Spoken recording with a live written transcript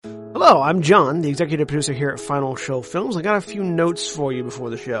Hello, I'm John, the executive producer here at Final Show Films. I got a few notes for you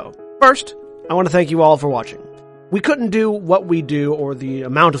before the show. First, I want to thank you all for watching. We couldn't do what we do or the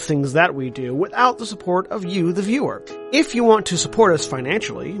amount of things that we do without the support of you, the viewer. If you want to support us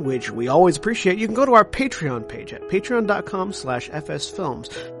financially, which we always appreciate, you can go to our Patreon page at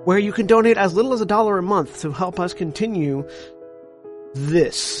patreon.com/fsfilms, where you can donate as little as $1 a month to help us continue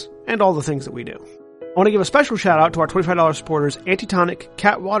this and all the things that we do. I want to give a special shout out to our $25 supporters, Antitonic,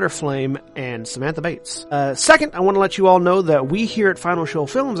 Cat Waterflame, and Samantha Bates. Second, I want to let you all know that we here at Final Show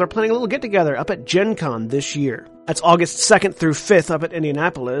Films are planning a little get-together up at Gen Con this year. That's August 2nd through 5th up at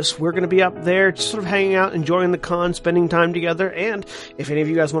Indianapolis. We're going to be up there just sort of hanging out, enjoying the con, spending time together, and if any of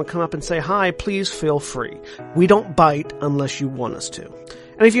you guys want to come up and say hi, please feel free. We don't bite unless you want us to.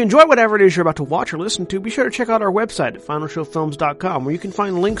 And if you enjoy whatever it is you're about to watch or listen to, be sure to check out our website at finalshowfilms.com, where you can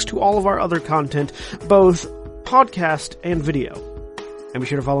find links to all of our other content, both podcast and video. And be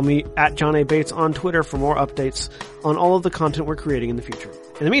sure to follow me at John A. Bates on Twitter for more updates on all of the content we're creating in the future.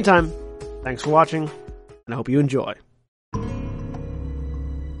 In the meantime, thanks for watching, and I hope you enjoy.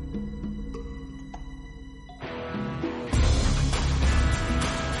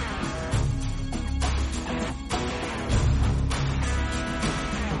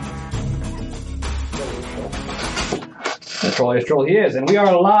 Troll he is, and we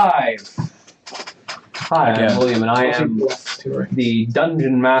are live. Hi, I'm William, and I am the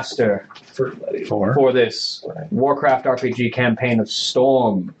Dungeon Master for this Warcraft RPG campaign of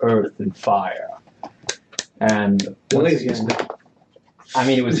Storm, Earth, and Fire. And it was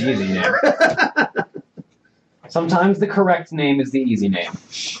the easy name. Sometimes the correct name is the easy name.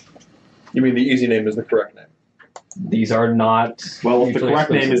 You mean the easy name is the correct name? These are not. Well, if the correct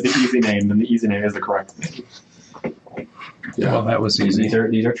name is the easy name, then the easy name is the correct name. Yeah. Well, that was easy.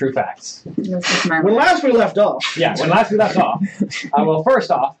 These are true facts. When last we left off. Well,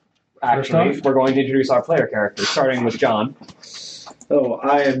 first off, we're going to introduce our player characters, starting with John. Oh,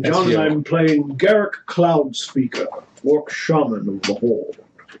 I am John, and I'm playing Garruk Cloudspeaker, Orc Shaman of the Horde.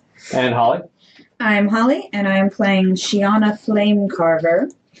 And Holly. I'm Holly, and I'm playing Sheona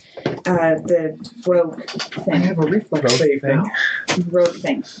Flamecarver, the rogue thing. I have a reflex save now. Rogue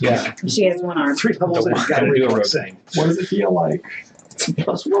thing. Yeah. She has one arm. 3 levels and got a reflex save. What does it feel like?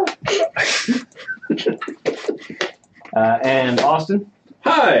 +1. And Austin.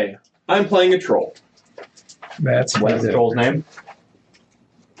 Hi, I'm playing a troll. That's What is the troll's name?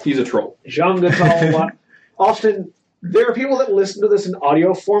 He's a troll. Jang'atal. Austin, there are people that listen to this in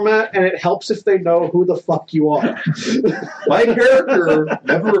audio format, and it helps if they know who the fuck you are. My character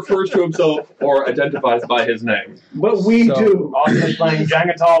never refers to himself or identifies by his name. But we do. Austin is playing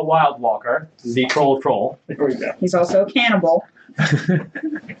Jang'atal Wildwalker, the troll. There we go. He's also a cannibal.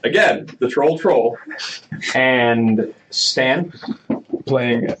 Again, the troll. And Stan.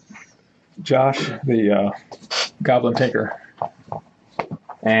 playing Josh, the Goblin Tinker.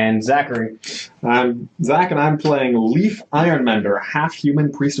 And Zachary. I'm Zach, and I'm playing Leaf Ironmender,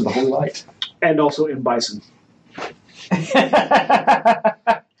 half-human priest of the Holy Light. And also in Bison.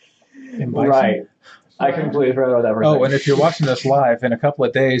 Right. I completely forgot about that. Oh, and if you're watching this live, in a couple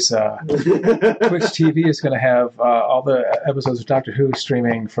of days, Twitch TV is going to have all the episodes of Doctor Who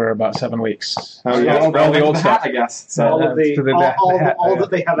streaming for about 7 weeks. Oh, yeah, all the old stuff, I guess. So, all that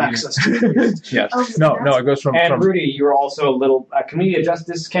they have access to. Yes. Oh, No, it goes from... And Rudy, you were also a little... can we adjust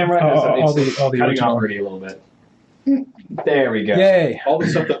this camera? all the cutting original. off Rudy a little bit. There we go. Yay! All the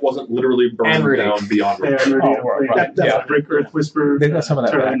stuff that wasn't literally burned down beyond That's Brik, Earth Whisper, They've got some of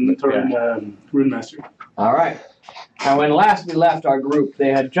that Tauren, Runemaster. All right. And when last we left our group,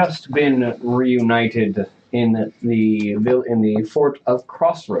 they had just been reunited in the fort of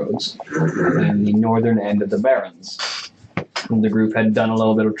Crossroads, in the northern end of the Barrens. And the group had done a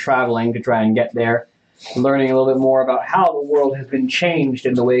little bit of traveling to try and get there, learning a little bit more about how the world has been changed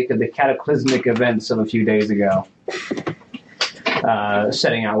in the wake of the cataclysmic events of a few days ago.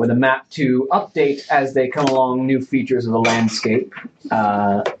 Setting out with a map to update as they come along new features of the landscape.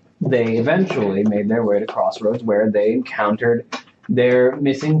 They eventually made their way to Crossroads, where they encountered their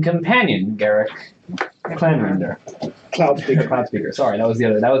missing companion, Garruk Clanrender. Cloudspeaker. Sorry, that was the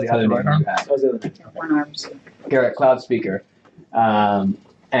other name you had. That was the other name. One arm. Garruk Cloudspeaker.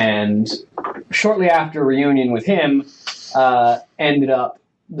 And shortly after reunion with him, ended up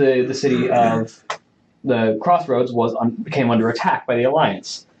the city of the Crossroads became under attack by the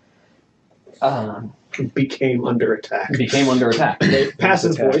Alliance. Became under attack.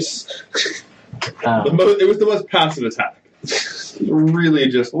 Passive voice. It was the most passive attack. Really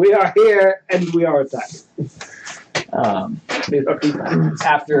just... We are here, and we are attacked.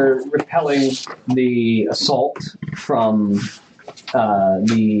 After repelling the assault from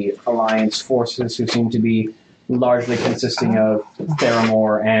the Alliance forces, who seem to be largely consisting of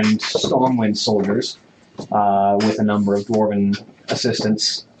Theramore and Stormwind soldiers, with a number of Dwarven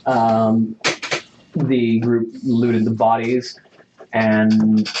assistants. The group looted the bodies,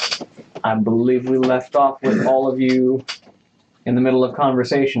 and I believe we left off with all of you in the middle of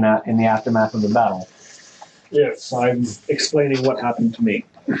conversation in the aftermath of the battle. Yes, I'm explaining what happened to me.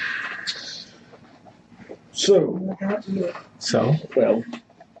 So, well, I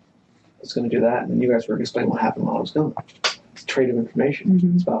was going to do that, and then you guys were going to explain what happened while I was gone. It's a trade of information.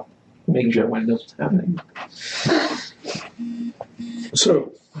 Mm-hmm. It's about making sure everyone knows what's happening.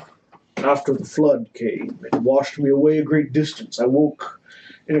 So, after the flood came and washed me away a great distance, I woke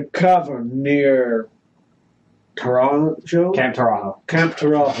in a cavern near Tarajo? Camp Tarajo. Camp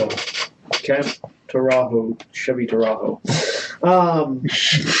Tarajo. Camp Tarajo. Chevy Tarajo.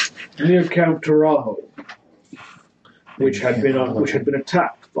 Near Camp Tarajo, which had been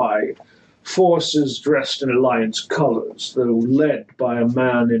attacked by forces dressed in Alliance colors, though led by a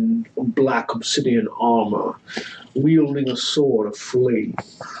man in black obsidian armor, wielding a sword of flame.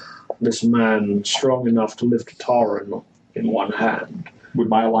 This man strong enough to lift a Tauren in one hand. Would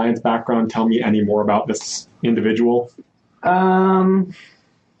my Alliance background tell me any more about this individual? No.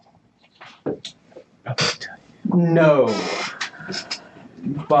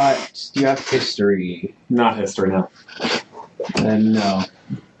 But do you have history? Not history, no. Then no.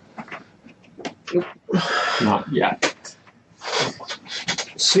 Not yet.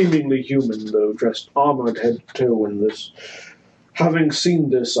 Seemingly human, though, dressed armored head to toe in this. Having seen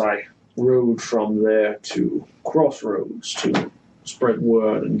this, I rode from there to Crossroads to spread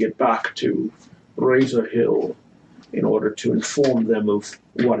word and get back to Razor Hill in order to inform them of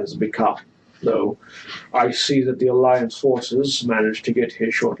what has become. Though I see that the Alliance forces managed to get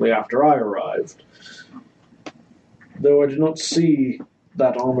here shortly after I arrived. Though I did not see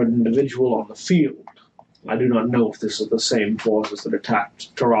that armored individual on the field, I do not know if this is the same forces that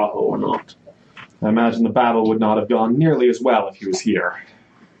attacked Tarajo or not. I imagine the battle would not have gone nearly as well if he was here.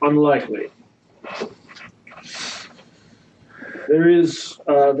 Unlikely.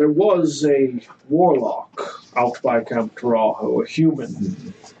 There was a warlock out by Camp Tarajo, a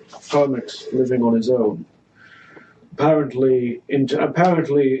human hermit living on his own. Apparently,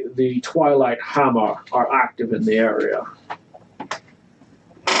 the Twilight Hammer are active in the area.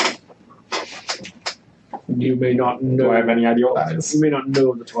 You may not know. Do I have any idea what that is? You may not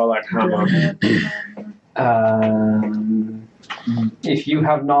know the Twilight Hammer. If you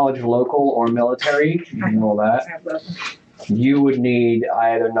have knowledge local or military, you can roll that. You would need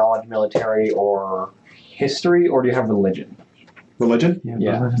either knowledge military or history, or do you have religion? Religion?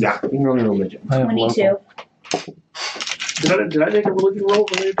 Yeah. Yeah. You can roll your religion. 22. Did I make a religion roll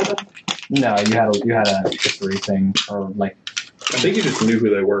related to that? No, you had a history thing, or like. I think you just knew who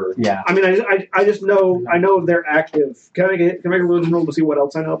they were. Yeah. I mean, I just know they're active. Can I make a religion roll to see what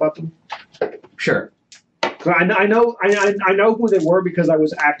else I know about them? Sure. I know who they were because I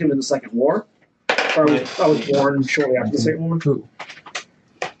was active in the Second War. I was born shortly after the Second War. Who?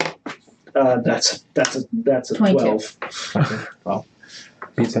 That's a 12. Well,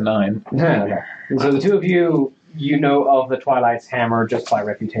 It's a 9. okay. So the two of you know of the Twilight's Hammer just by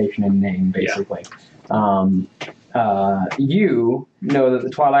reputation and name, basically. You know that the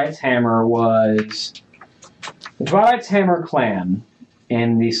Twilight's Hammer was... The Twilight's Hammer clan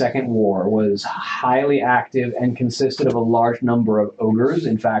in the Second War was highly active and consisted of a large number of ogres.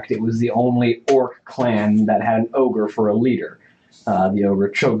 In fact, it was the only orc clan that had an ogre for a leader. The ogre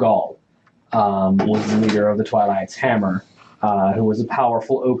Cho'Gall was the leader of the Twilight's Hammer, who was a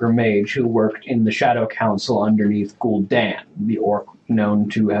powerful ogre mage who worked in the Shadow Council underneath Gul'dan, the orc known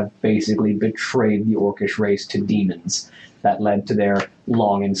to have basically betrayed the orcish race to demons that led to their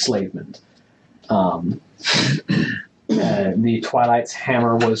long enslavement. The Twilight's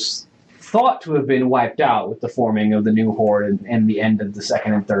Hammer was thought to have been wiped out with the forming of the New Horde and the end of the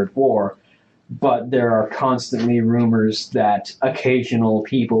Second and Third War, but there are constantly rumors that occasional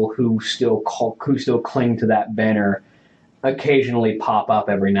people who still cling to that banner occasionally pop up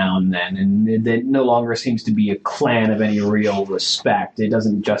every now and then, and it no longer seems to be a clan of any real respect. It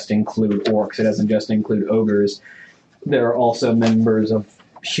doesn't just include orcs, it doesn't just include ogres. There are also members of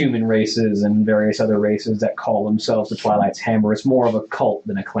human races and various other races that call themselves the Twilight's Hammer. It's more of a cult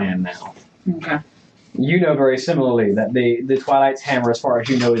than a clan now. Okay. You know very similarly that the Twilight's Hammer, as far as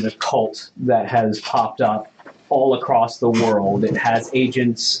you know, is a cult that has popped up all across the world. It has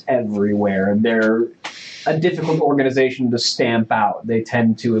agents everywhere. They're a difficult organization to stamp out. They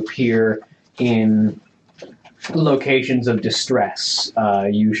tend to appear in locations of distress,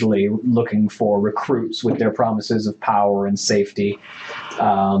 usually looking for recruits with their promises of power and safety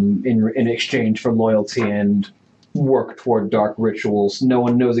in exchange for loyalty and work toward dark rituals. No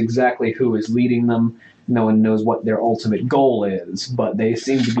one knows exactly who is leading them. No one knows what their ultimate goal is, but they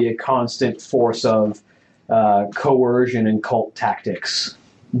seem to be a constant force of coercion and cult tactics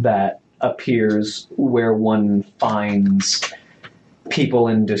that appears where one finds people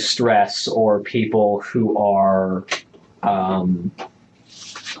in distress or people who are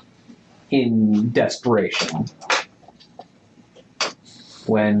in desperation.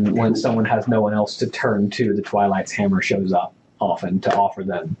 When someone has no one else to turn to, the Twilight's Hammer shows up often to offer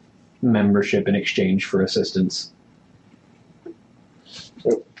them membership in exchange for assistance.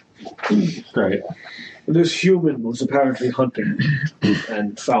 Great. This human was apparently hunting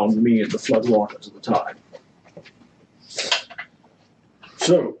and found me in the floodwaters at the time.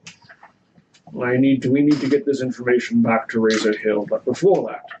 So, we need to get this information back to Razor Hill, but before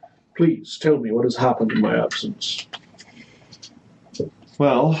that, please tell me what has happened in my absence.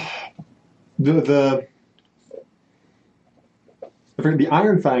 Well, the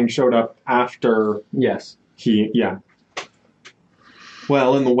Iron Fang showed up after Yes.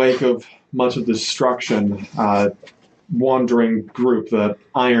 Well, in the wake of much of the destruction, wandering group, the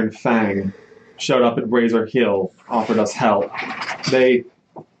Iron Fang, showed up at Razor Hill, offered us help. They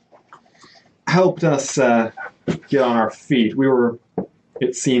helped us get on our feet. We were,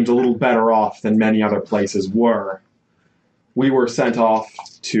 it seemed, a little better off than many other places were. We were sent off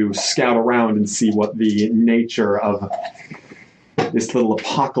to scout around and see what the nature of this little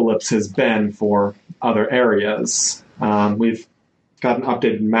apocalypse has been for other areas. We've got an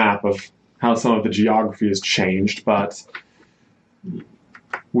updated map of how some of the geography has changed, but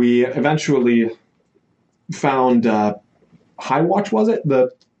we eventually found High Watch, was it?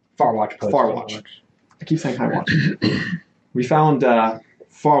 The Farwatch Post. Farwatch. I keep saying High Watch. We found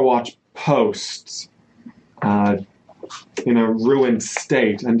Farwatch posts in a ruined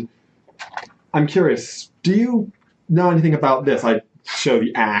state, and I'm curious, do you know anything about this? I show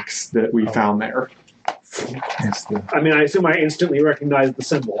the axe that we found there. I assume I instantly recognize the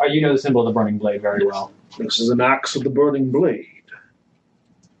symbol. You know the symbol of the Burning Blade very well. This is an axe of the Burning Blade.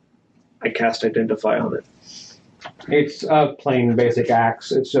 I cast Identify on it. It's a plain basic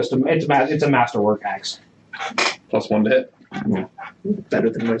axe. It's just it's a masterwork axe. +1 to hit. Yeah. Better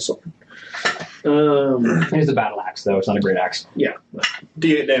than my sword. It's a battle axe, though. It's not a great axe. Yeah.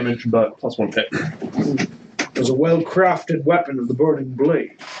 D8 damage, but +1 to hit. It was a well-crafted weapon of the Burning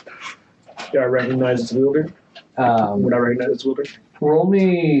Blade. Do I recognize its wielder? Would I recognize its wielder? Roll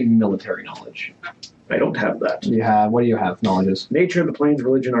me military knowledge. I don't have that. What do you have? Knowledges? Nature, the planes,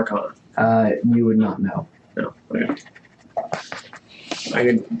 religion, arcana. You would not know. No. Okay. I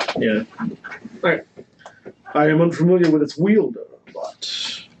can. Yeah. Alright. I am unfamiliar with its wielder,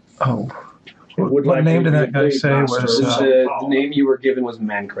 but. Oh. Would What like name to did be that guy Blade say Master. was, The name you were given was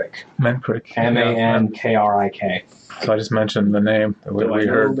Mankrik. Mankrik? Mankrik. So I just mentioned the name that we Do I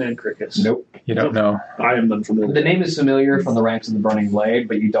know heard. who Mankrik is? Nope. You don't know. I am unfamiliar. The name is familiar from the ranks of the Burning Blade,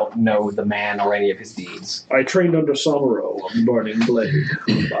 but you don't know the man or any of his deeds. I trained under Samuro on Burning Blade,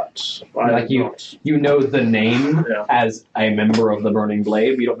 but I You know the name Yeah. as a member of the Burning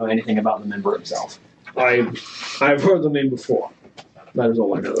Blade, but you don't know anything about the member himself. I've heard the name before. That is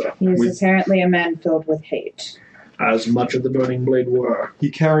all I know. He is apparently a man filled with hate. As much of the Burning Blade were. He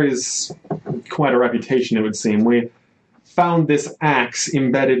carries quite a reputation, it would seem. We found this axe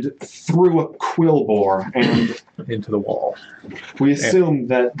embedded through a quill bore, and Into the wall. we assumed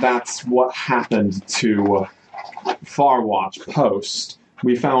that that's what happened to Farwatch Post.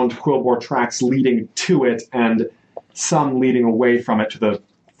 We found quill bore tracks leading to it, and some leading away from it to the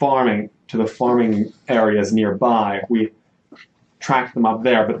farming areas nearby. We tracked them up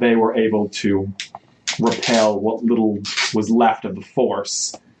there, but they were able to repel what little was left of the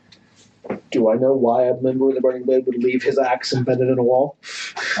force. Do I know why a member of the Burning Blade would leave his axe embedded in a wall?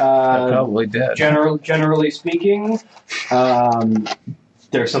 Probably dead. Generally speaking,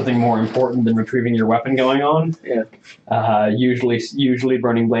 there's something more important than retrieving your weapon going on. Yeah. Usually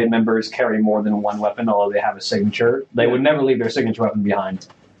Burning Blade members carry more than one weapon, although they have a signature. They would never leave their signature weapon behind.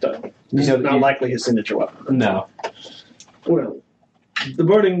 Not likely his signature weapon. No. Well,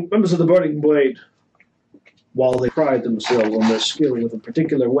 members of the Burning Blade, while they pride themselves on their skill with a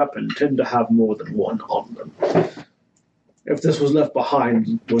particular weapon, tend to have more than one on them. If this was left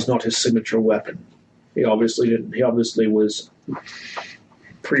behind, it was not his signature weapon. He obviously didn't. He obviously was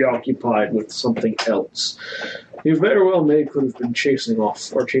preoccupied with something else. He very well could have been chasing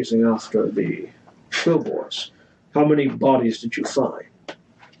after the Quillbores. How many bodies did you find?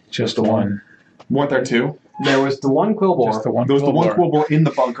 Just one. Weren't there two? There was the one Quillbore. Just the one. There was the one Quillbore. Quillbore in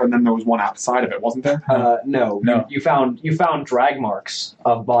the bunker, and then there was one outside of it, wasn't there? No. No. You found drag marks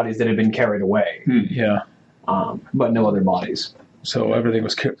of bodies that had been carried away, Yeah. but no other bodies. So everything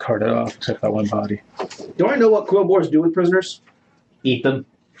was carted off except that one body. Do I know what Quillbores do with prisoners? Eat them.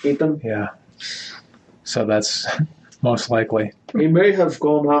 Eat them? Yeah. So that's most likely. He may have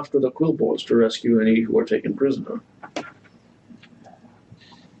gone after the Quillbores to rescue any who are taken prisoner.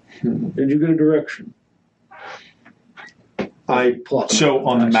 Did you get a direction? I show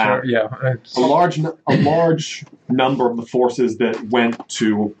on the map. Sure, yeah. A large number of the forces that went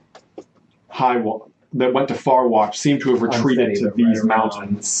to Farwatch seem to have retreated Unsteady, to but these right around.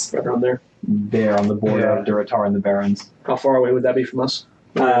 mountains. Right around there. There on the border of Durotar and the Barrens. How far away would that be from us?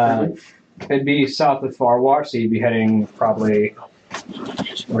 It'd be south of Farwatch, so you'd be heading probably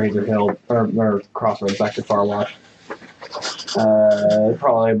Razor Hill or Crossroads back to Farwatch.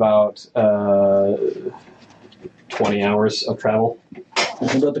 Probably about 20 hours of travel.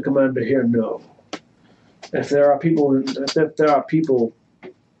 We'll let the commander here know. If our people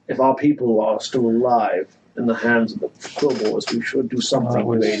are still alive in the hands of the Quillbores, we should do something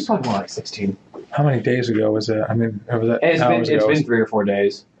to aid. Something like 16. How many days ago was it? I mean, was that It's been 3 or 4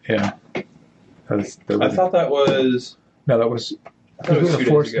 days. Yeah. I thought that was... No, that was... I thought it was 2 the days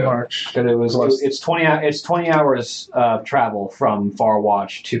forced ago. march. But it's 20 hours of travel from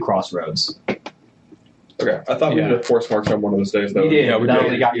Farwatch to Crossroads. Okay, I thought we did a force march on one of those days, though. You did. Yeah, we that did.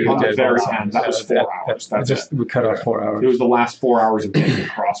 only got you On the on very the end. That was 4 hours. That's it. We cut off 4 hours. It was the last 4 hours of getting to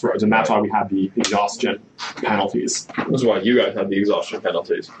Crossroads, and that's why we had the exhaustion penalties. That's why you guys had the exhaustion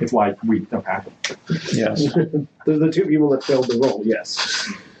penalties. It's why we... Okay. Yes. The 2 people that failed the roll,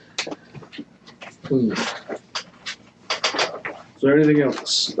 yes. Is there anything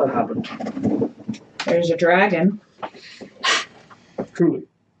else that happened? There's a dragon. Truly.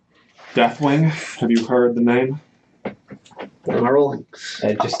 Deathwing, have you heard the name? What am I rolling?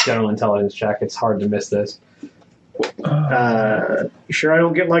 Just general intelligence check. It's hard to miss this. You sure I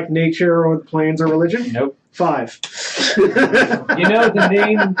don't get like nature or the planes or religion? Nope. 5. You know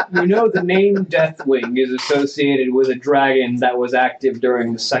the name Deathwing is associated with a dragon that was active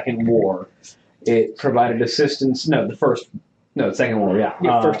during the Second War. It provided assistance. The Second War.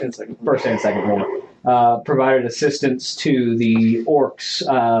 Yeah. First and second. First and Second War. Provided assistance to the orcs,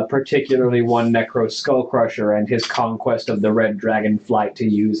 particularly one Necro Skullcrusher and his conquest of the Red Dragon Flight to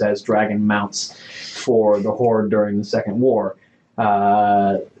use as dragon mounts for the Horde during the Second War.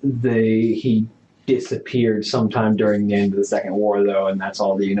 He disappeared sometime during the end of the Second War, though, and that's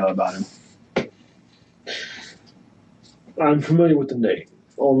all that you know about him. I'm familiar with the name,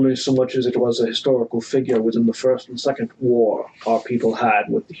 only so much as it was a historical figure within the First and Second War our people had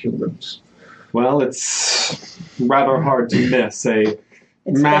with the humans. Well, it's rather hard to miss a It's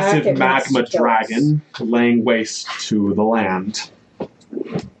massive back, it magma wants to kill us. dragon laying waste to the land.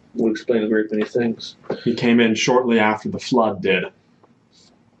 Would explain a great many things. He came in shortly after the flood did.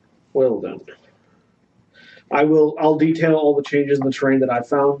 Well then. I'll detail all the changes in the terrain that I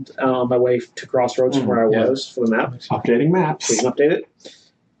found on my way to Crossroads from where I was for the map. Updating maps. So you can update it.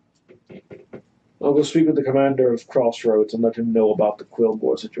 I'll go speak with the commander of Crossroads and let him know about the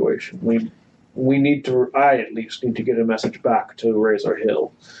Quillbore situation. I at least need to get a message back to Razor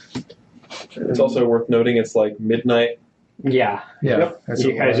Hill. It's also worth noting it's like midnight. Yeah. Yeah. Yep. That's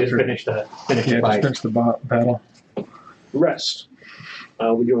You guys just finished the just fight. finished the battle. Rest.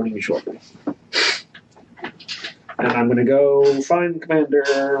 I'll be joining you shortly. And I'm going to go find the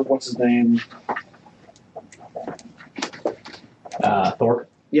commander. What's his name? Thork.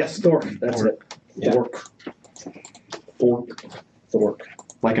 Yes, Thork. That's it. Yeah. Thork.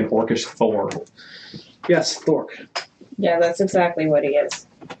 Like an orcish Thor. Yes, Thork. Yeah, that's exactly what he is.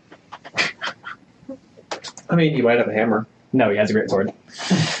 I mean, he might have a hammer. No, he has a great sword.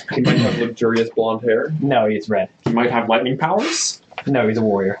 He might have luxurious blonde hair. No, it's red. He might have lightning powers. No, he's a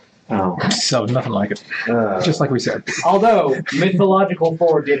warrior. Oh. So nothing like it. Just like we said. Although, mythological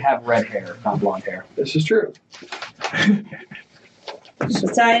Thor did have red hair, not blonde hair. This is true.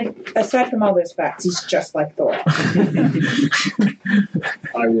 Aside from all those facts, he's just like Thor.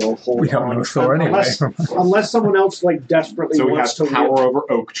 I will hold We don't on. know Thor anyway. Unless someone else desperately So he wants has to power over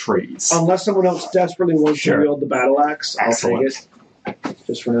oak trees. Unless someone else desperately wants Sure. to wield the battle axe, I'll Excellent. take it.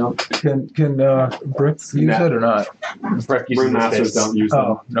 Just for now. Can Brik use it or not? Brik uses his Runemasters fists. don't use them.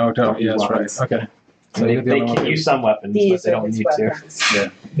 Oh, no, don't. use Yeah, that's weapons. right. Okay. So They you're the only one can that- use some weapons, but These they are don't his need to. weapons.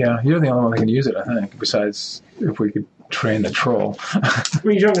 Yeah, you're the only one that can use it, I think, besides if we could train the troll. I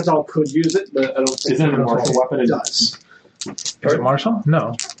mean, Jang'atal could use it, but I don't think Isn't it a martial weapon? it does. Is it martial?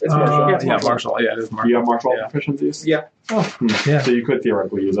 No. It's martial. Yeah, It's martial. martial. Yeah, it is Do martial. you have martial Yeah. proficiencies? Yeah. Yeah. So you could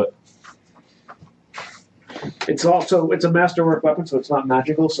theoretically use it. It's a masterwork weapon, so it's not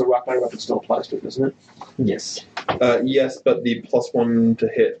magical. So rock biter weapon still applies to it, doesn't it? Yes. Yes, but the +1 to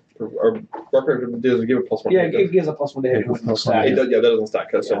hit, or Warcraft doesn't give a +1. Yeah, to hit. it gives a +1 to hit. It does, that doesn't stack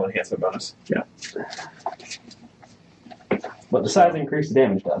because it's still an enhancement bonus. Yeah. But the size increase, the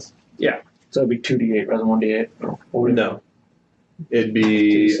damage does. Yeah. So it'd be 2d8 rather than 1d8. Or No. It'd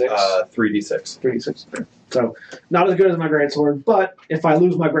be 2d6? 3d6. 3d6. Okay. So not as good as my greatsword, but if I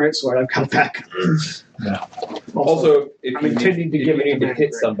lose my greatsword, I've got it back. Yeah. Also, if I'm you intending to if give you it need to to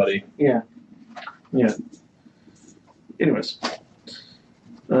hit Brik. somebody, Yeah. Anyways.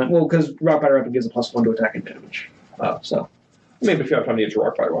 Well, because rock biter weapon gives a +1 to attack and damage. So. maybe if you have time to get your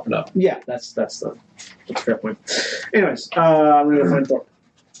rock fire weapon up. Yeah, that's a fair point. Anyways, I'm going to find Thor.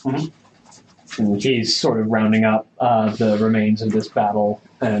 And he's sort of rounding up the remains of this battle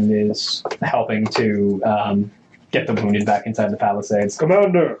and is helping to get the wounded back inside the palisades.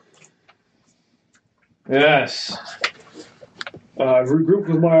 Commander! Yes. I've regrouped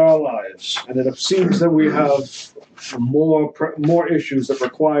with my allies, and it seems that we have more issues that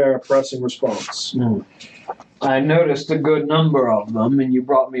require a pressing response. I noticed a good number of them, and you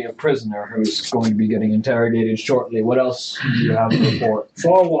brought me a prisoner who's going to be getting interrogated shortly. What else do you have to report?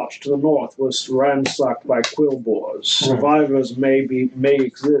 Farwatch to the north was ransacked by quill boars. Survivors may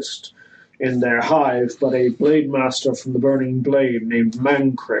exist in their hive, but a blade master from the Burning Blade named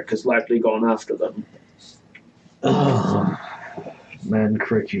Mankrik has likely gone after them.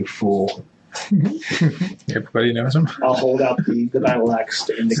 Mankrik, you fool. Everybody knows him. I'll hold out the battle axe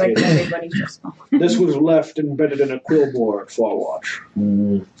to It's like indicate. everybody just. This was left embedded in a quill boar at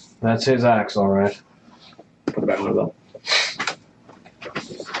Farwatch. That's his axe, all right. Put it back on the belt.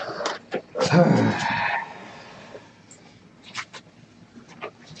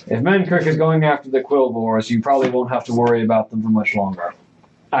 If Mankrik is going after the quill boars, you probably won't have to worry about them for much longer.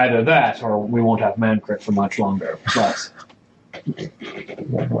 Either that, or we won't have Mankrik for much longer. But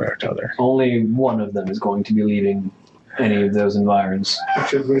One way or t'other. only one of them is going to be leaving any of those environs.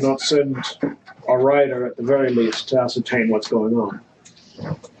 Should we not send a rider at the very least to ascertain what's going on?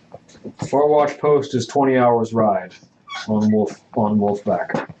 Farwatch Post is 20 hours ride on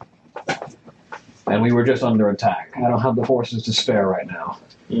Wolfback. And we were just under attack. I don't have the horses to spare right now.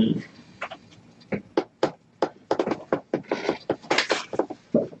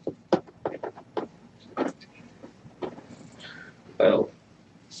 Well,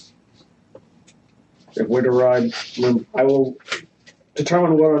 if we're to ride, I will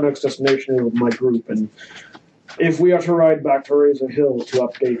determine what our next destination is with my group, and if we are to ride back to Razor Hill to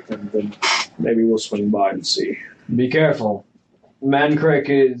update them, then maybe we'll swing by and see. Be careful. Mankrik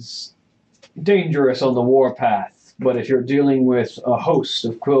is dangerous on the warpath, but if you're dealing with a host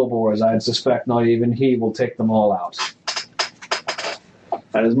of quillboars, I'd suspect not even he will take them all out.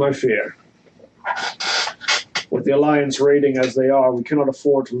 That is my fear. With the Alliance raiding as they are, we cannot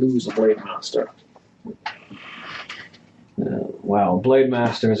afford to lose a Blade Master. Wow, Blade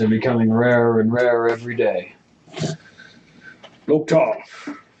Masters are becoming rarer and rarer every day. Loktar.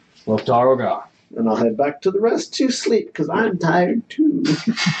 Loktar Ogar. And I'll head back to the rest to sleep, because I'm tired too.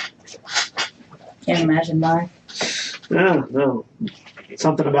 Can't imagine why. No.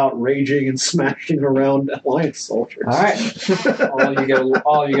 Something about raging and smashing around Alliance soldiers. All right.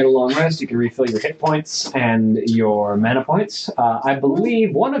 all you get a long rest. You can refill your hit points and your mana points. I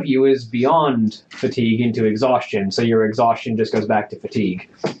believe one of you is beyond fatigue into exhaustion, so your exhaustion just goes back to fatigue.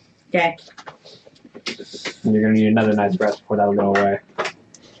 Okay. And you're going to need another night's rest before that'll go away.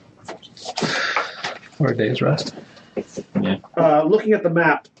 Or a day's rest. Looking at the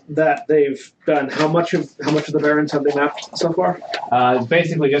map that they've done, how much of the Barrens have they mapped so far?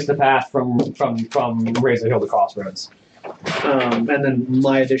 Basically, just the path from Razor Hill to Crossroads. And then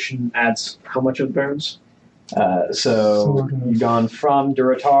my addition adds how much of the Barrens? So you've gone from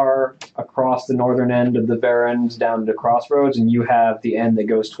Duratar across the northern end of the Barrens down to Crossroads, and you have the end that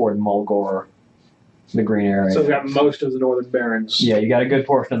goes toward Mulgore, the green area. So we've got most of the Northern Barrens. Yeah, you got a good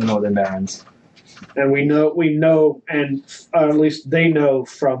portion of the northern Barrens. And we know, and at least they know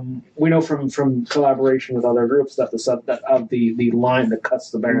from collaboration with other groups that the line that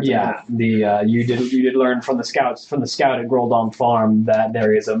cuts the Barrens in half. You did learn from the scout at Groldom Farm that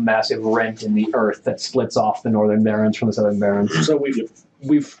there is a massive rent in the earth that splits off the northern Barrens from the southern Barrens. So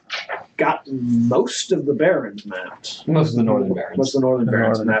we've got most of the Barrens mapped. Most of the northern Barrens. Most of the northern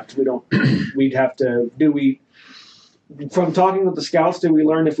Barrens mapped. We'd have to from talking with the scouts, did we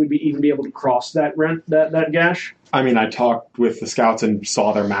learn if we'd even be able to cross that gash? I mean, I talked with the scouts and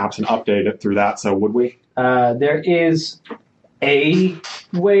saw their maps and updated it through that, so would we? There is a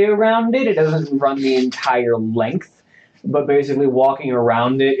way around it. It doesn't run the entire length, but basically walking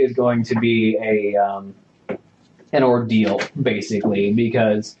around it is going to be an ordeal, basically,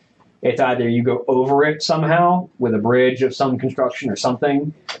 because it's either you go over it somehow with a bridge of some construction or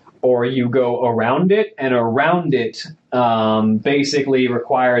something, or you go around it, and around it basically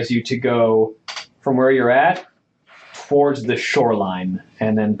requires you to go from where you're at towards the shoreline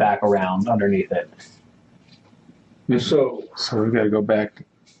and then back around underneath it. So we've got to go back.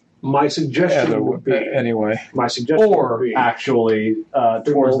 my suggestion would be anyway. My suggestion Or would be actually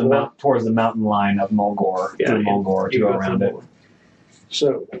towards the mountain line of Mulgore, through Mulgore to go around it.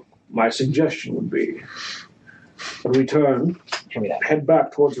 So my suggestion would be when we turn, head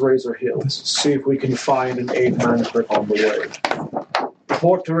back towards Razor Hills, see if we can find an aid manuscript on the way.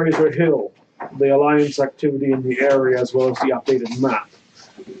 Report to Razor Hill the Alliance activity in the area as well as the updated map,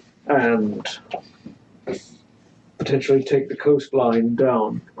 and potentially take the coastline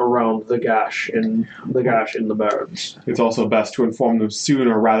down around the gash in the Barrens. It's also best to inform them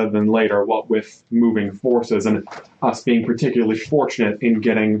sooner rather than later, what with moving forces and us being particularly fortunate in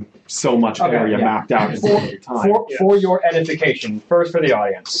getting so much area mapped out at the same time. For your edification, first for the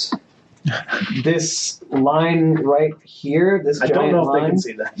audience. This line right here, this giant line. I don't know if they can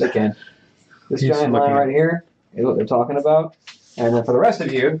see that. They can. This giant line right here is what they're talking about. And then for the rest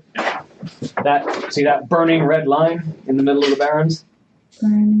of you, see that burning red line in the middle of the Barrens?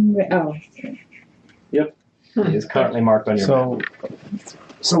 Burning red. Oh. Yep. It is currently marked on your map.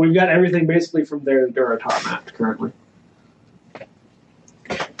 So we've got everything basically from their Jang'atal map currently.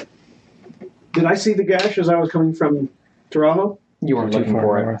 Did I see the gash as I was coming from Toronto? You weren't looking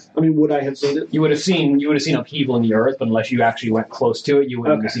for it. I mean, would I have seen it? You would have seen upheaval in the earth, but unless you actually went close to it, you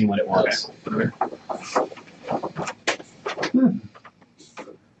wouldn't have seen what it was. Okay.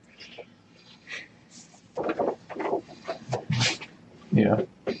 Yeah.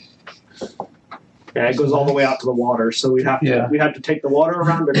 Yeah, it goes all the way out to the water, so we'd have to take the water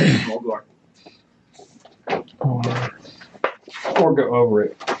around or take Mulgore. Or go over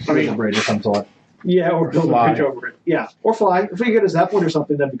it. With a bridge of some sort. Yeah, or build a bridge over it. Yeah, or fly. If we get a Zeppelin or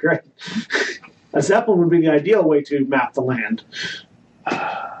something, that'd be great. A Zeppelin would be the ideal way to map the land.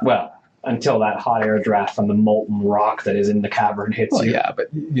 Well, until that hot air draft from the molten rock that is in the cavern hits you. Yeah, but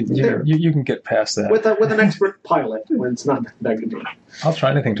you can get past that. With an expert pilot, when it's not that good deal. I'll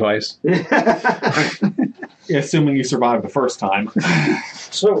try anything twice. Assuming you survive the first time.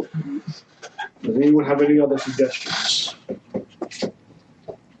 So, does anyone have any other suggestions?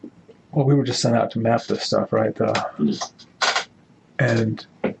 Well, we were just sent out to map this stuff, right? And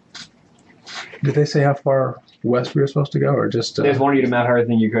did they say how far west we were supposed to go, or just? They just wanted you to map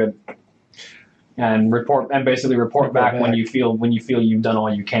everything you could, and basically report back when you feel you've done all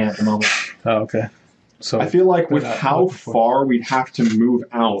you can at the moment. Oh, okay. So I feel like with how far we'd have to move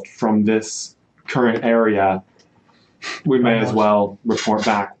out from this current area, we may as well report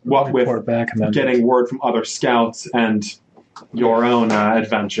back. What with and then getting word from other scouts and your own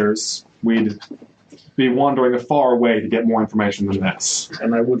adventures, we'd be wandering a far way to get more information than this.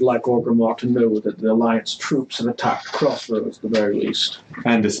 And I would like Orgrimmar to know that the Alliance troops have attacked Crossroads at the very least.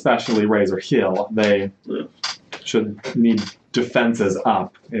 And especially Razor Hill. They should need defenses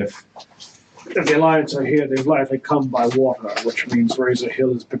up. If the Alliance are here, they've likely come by water, which means Razor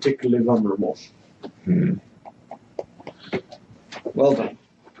Hill is particularly vulnerable. Well done.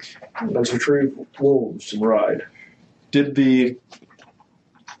 Let's retrieve wolves and ride. Did the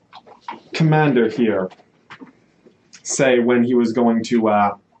commander here say when he was going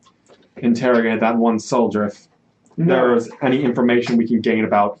to interrogate that one soldier if there was any information we can gain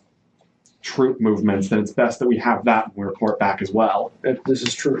about troop movements, then it's best that we have that when we report back as well. If this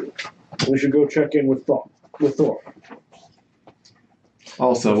is true. We should go check in with Thor.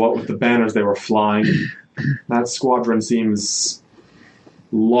 Also, what with the banners they were flying, that squadron seems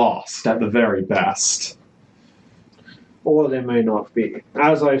lost at the very best. Or they may not be.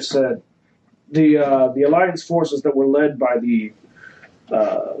 As I've said, the Alliance forces that were led by the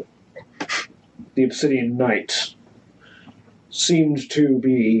Obsidian Knights seemed to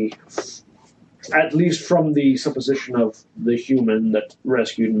be, at least from the supposition of the human that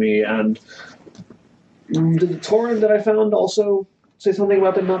rescued me, and did the Tauren that I found also say something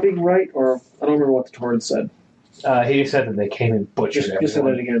about them not being right? Or I don't remember what the Tauren said. He said that they came and butchered everyone. Just said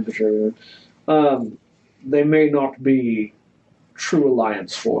that again, butchered everyone. They may not be true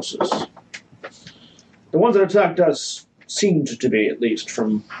Alliance forces. The ones that attacked us seemed to be, at least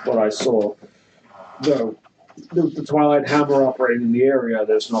from what I saw. Though the Twilight Hammer operating in the area,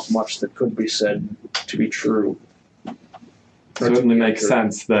 there's not much that could be said to be true. It certainly makes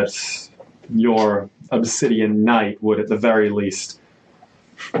sense that your Obsidian Knight would, at the very least,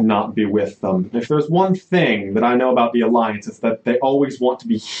 not be with them. If there's one thing that I know about the Alliance, it's that they always want to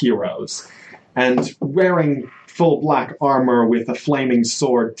be heroes. And wearing full black armor with a flaming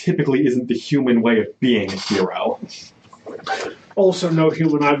sword typically isn't the human way of being a hero. Also, no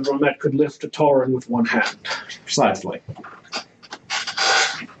human I've ever met could lift a Tauren with one hand. Precisely.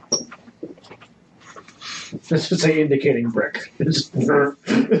 Let's just say indicating Brik.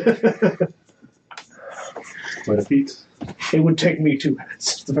 What a feat. It would take me 2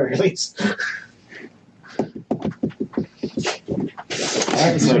 hands, at the very least.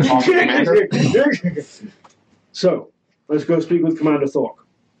 So, let's go speak with Commander Thork.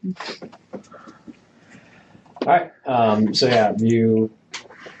 Alright, so yeah, you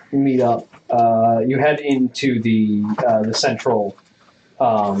meet up. You head into the central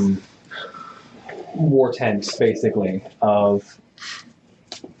war tent, basically, of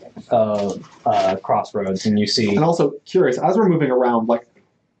Crossroads, and you see... And also, curious, as we're moving around, like,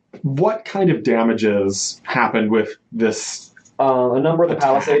 what kind of damages happened with this? A number of the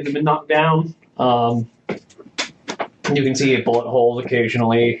palisades have been knocked down. You can see bullet holes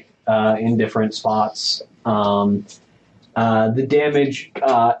occasionally in different spots. The damage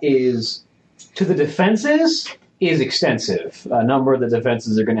is to the defenses is extensive. A number of the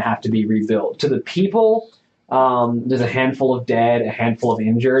defenses are going to have to be rebuilt. To the people, there's a handful of dead, a handful of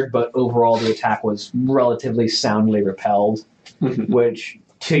injured, but overall the attack was relatively soundly repelled, which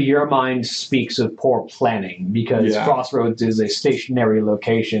to your mind speaks of poor planning, because Crossroads is a stationary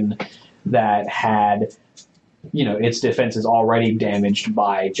location that had, its defenses already damaged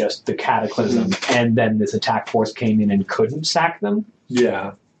by just the cataclysm, and then this attack force came in and couldn't sack them.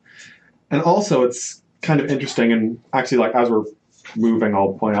 Yeah. And also, it's kind of interesting, and actually, like, as we're moving,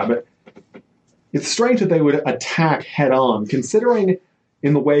 I'll point out, but it's strange that they would attack head-on, considering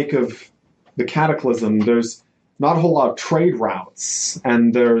in the wake of the cataclysm, there's not a whole lot of trade routes,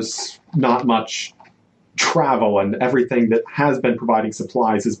 and there's not much travel, and everything that has been providing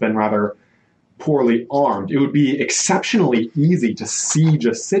supplies has been rather poorly armed. It would be exceptionally easy to siege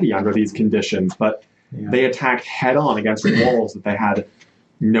a city under these conditions, but they attacked head-on against walls that they had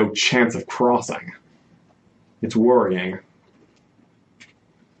no chance of crossing. It's worrying.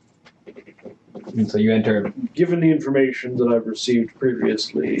 And so you enter... Given the information that I've received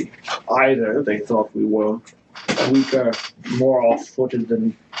previously, either they thought we were weaker, more off-footed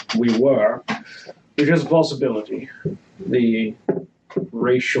than we were, which is a possibility. The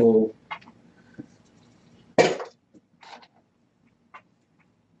racial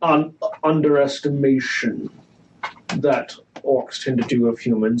underestimation that orcs tend to do of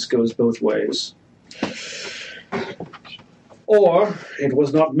humans goes both ways. Or it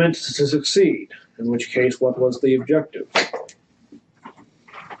was not meant to succeed, in which case, what was the objective?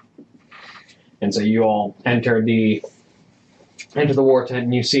 And so you all enter the war tent,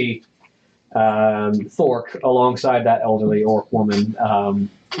 and you see Thork alongside that elderly orc woman,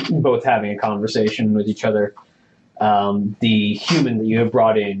 both having a conversation with each other. The human that you have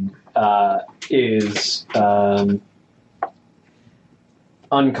brought in is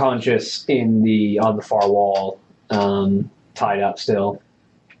unconscious on the far wall, tied up still.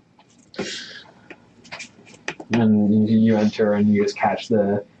 And you enter and you just catch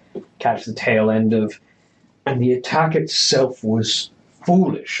the tail end of, and the attack itself was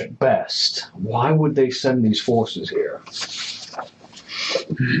foolish at best. Why would they send these forces here?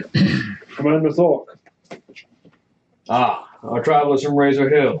 Commander Thork. Our travelers from Razor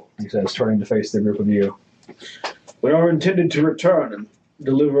Hill, he says, turning to face the group of you. We are intended to return and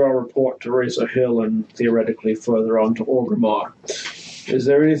deliver our report to Razor Hill and theoretically further on to Orgrimmar. Is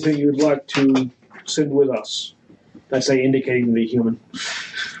there anything you'd like to send with us? I say indicating the human.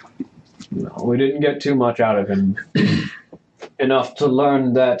 No, we didn't get too much out of him. Enough to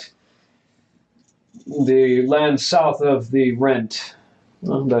learn that the land south of the Rent,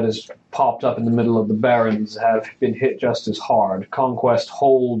 that is popped up in the middle of the Barrens, have been hit just as hard. Conquest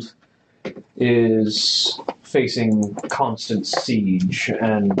Hold is facing constant siege,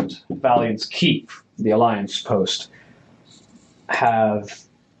 and Valiant's Keep, the Alliance post, have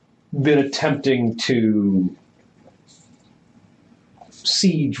been attempting to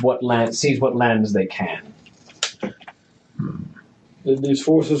siege what lands they can. Did these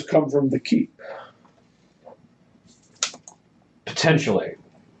forces come from the Keep? Potentially.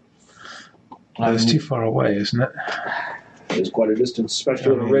 It's too far away, isn't it? It's quite a distance,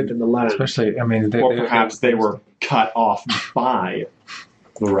 especially the rent in the land. Especially, Or perhaps they were cut off by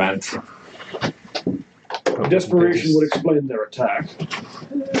the Rent. Desperation would explain their attack.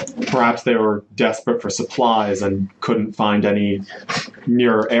 Perhaps they were desperate for supplies and couldn't find any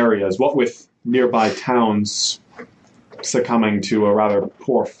nearer areas. What with nearby towns succumbing to a rather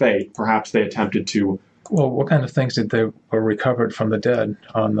poor fate, perhaps they attempted to... Well, what kind of things were recovered from the dead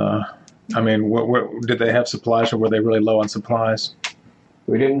on the I mean, did they have supplies, or were they really low on supplies?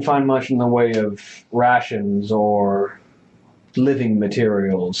 We didn't find much in the way of rations or living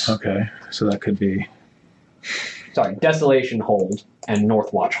materials. Okay, so that could be... Sorry, Desolation Hold and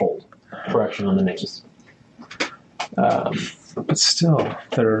Northwatch Hold. Correction on the names. But still,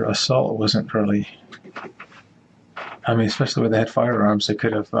 their assault wasn't really... I mean, especially when they had firearms, they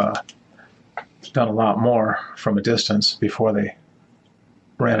could have done a lot more from a distance before they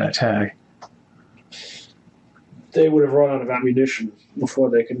ran an attack. They would have run out of ammunition before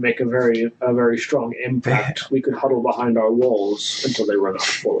they could make a very strong impact. We could huddle behind our walls until they run out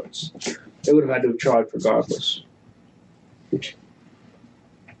of bullets. They would have had to have charged regardless.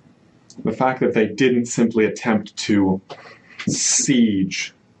 The fact that they didn't simply attempt to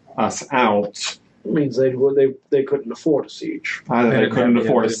siege us out means they couldn't afford a siege. either they couldn't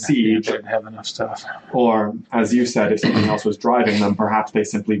afford a siege, They didn't have enough stuff. or, as you said, if something else was driving them, perhaps they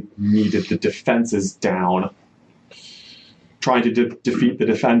simply needed the defenses down. Trying to defeat the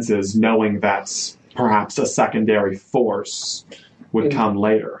defenses, knowing that perhaps a secondary force would come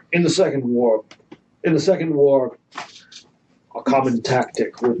later. In the Second War, a common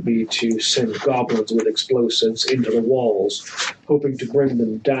tactic would be to send goblins with explosives into the walls, hoping to bring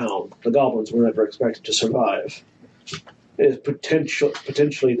them down. The goblins were never expected to survive.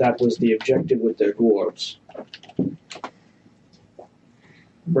 Potentially that was the objective with their dwarves.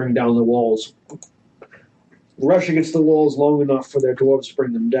 Bring down the walls. Rush against the walls long enough for their dwarves to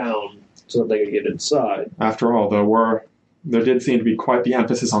bring them down so that they could get inside. After all, there did seem to be quite the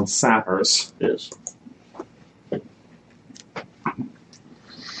emphasis on sappers. Yes.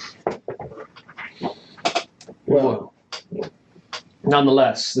 Well,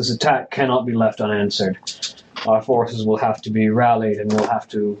 nonetheless, this attack cannot be left unanswered. Our forces will have to be rallied, and we'll have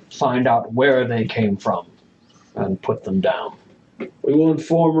to find out where they came from and put them down. We will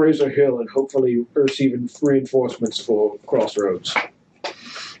inform Razor Hill and hopefully receive reinforcements for Crossroads.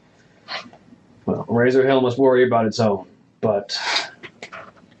 Well, Razor Hill must worry about its own, but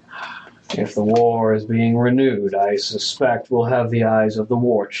if the war is being renewed, I suspect we'll have the eyes of the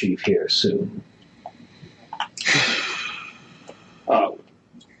war chief here soon.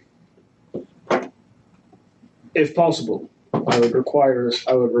 If possible, I would require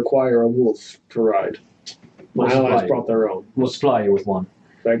a wolf to ride. My allies brought their own. We'll supply you with one.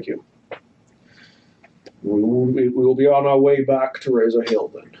 Thank you. We will be on our way back to Razor Hill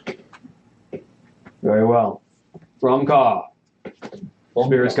then. Very well. From Ka,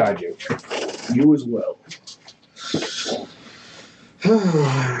 spirits guide you. You as well.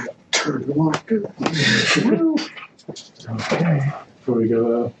 Turn the water. Okay. Before we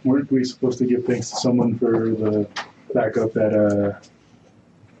go, weren't we supposed to give thanks to someone for the backup that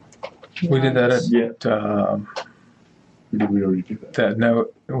We did that at... Yeah. did we already do that? That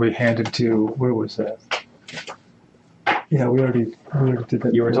note we handed to... Where was that? Yeah, we already did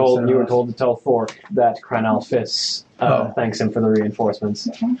that. You were told to tell Thork that Cranal Fiss thanks him for the reinforcements.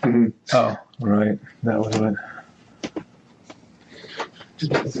 Oh, right. That was what...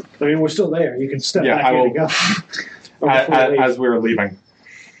 I mean, we're still there. You can step back I in will. and go. As we were leaving.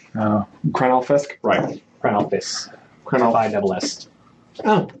 Oh. Cranal Fisk? Right. Cranal Fiss. Cranal. By double S.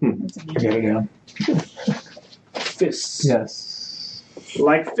 Oh. I got it down. Fists. Yes.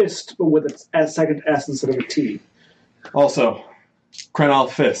 Like fist, but with a second S instead of a T. Also, Cranal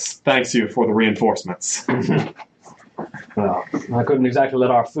Fisk thanks you for the reinforcements. Well, I couldn't exactly let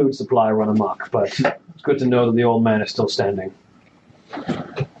our food supply run amok, but it's good to know that the old man is still standing.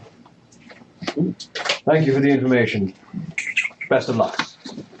 Thank you for the information. Best of luck.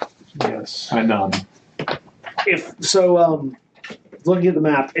 Yes. And Looking at the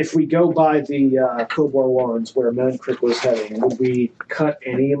map, if we go by the Kobor Warrens where Mankrik was heading, would we cut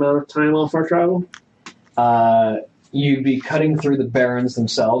any amount of time off our travel? You'd be cutting through the barrens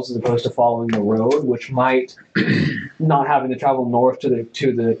themselves as opposed to following the road, which might, not having to travel north to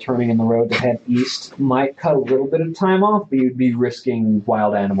the turning in the road to head east, might cut a little bit of time off, but you'd be risking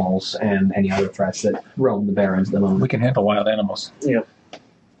wild animals and any other threats that roam the barrens at the moment. We can handle wild animals. Yeah.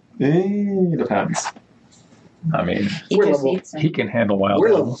 it depends. I mean, He We're just level- eats them. he can handle wild We're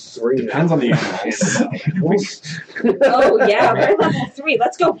level animals. 3. Depends on the animals. Oh, yeah, we're level 3.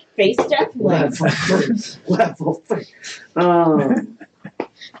 Let's go face death. Level 3. Level 3.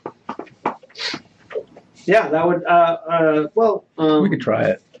 Yeah, that would. We could try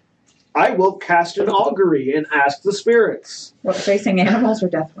it. I will cast an augury and ask the spirits What, facing animals or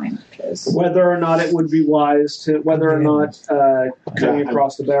Deathwing? 'Cause whether or not it would be wise to, whether or not coming Yeah.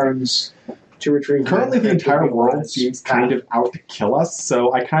 across the barrens to retrieve. Currently, the entire world seems kind of out to kill us,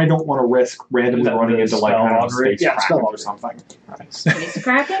 so I kind of don't want to risk randomly running into like I don't know, space Kraken or something. Space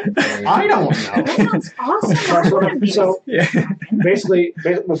Kraken? I don't know. That sounds awesome. So basically,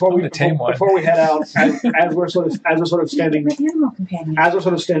 before we head out, as we're sort of standing, Animal companion. as we're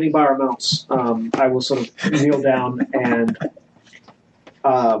sort of standing by our mounts, I will sort of kneel down and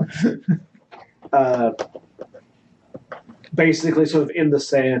basically sort of in the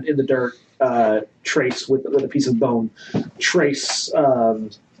sand, in the dirt, trace with a piece of bone, trace.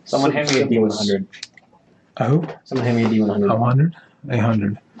 Someone hand me a D100. Oh, Someone hand me a D100.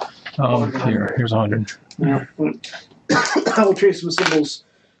 100? 100. Here's 100. Yeah. I will trace some symbols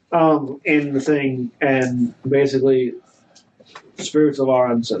in the thing, and basically, spirits of our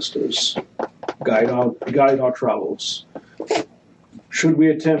ancestors guide our travels. Should we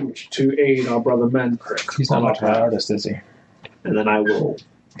attempt to aid our brother Mankrik? He's not much of an artist, is he? And then I will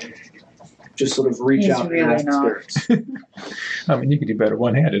just sort of reach He's out really and ask not. spirits. I mean, you could do better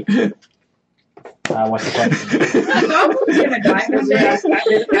one-handed. What's the question? He's gonna die one day.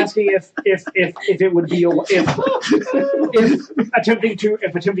 Asking if it would be if attempting to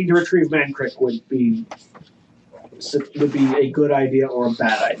retrieve Mankrik would be a good idea or a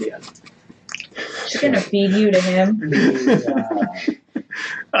bad idea. She's gonna feed you to him.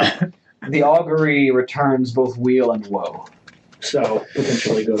 The augury returns both weal and woe. So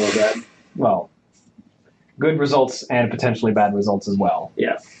potentially good or bad. Well, good results and potentially bad results as well.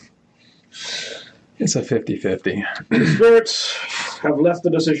 Yeah. It's a 50-50. The spirits have left the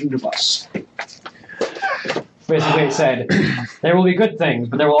decision to us. Basically, it said there will be good things,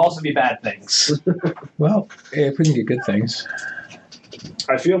 but there will also be bad things. Well, if we can get good things.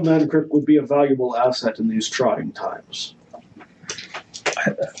 I feel Mankrik would be a valuable asset in these trying times.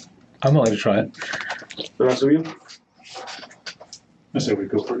 I'm willing to try it. The rest of you? I say we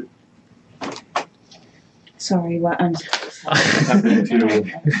go for it. Sorry, what? I'm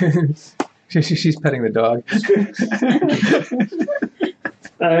She's petting the dog.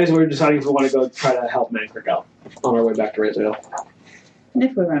 Anyways, we're deciding if we want to go try to help Mankrik out on our way back to Razor Hill. And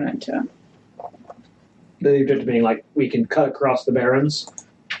if we run into him. The objective being like we can cut across the Barrens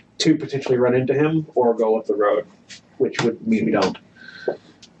to potentially run into him, or go up the road, which would mean we don't.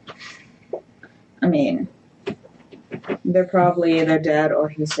 I mean, they're probably either dead or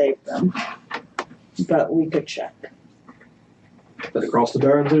he saved them. But we could check. But across the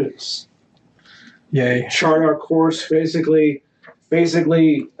Barrens it is. Yay. Chart our course, basically,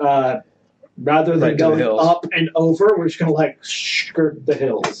 rather than Right to the going hills. up and over, we're just gonna like skirt the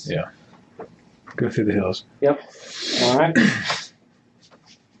hills. Yeah. Go through the hills. Yep. All right.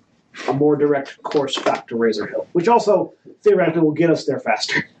 A more direct course back to Razor Hill, which also theoretically will get us there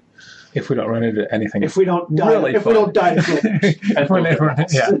faster If we don't run into anything. if we don't die. Really if we don't die, to If we're never,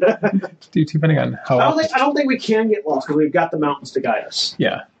 yeah. Depending on how I don't think we can get lost because we've got the mountains to guide us.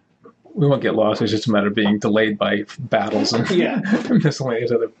 Yeah. We won't get lost. It's just a matter of being delayed by battles and Yeah. miscellaneous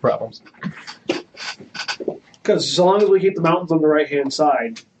other problems. Because so long as we keep the mountains on the right hand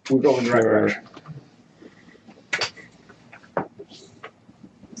side, we're going in the right direction.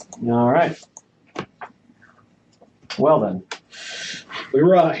 All right. Well then. We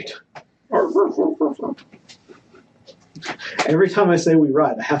ride. Every time I say we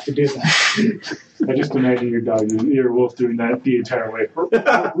ride, I have to do that. I just imagine your dog, your wolf doing that the entire way.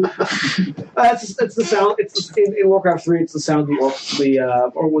 It's the sound. It's in Warcraft 3. It's the sound the orc,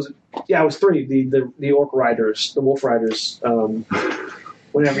 or was it? Yeah, it was 3. The orc riders, the wolf riders.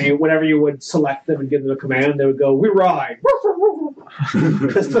 Whenever you would select them and give them a command, they would go, "We ride."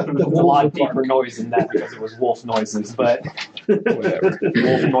 Because the There's a lot deeper noise than that because it was wolf noises, but Whatever.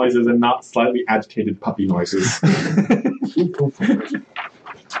 Wolf noises and not slightly agitated puppy noises. Actually,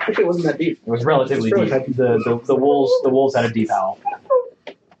 it wasn't that deep. it was relatively It's deep. The wolves had a deep howl.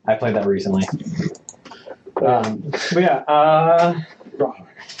 I played that recently. But yeah,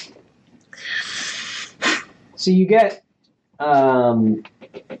 so you get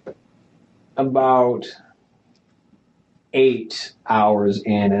about 8 hours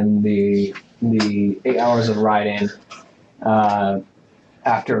in, and the 8 hours of riding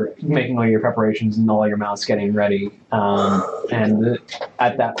after making all your preparations and all your mounts getting ready, and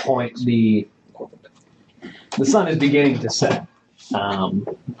at that point the sun is beginning to set.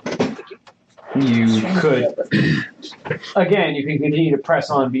 You could again, you can continue to press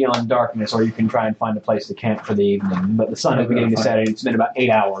on beyond darkness, or you can try and find a place to camp for the evening. But the sun is beginning to set, and it's been about 8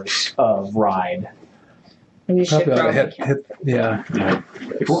 hours of ride. We should Probably ought to probably hit, yeah.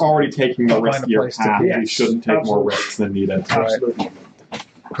 If we're already taking the Find a riskier place to path, be. we shouldn't take more risks than needed. Absolutely.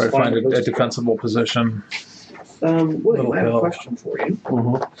 Try to find a defensible position. William, Little I have a hill. question for you.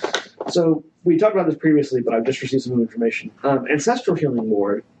 Mm-hmm. So, we talked about this previously, but I've just received some new information. Ancestral Healing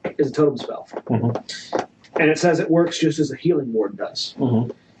Ward is a totem spell. And it says it works just as a Healing Ward does.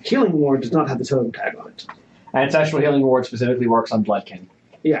 Healing Ward does not have the totem tag on it. Ancestral Healing Ward specifically works on Bloodkin.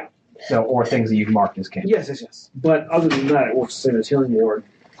 Yeah. So, or things that you've marked as kin. Yes. But other than that, it works the same as Healing Ward.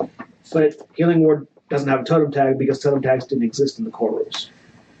 But Healing Ward doesn't have a totem tag because totem tags didn't exist in the core rules.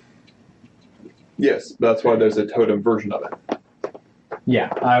 Yes, that's why there's a totem version of it. Yeah,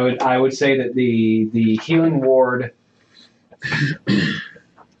 I would say that the Healing Ward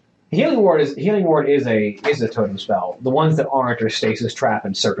Healing Ward is a totem spell. The ones that aren't are Stasis Trap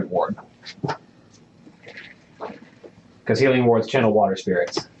and Serpent Ward. Because Healing Wards channel water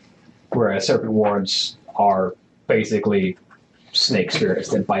spirits, whereas Serpent Wards are basically snake spirits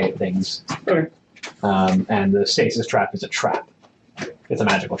that bite at things. Okay. And the Stasis Trap is a trap. It's a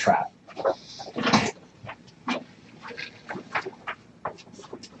magical trap.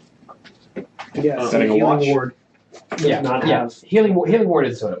 Yeah, Setting a watch. Healing Ward does not have... Healing Ward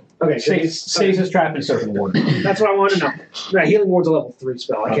is totem. Okay, Stasis Trap and Serpent Ward. That's what I want to know. Yeah, Healing Ward's a level 3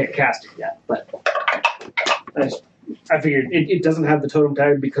 spell. I can't cast it yet, but I figured it doesn't have the totem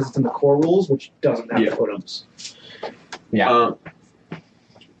tag because it's in the core rules, which doesn't have totems. Yeah.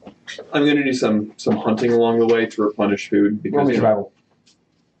 I'm going to do some hunting along the way to replenish food because survival.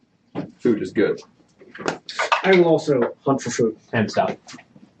 Food is good. I will also hunt for food. And stuff.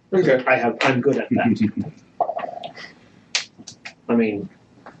 Okay. I'm good at that. I mean,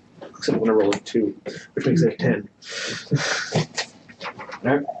 except when I roll a 2, which makes it a 10.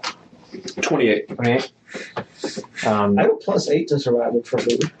 Alright. 28. 28. I have a plus 8 to survival for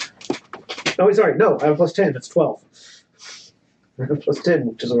food. Oh, wait, sorry. No, I have a plus 10. That's 12. I have a plus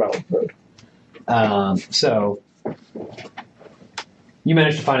 10 to survival for food. So, you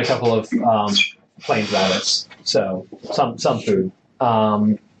managed to find a couple of plains rabbits. So, some food.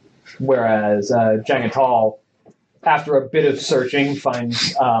 Whereas Jang'atal, after a bit of searching,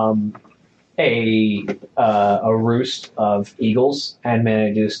 finds a roost of eagles and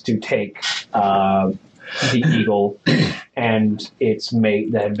manages to take the eagle and its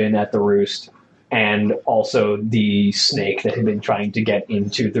mate that had been at the roost, and also the snake that had been trying to get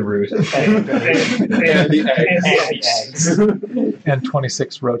into the roost, and the eggs. And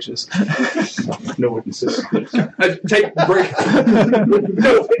 26 roaches. No witnesses. Take Brik.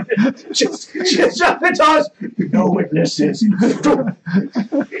 No, just sabotage. No witnesses.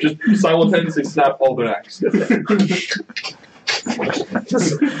 Just simultaneously snap all their necks.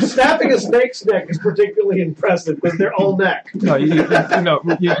 Snapping a snake's neck is particularly impressive because they're all neck. No, you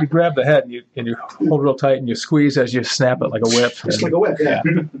grab the head and you hold real tight and you squeeze as you snap it like a whip. Just like a whip, yeah.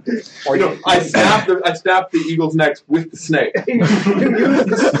 Or I snap the eagle's necks with the snake. You use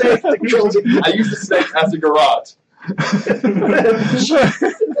the snake to kill the... I use the snake as a garrote.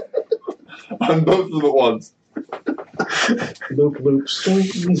 On both of them at once. Loops.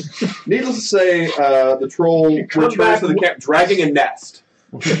 Needless to say, the troll returns to the camp dragging a nest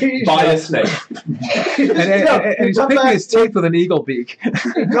by a snake. And he's picking his teeth with an eagle beak.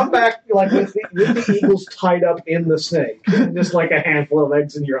 You come back like with the eagles tied up in the snake, and just like a handful of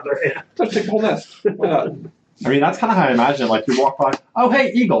eggs in your other hand. Let's take the whole nest. Why not? I mean, that's kind of how I imagine it. Like, you walk by, oh,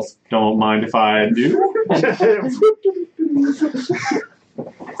 hey, eagles. Don't mind if I do.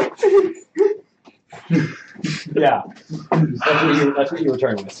 Yeah, that's what you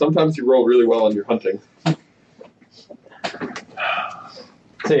return with. Sometimes you roll really well on your hunting.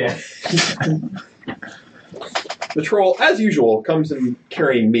 So yeah. The troll, as usual, comes in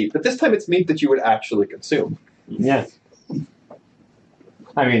carrying meat, but this time it's meat that you would actually consume. Yeah.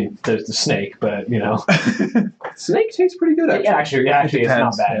 I mean, there's the snake, but you know. Snake tastes pretty good, actually. Yeah, actually, it's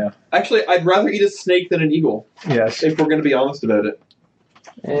not bad. Yeah. Actually, I'd rather eat a snake than an eagle, Yes. if we're going to be honest about it.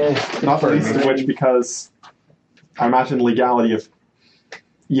 Not the least of which, because I imagine the legality of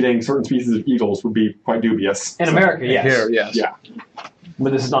eating certain species of eagles would be quite dubious. In America, yes. Here, yes. Yeah.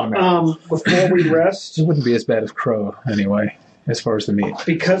 But this is not America. Before we rest, It wouldn't be as bad as crow, anyway, as far as the meat.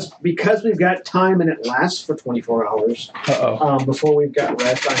 because we've got time and it lasts for 24 hours. Uh-oh. Before we've got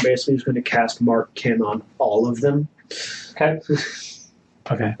rest, I'm basically just going to cast Mark Kim on all of them. Okay.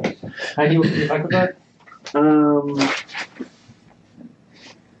 Okay. And you like with that?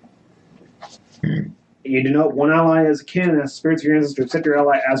 You denote one ally as a kin, as spirits of your ancestors, accept your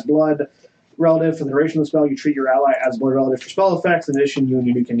ally as blood relative. For the duration of the spell, you treat your ally as blood relative for spell effects. In addition, you and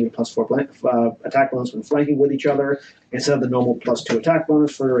your new kin get a +4 attack bonus when flanking with each other, instead of the normal +2 attack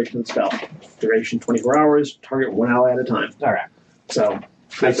bonus for the duration of the spell. Duration 24 hours, target one ally at a time. All right. So,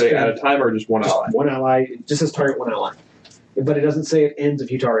 They say at a time or just one ally? one ally, it just says target one ally. But it doesn't say it ends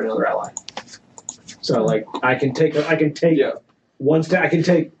if you target another ally. So, like, I can take Yeah. one step, I can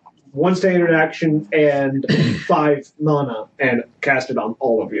take 1 standard action and 5 mana and cast it on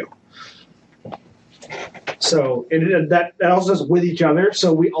all of you. So that also says with each other,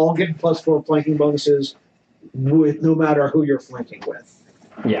 so we all get +4 flanking bonuses with no matter who you're flanking with.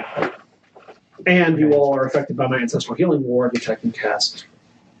 Yeah. And you all are affected by my Ancestral Healing Ward, which I can cast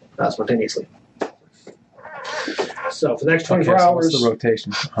spontaneously. So for the next 24 so hours, what's the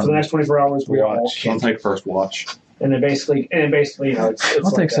rotation? for the next 24 hours, we all Watch. I'll take first watch. and then basically, you know, it's I'll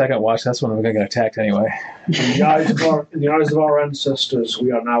like take that. second watch. That's when we're going to get attacked anyway. In the eyes of our ancestors,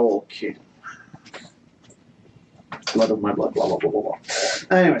 we are now all kin. Blood of my blood, blah, blah, blah, blah, blah.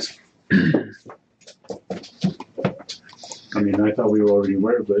 Anyways. I mean, I thought we already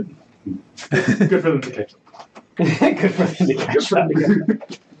were, but good for them to catch up. Good for them to catch up.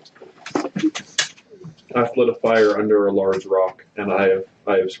 I've lit a fire under a large rock, and I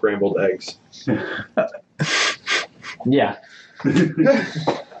have scrambled eggs. Yeah.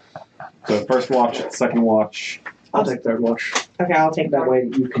 So first watch, second watch. I'll take third watch. Okay, I'll take That that. way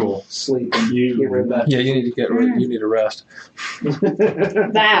you can Cool. sleep and get rid of that. Yeah, you need to you need a rest.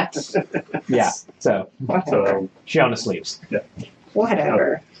 That. Yeah. So, Whatever. Sheona sleeps.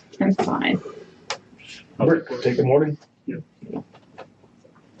 Whatever. I'm fine. Brik, take the morning.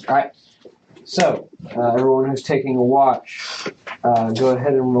 Alright. So, everyone who's taking a watch, go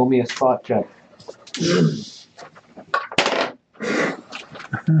ahead and roll me a spot check.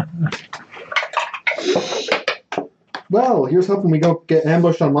 Well, here's hoping we don't get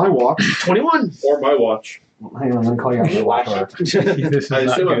ambushed on my watch. 21! Or my watch. Hang on, let me call you out your watch order. This is I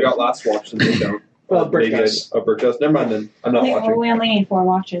not assume I've good. got last watch since they don't. Well, Brik Maybe does. Brik does. Never mind then. I'm not watching. We only need 4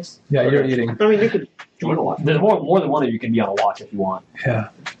 watches. Yeah, you're eating. I mean, you could join a watch. There's more than one of you can be on a watch if you want. Yeah.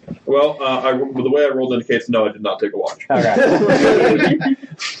 Well, the way I rolled indicates no, I did not take a watch. Okay.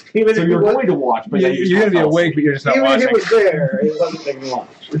 Even So if you're he was, going to watch, but then you You're going to be can't awake, but you're just not even if watching. he was there, he wasn't taking a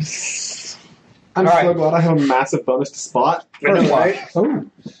watch. I'm All so right. glad I have a massive bonus to spot. I know, First watch. right? Oh.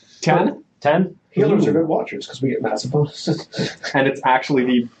 10? 10? Healers are good watchers because we get massive bonuses. And it's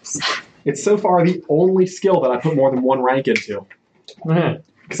actually it's so far the only skill that I put more than 1 rank into. Mm-hmm.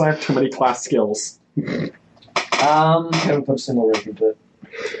 Because I have too many class skills. I haven't put a single rank into it.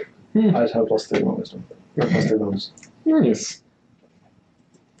 I just have +3 more wisdom. Or +3 bonus. Nice.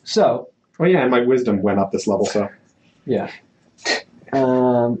 So, Oh yeah, and my wisdom went up this level, so. yeah.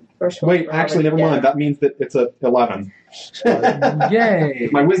 First one. Wait, actually, never mind. That means that it's a 11. Yay!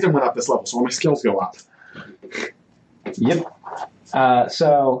 My wisdom went up this level, so all my skills go up. Yep.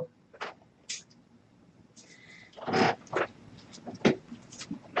 So,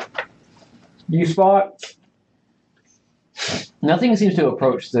 you spot nothing seems to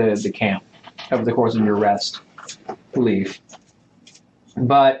approach the camp over the course of your rest leave,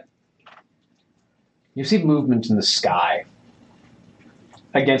 but you see movement in the sky.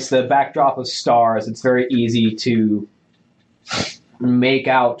 Against the backdrop of stars, it's very easy to make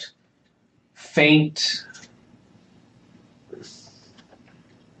out faint,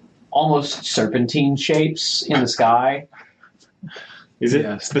 almost serpentine shapes in the sky. Is it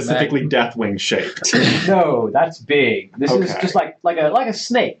Yes, specifically Deathwing shaped? No, that's big. This is Okay. just like a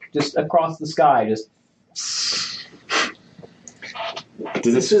snake, just across the sky. Just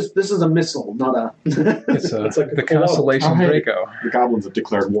This is a missile, not a. It's, It's like a the club. constellation Oh, hey. Draco. The goblins have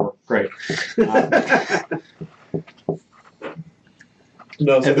declared war. Great.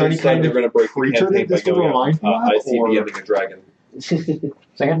 No, Is there any kind they're of going to break the creature campaign that this by would going remind out. you of, I see or- DMing a dragon. second.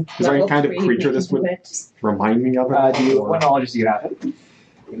 Is there any Level kind of 3, creature we this can would do it. remind me of it? Do you, Or- what knowledge do you have?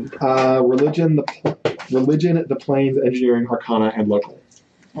 Religion, the planes, engineering, arcana, and local.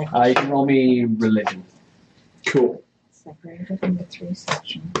 You can roll me religion. Cool. Separated into 3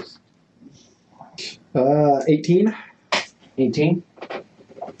 sections. 18. 18.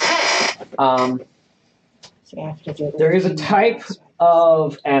 So you have to do There is a type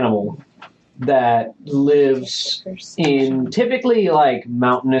of animal that lives in typically like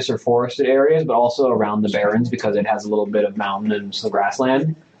mountainous or forested areas, but also around the barrens because it has a little bit of mountain and some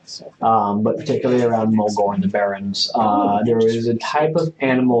grassland. But particularly around Mulgore and the barrens, there is a type of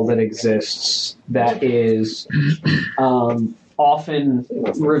animal that exists that is often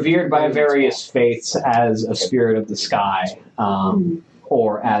revered by various faiths as a spirit of the sky,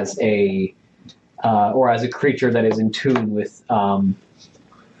 or as a creature that is in tune with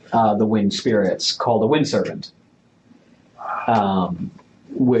the wind spirits, called a wind servant,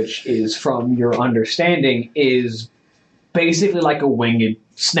 which is, from your understanding, is basically like a winged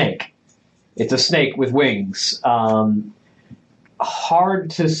snake. It's a snake with wings. Hard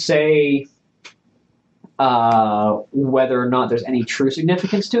to say whether or not there's any true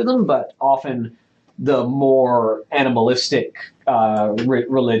significance to them, but often the more animalistic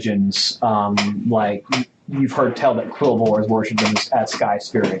religions. Like you've heard tell that Quilvors worship them as sky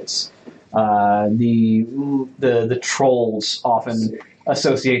spirits. The trolls often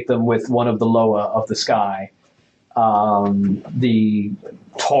associate them with one of the Loa of the sky. The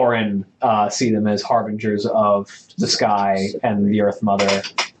Tauren see them as harbingers of the sky and the Earth Mother.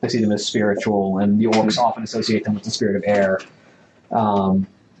 They see them as spiritual, and the orcs often associate them with the spirit of air.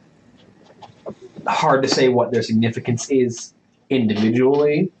 Hard to say what their significance is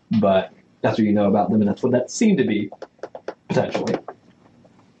individually, but that's what you know about them, and that's what that seemed to be, potentially.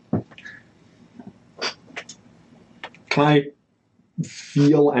 Can I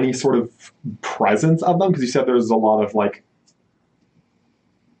feel any sort of presence of them? Because you said there's a lot of, like,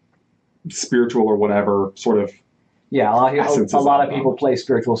 spiritual or whatever sort of... Yeah, a lot of people place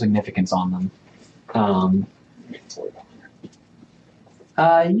spiritual significance on them.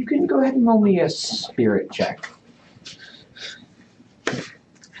 You can go ahead and roll me a spirit check.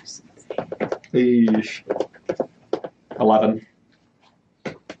 11.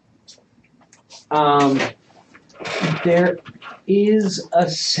 There is a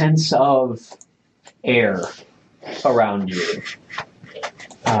sense of air around you.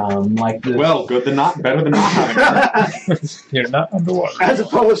 Well, good than not, better than not having it. You're not underwater. As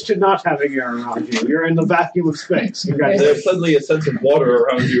opposed to not having air around you. You're in the vacuum of space. There's suddenly a sense of water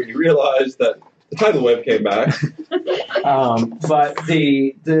around you, and you realize that the tidal wave came back. But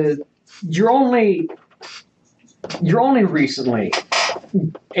you're only recently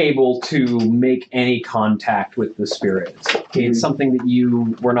able to make any contact with the spirits. It's something that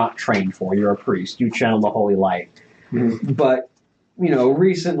you were not trained for. You're a priest. You channel the holy light. But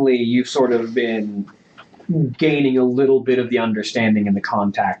recently you've sort of been gaining a little bit of the understanding and the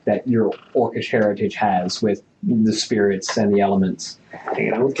contact that your orcish heritage has with the spirits and the elements.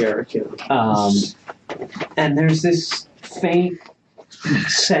 Hanging out with Garruk, and there's this faint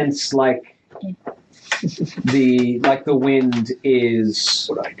sense like the wind is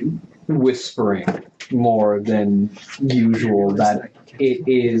whispering more than usual, that it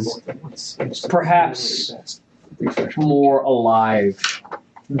is perhaps more alive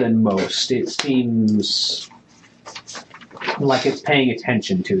than most. It seems like it's paying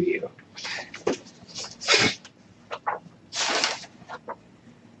attention to you.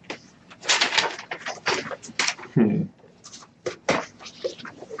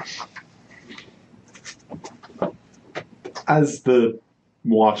 As the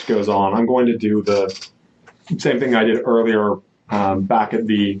watch goes on, I'm going to do the same thing I did earlier back at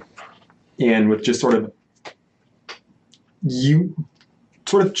the inn, with just sort of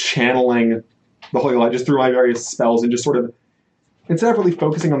channeling the holy light just through my various spells, and just sort of, instead of really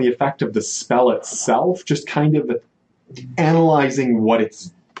focusing on the effect of the spell itself, just kind of analyzing what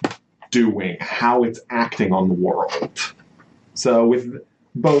it's doing, how it's acting on the world. So with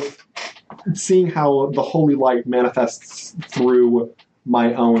both seeing how the holy light manifests through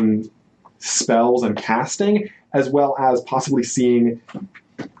my own spells and casting, as well as possibly seeing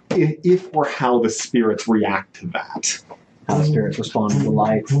if or how the spirits react to that. How the spirits respond to the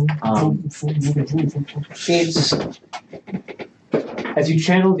light. It's, as you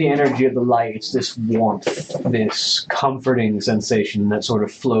channel the energy of the light, it's this warmth, this comforting sensation that sort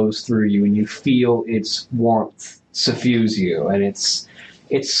of flows through you, and you feel its warmth suffuse you, and it's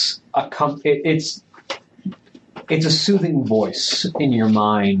a soothing voice in your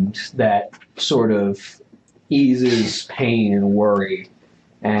mind that sort of eases pain and worry,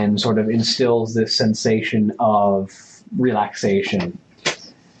 and sort of instills this sensation of relaxation.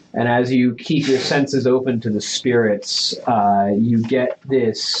 And as you keep your senses open to the spirits, you get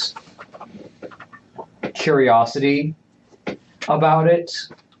this curiosity about it,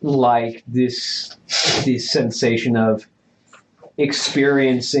 like this sensation of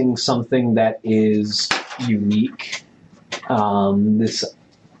experiencing something that is unique.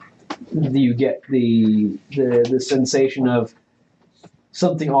 You get the sensation of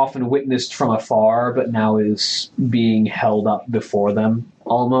something often witnessed from afar, but now is being held up before them,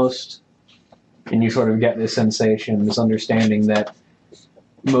 almost. And you sort of get this sensation, this understanding that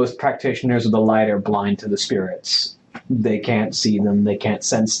most practitioners of the light are blind to the spirits. They can't see them, they can't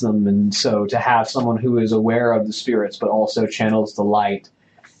sense them, and so to have someone who is aware of the spirits but also channels the light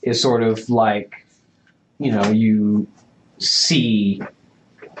is sort of like, you see...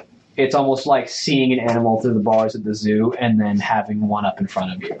 It's almost like seeing an animal through the bars at the zoo and then having one up in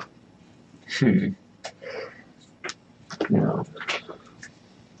front of you.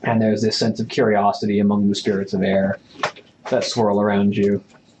 And there's this sense of curiosity among the spirits of air that swirl around you.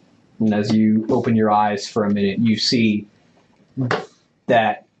 And as you open your eyes for a minute, you see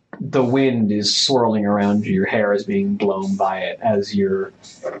that the wind is swirling around you. Your hair is being blown by it as you're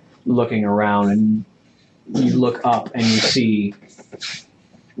looking around, and you look up and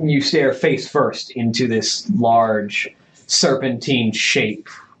you stare face first into this large serpentine shape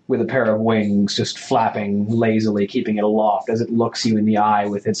with a pair of wings just flapping lazily, keeping it aloft as it looks you in the eye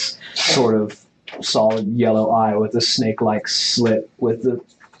with its sort of solid yellow eye with a snake-like slit with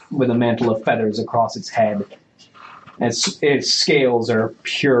a mantle of feathers across its head. Its scales are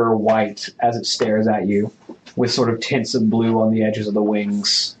pure white as it stares at you, with sort of tints of blue on the edges of the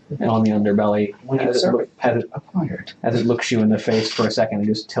wings and on the underbelly. As it looks you in the face for a second, it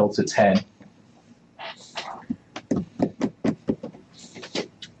just tilts its head.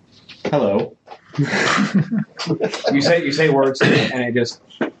 Hello. You say words to it, and it just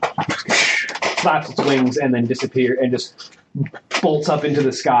flaps its wings and then disappears and just bolts up into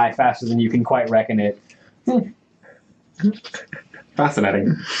the sky faster than you can quite reckon it.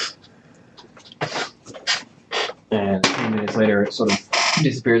 Fascinating. And a few minutes later, it sort of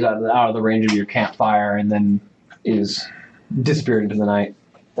disappears out of the range of your campfire, and then is disappeared into the night.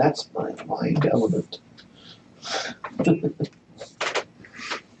 That's my mind element.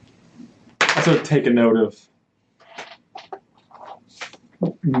 I sort of take a note of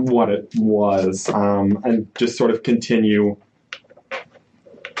what it was, and just sort of continue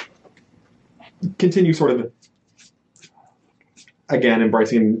sort of, again,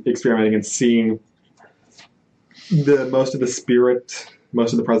 embracing, experimenting, and seeing most of the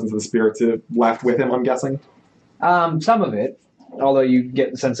presence of the spirits left with him, I'm guessing. Some of it, although you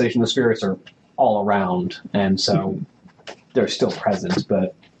get the sensation the spirits are all around, and so they're still present,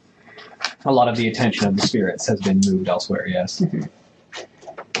 but a lot of the attention of the spirits has been moved elsewhere, yes.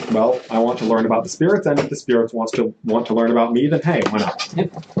 Well, I want to learn about the spirits, and if the spirits want to learn about me, then hey, why not?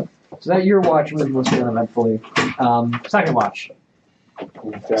 Yep. So that your watch was most uneventfully. Second watch.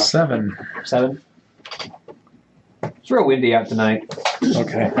 7. 7. It's real windy out tonight.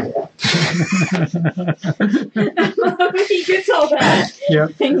 Okay. He gets all that.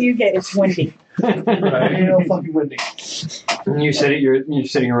 Yep. Thing you get is windy. Real fucking windy. You're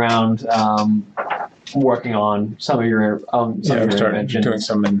sitting around working on some of your inventions. Doing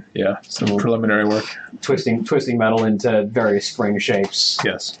some preliminary work. Twisting metal into various spring shapes.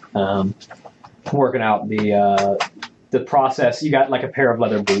 Yes. Working out the process. You got like a pair of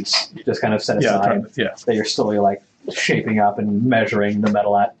leather boots just kind of set aside. That you're slowly like shaping up and measuring the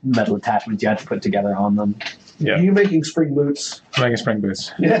metal attachments you had to put together on them. Yeah. Are you making spring boots? I'm making spring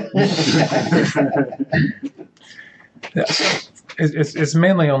boots. Yeah. Yeah. It's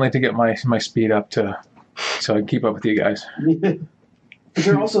mainly only to get my speed up so I can keep up with you guys. But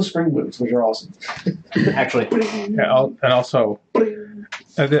they're also spring boots, which are awesome. Actually. Yeah, and also,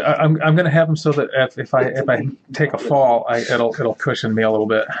 I'm going to have them so that if I take a fall, it'll cushion me a little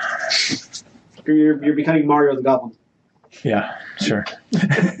bit. You're becoming Mario the Goblin. Yeah, sure.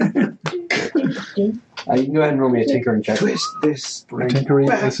 You can go ahead and roll me a tinkering check. Twist this spring. Tinkering.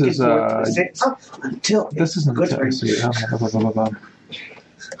 This is until this isn't good the spring.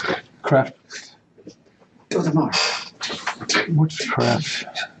 Craft. To the mark. Which craft?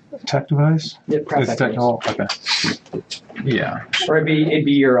 Tech device? Yep, craft it's technical. Okay. Yeah. Or it'd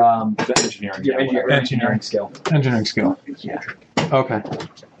be your engineering skill. Engineering skill. Yeah. Okay.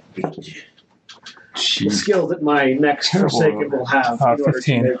 The skill that my next Terrible. Forsaken will have in order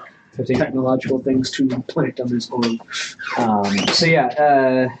 15. to make technological things to plant on his own. So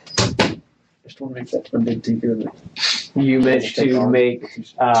yeah, Just want to make that a big tinker. you managed to make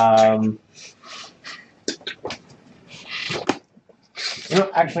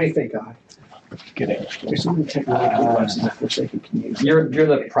actually, Thank God. Get it. There's so many technological devices that Forsaken can use. you're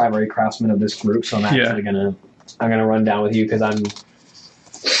the primary craftsman of this group, so I'm actually gonna run down with you because I've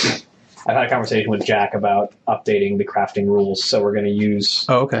had a conversation with Jack about updating the crafting rules, so we're going to use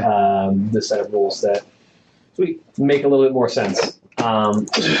this set of rules that make a little bit more sense.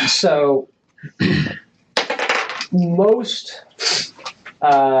 So most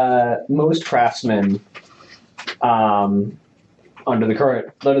craftsmen, under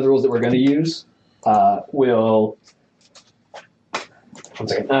the rules that we're going to use, will. One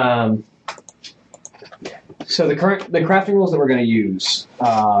second. So the crafting rules that we're going to use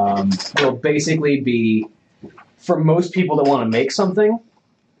will basically be, for most people that want to make something,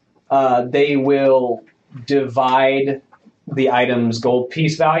 they will divide the item's gold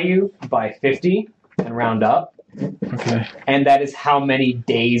piece value by 50 and round up. Okay. And that is how many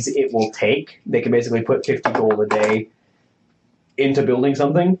days it will take. They can basically put 50 gold a day into building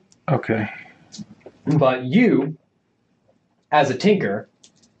something. Okay. But you, as a tinker,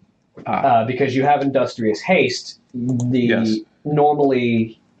 because you have industrious haste,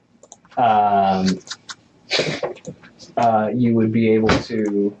 normally you would be able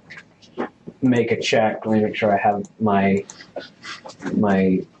to make a check. Let me make sure I have my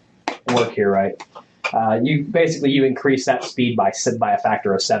work here right. You increase that speed by a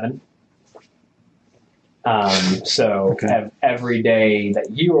factor of 7. Every day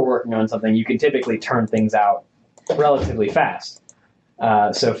that you are working on something, you can typically turn things out relatively fast.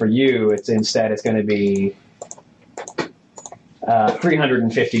 So for you, it's going to be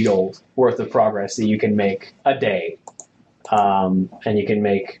 350 gold worth of progress that you can make a day, and you can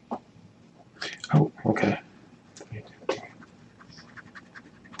make. Oh, okay.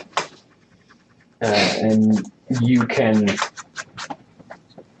 And you can.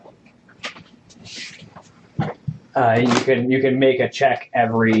 You can make a check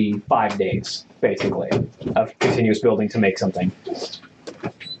every 5 days, basically, of continuous building to make something.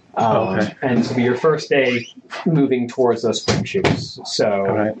 And this will be your first day moving towards those spring shoots.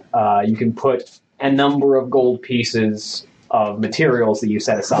 So you can put a number of gold pieces of materials that you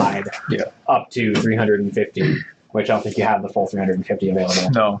set aside up to 350, which I don't think you have the full 350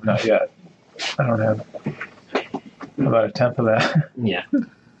 available. No, not yet. I don't have about a tenth of that. Yeah.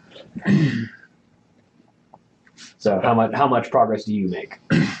 So how much progress do you make?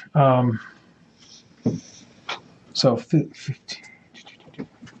 So 15.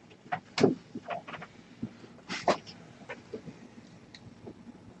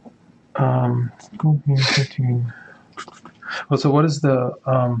 Go here, 15. Well, so what is the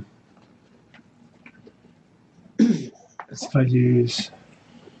if I use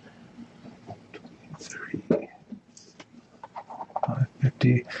 30,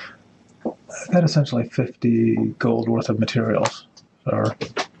 50. That essentially 50 gold worth of materials, or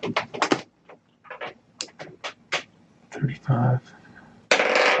 35.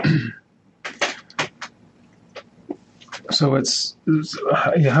 So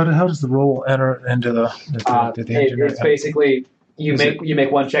how does the roll enter into the engineer? It's basically you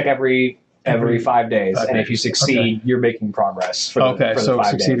make one check every 5 days, and if you succeed, you're making progress. For the 5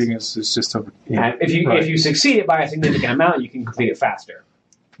 succeeding days. is just a. And if you succeed it by a significant amount, you can complete it faster.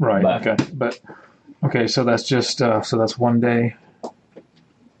 Right. So that's just so that's 1 day.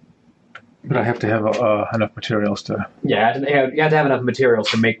 But I have to have enough materials to. Yeah, you have to have enough materials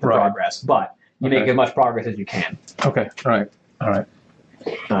to make the progress, but you make as much progress as you can. Okay. All right.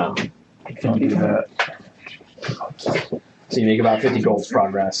 I'll do that. So you make about 50 gold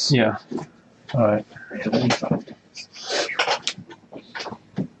progress. Yeah. All right.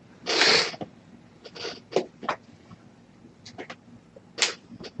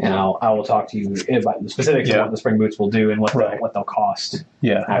 And I will talk to you about the specifics of what the spring boots will do and what they'll cost.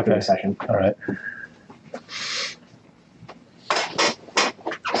 After the session. All right.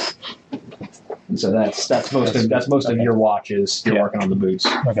 And so that's most of your watches. You're working on the boots.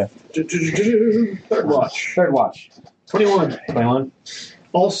 Okay. Third watch. 21.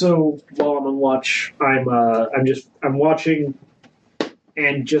 Also, while I'm on watch, I'm watching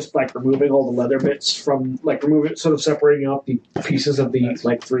and just like removing all the leather bits from sort of separating out the pieces of the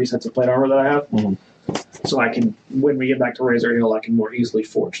 3 sets of plate armor that I have. Mm-hmm. So I can, when we get back to Razor Hill, I can more easily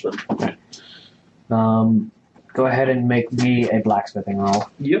forge them. Okay. Go ahead and make me a blacksmithing roll.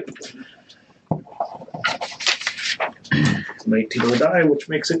 Yep. 19 on the die, which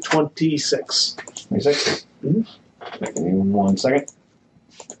makes it 26. 26? Mm-hmm. Give me 1 second.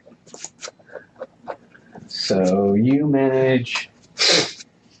 So you manage...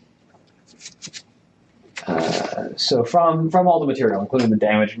 so from all the material, including the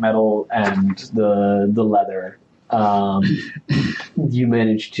damaged metal and the leather, you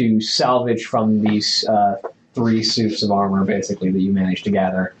manage to salvage from these 3 suits of armor, basically, that you managed to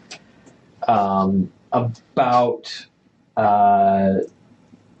gather. About,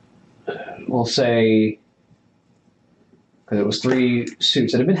 we'll say, because it was 3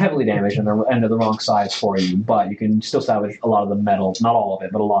 suits that have been heavily damaged and they're the wrong size for you, but you can still salvage a lot of the metal, not all of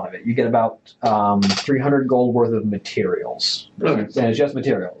it, but a lot of it. You get about 300 gold worth of materials. Okay. And it's just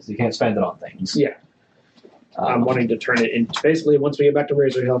materials. You can't spend it on things. Yeah. I'm wanting to turn it into, basically, once we get back to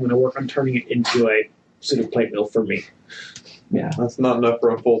Razor Hill, I'm going to work on turning it into a suit of plate mill for me. Yeah. That's not enough for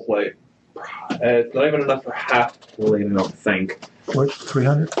a full plate. It's not even enough for half plate, I don't think. What?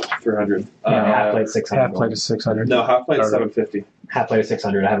 300? 300. Half plate 600. Half plate is 600. No, half plate is 750. Half plate is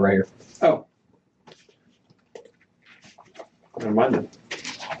 600. I have it right here. Oh. Never mind then.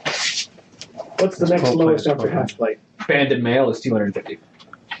 What's the next lowest after half plate? Banded mail is 250.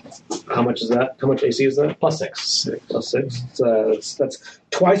 How much is that? How much AC is that? Plus 6. Plus 6. That's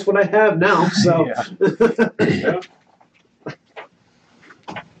twice what I have now. So. Yeah. Yeah.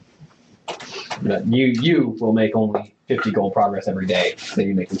 But you will make only 50 gold progress every day that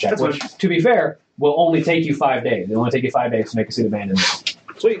you make the check, That's which, to be fair, will only take you 5 days. It'll only take you 5 days to make a suit of bandit.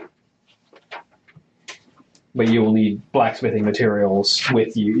 Sweet. But you will need blacksmithing materials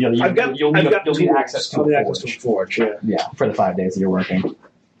with you. You'll need access to a forge. Yeah, for the 5 days that you're working.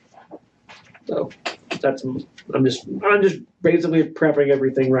 So I'm just basically prepping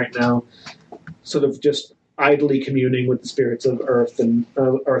everything right now, sort of just idly communing with the spirits of earth and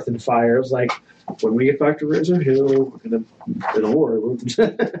fire. It's like, when we get back to Razor Hill, we're gonna don't worry.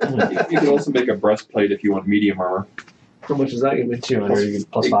 You can also make a breastplate if you want medium armor. How much does that give me?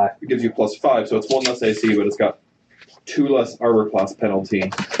 200 plus 5. It gives you plus 5, so it's 1 less AC, but it's got 2 less armor class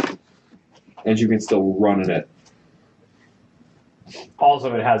penalty, and you can still run in it.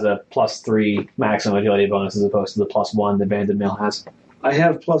 Also, it has a plus 3 maximum agility bonus as opposed to the plus 1 the banded mail has. I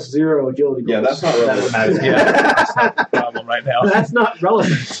have plus 0 agility. Yeah, that's not That doesn't relevant. matter. Yeah, that's not the problem right now. That's not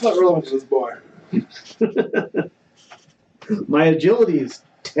relevant. It's not relevant to this boy. My agility is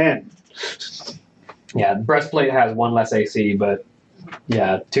 10. Yeah, breastplate has 1 less AC, but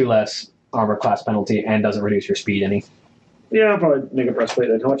 2 less armor class penalty and doesn't reduce your speed any. Yeah, I'll probably make a breastplate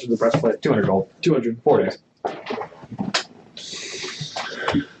then. How much is the breastplate? 200 gold. 200. 4 days.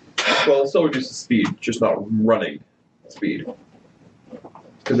 Well, it still reduces speed, just not running speed.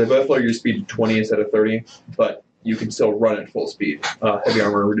 Because they both lower your speed to 20 instead of 30, but you can still run at full speed. Heavy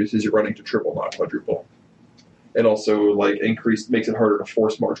armor reduces your running to triple, not quadruple. It also makes it harder to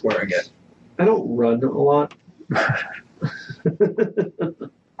force march wearing it. I don't run a lot.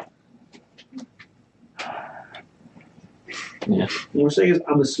 Yeah. What I'm saying is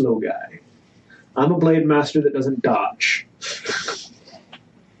I'm a slow guy. I'm a blade master that doesn't dodge.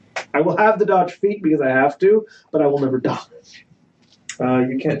 I will have the dodge feat because I have to, but I will never dodge.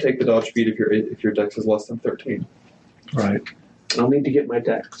 You can't take the dodge speed if your dex is less than 13. Right. I'll need to get my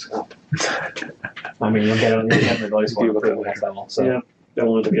dex up. I mean, you'll get the ability score for the next level. So. Yeah. I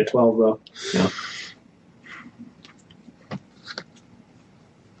want to get 12 though. Yeah.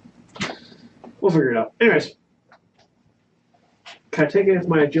 We'll figure it out. Anyways. Can I take it if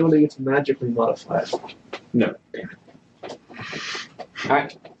my agility gets magically modified? No.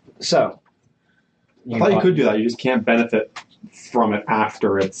 Alright, so. I thought you could do that, you just can't benefit from it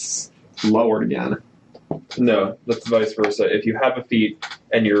after it's lowered again. No, that's vice versa. If you have a feat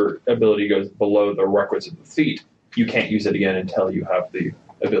and your ability goes below the requisite of the feat, you can't use it again until you have the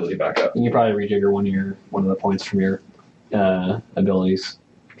ability back up. You probably rejigger one of the points from your abilities,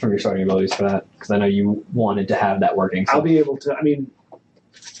 from your starting abilities for that, because I know you wanted to have that working. So. I'll be able to. I mean,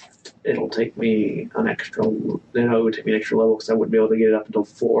 it'll take me an extra. It would take me an extra level because I wouldn't be able to get it up until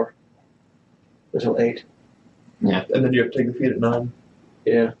 4, until 8. Yeah, and then you have to take the feat at 9.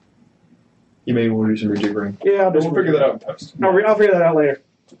 Yeah. You may want to do some rejiggering. Yeah, we'll figure that out in post. I'll figure that out later.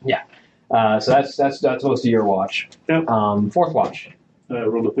 Yeah. So that's most of your watch. Yep. Fourth watch.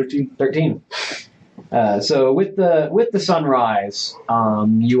 Rolled a 13. 13. So with the sunrise,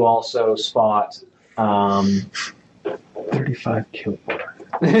 you also spot 35 kill.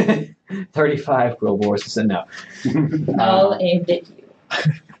 35 quill bores. So no. All aimed at you.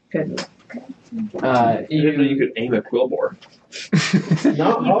 Good luck. You didn't know you could aim a quill bore. Not You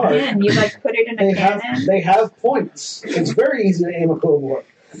hard. can. You like put it in a cannon. They have points. It's very easy to aim a quill.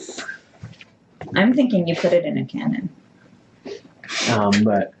 I'm thinking you put it in a cannon.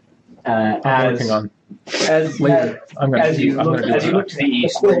 But I'm working on as later. as you look to the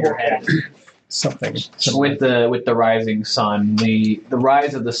east where you're headed, something. with the rising sun, the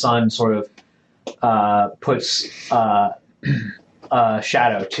rise of the sun sort of puts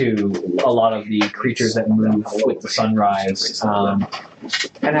shadow to a lot of the creatures that move with the sunrise.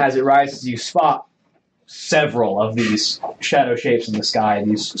 And as it rises, you spot several of these shadow shapes in the sky,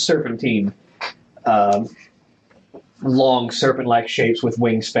 these serpentine, long serpent-like shapes with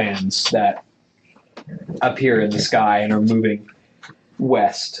wingspans that appear in the sky and are moving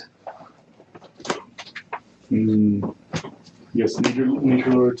west. Yes, nature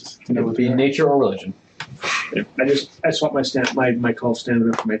lords. It would be nature or religion. I swapped my call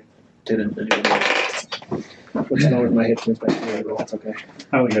stamina for my didn't anyway. Which lowered my hit points by 3, but that's okay.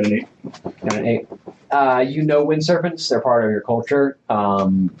 I only got an 8. Got an 8. You know wind serpents. They're part of your culture.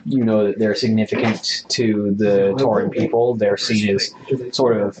 You know that they're significant to the Tauren people. They're seen as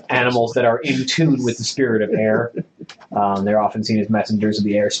sort of animals that are in tune with the spirit of air. They're often seen as messengers of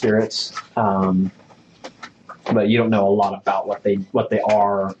the air spirits. But you don't know a lot about what they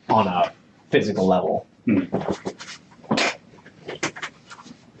are on a physical level.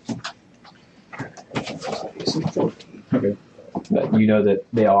 Okay. But you know that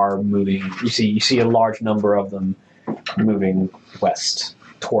they are moving. You see a large number of them moving west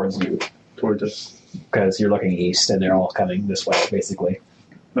towards you. towards us? because you're looking east, and they're all coming this way, basically.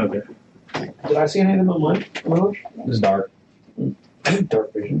 Okay. Did I see any of them on mine? It's dark.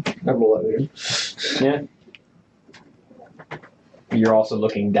 Dark vision. I have low light vision. Yeah. You're also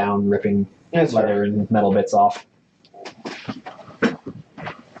looking down, ripping That's leather and metal bits off.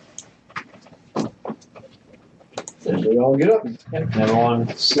 And we all get up. Yep. And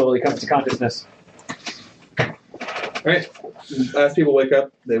everyone slowly comes to consciousness. Alright. As people wake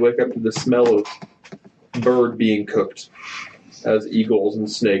up, they wake up to the smell of bird being cooked as eagles and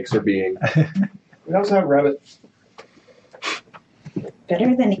snakes are being. We also have rabbit.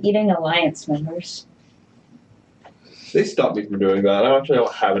 Better than eating Alliance members. They stopped me from doing that. I actually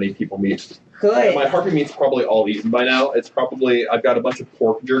don't have any people meat. Good. My harpy meat's probably all eaten by now. It's probably, I've got a bunch of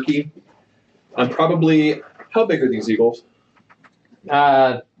pork jerky. I'm probably, how big are these eagles?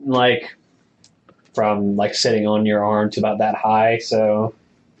 Like from like sitting on your arm to about that high. So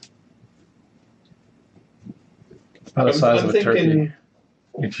About the size I'm of a turkey. thinking-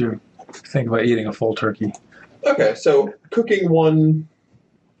 If you think about eating a full turkey. Okay, so cooking one.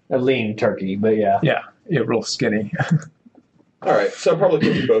 a lean turkey, but yeah. Yeah, real skinny. All right, so I'm probably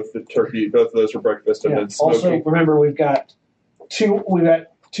cooking both of those for breakfast, and Yeah. then smoking. Also, remember we've got two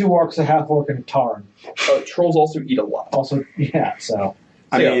orcs, a half-orc, and a Tauren. Trolls also eat a lot. Also, yeah. So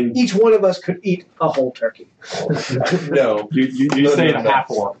I mean, each one of us could eat a whole turkey. no. You No, say no, the no.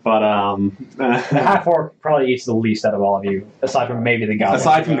 half-orc, but The half-orc probably eats the least out of all of you, aside from maybe the goblin.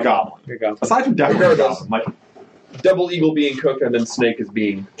 aside from the goblin. Here you go. Aside from definitely the Regardless. goblin. Like, Double eagle being cooked, and then snake is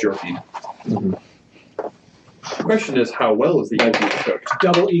being jerkied. Mhm. The question is, how well is the eagle being cooked?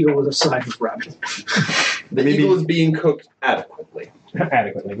 Double eagle with a side of rabbit. The eagle is being cooked adequately.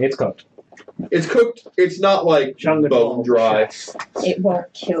 Adequately. It's cooked. It's cooked. It's not like Jang'atal. bone dry. It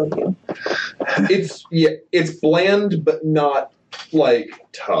won't kill you. It's bland, but not like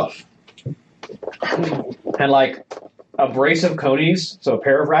tough. And like a brace of conies, so a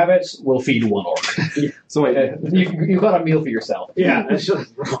pair of rabbits, will feed one orc. so wait, You've got a meal for yourself. Yeah, it's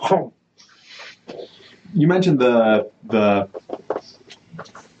just. you mentioned the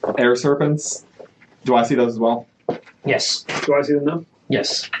air serpents. Do I see those as well? Yes. Do I see them now?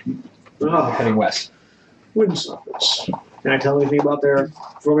 Yes. Ah, Heading west. wind serpents. Can I tell anything about their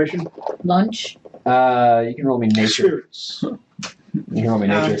formation? Lunch. You can roll me nature. Spirits. You can roll me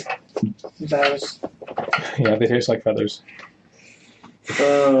nature. Those. Yeah, they taste like feathers.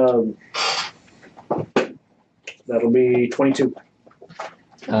 That'll be 22.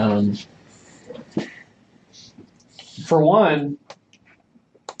 For one,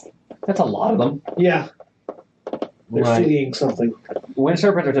 that's a lot of them. Yeah, they're Right. fleeing something. Wind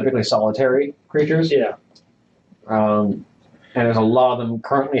serpents are typically solitary creatures. Yeah. And there's a lot of them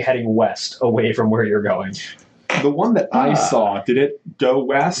currently heading west, away from where you're going. The one that I saw, did it go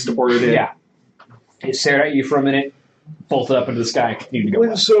west or did it? Yeah. It stared at you for a minute, bolted up into the sky, and continued to go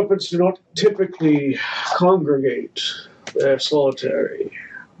Wind west. serpents do not typically congregate. They're solitary,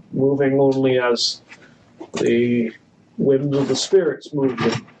 moving only as the whims of the spirits move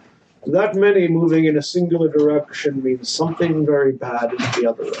them. That many moving in a singular direction means something very bad is the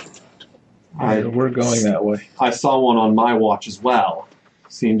other end. We're going that way. I saw one on my watch as well.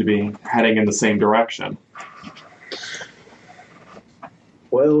 Seemed to be heading in the same direction.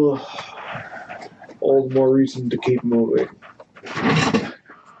 Well, all the more reason to keep moving.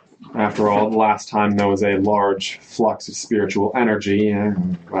 After all, the last time there was a large flux of spiritual energy,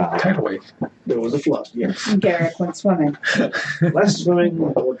 and, well, Tidal wave. There was a flood, yes. Garruk went swimming. Less swimming,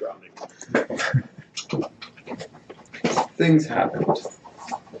 more drowning. Things happened.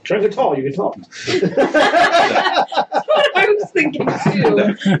 Jang'atal, you can talk. I was thinking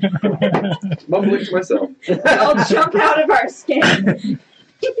too. Mumbling to myself. I'll jump out of our skin.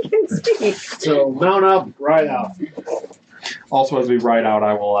 You can speak. So mount up, ride out. also as we ride out,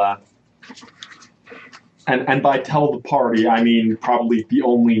 I will, and by tell the party, I mean probably the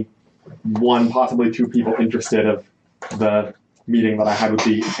only one, possibly two people interested of the meeting that I had with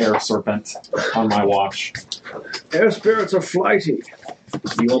the air serpent on my watch. Air spirits are flighty.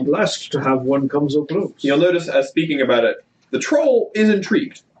 You are blessed to have one come so close. You'll notice, as speaking about it, the troll is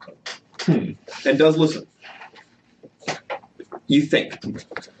intrigued and does listen. You think.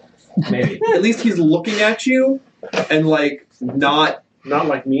 Maybe. At least he's looking at you and, like, not. Not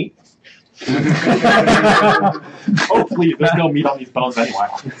like me. Oh, please, there's no meat on these bones anyway.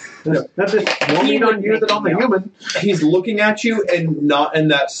 That's just more meat on you than on the human. He's looking at you and not in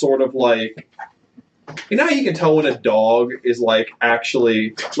that sort of, like. You know how you can tell when a dog is, like,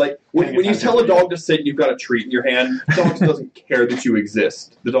 actually. Like, when you tell a dog to sit and you've got a treat in your hand, the dog doesn't care that you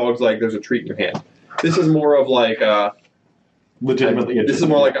exist. The dog's like, there's a treat in your hand. This is more of, like, legitimately interested. This is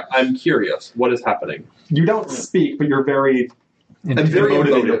more like I'm curious. What is happening? You don't speak, but you're very I'm very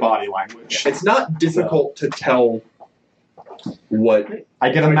emotive in your emotive. body language. It's not difficult to tell what. I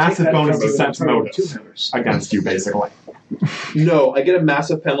get a massive bonus to sense motive hammers. against you, basically. No, I get a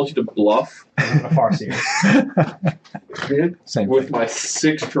massive penalty to bluff A Farseer. Same with thing. my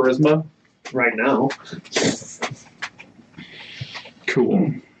 6 charisma. Right now.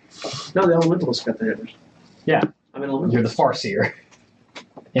 Cool. No, the elementalists got the hammers. Yeah. I'm an elemental. You're the Farseer.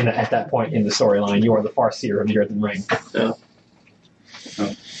 At that point in the storyline, you are the Farseer of the Earthen Ring.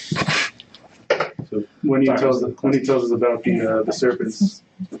 So when he tells us about the serpents,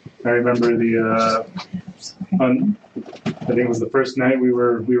 I remember I think it was the first night we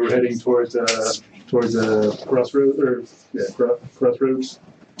were heading towards a crossroads.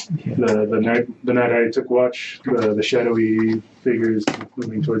 The night I took watch, the shadowy figures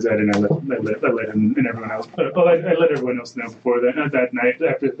moving towards that, and I let him and everyone else. I let everyone else know before that night,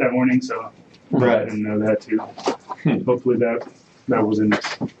 after that morning. So Right. I didn't know that too. Hopefully that wasn't.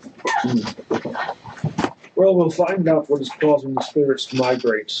 Well, we'll find out what is causing the spirits to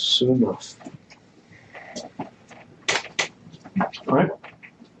migrate soon enough. Alright.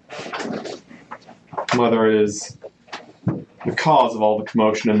 Whether it is the cause of all the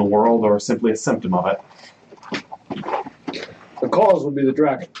commotion in the world or simply a symptom of it. The cause will be the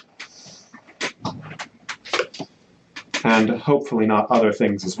dragon. And hopefully not other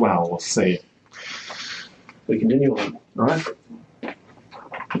things as well. We'll see. We continue on. Alright.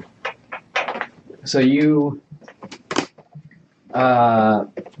 So you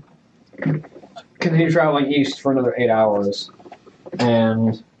continue traveling east for another 8 hours,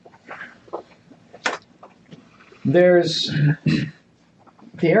 and the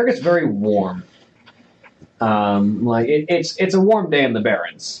air gets very warm. It's a warm day in the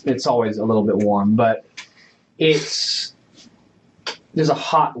Barrens. It's always a little bit warm, but there's a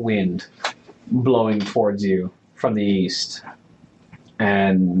hot wind blowing towards you from the east.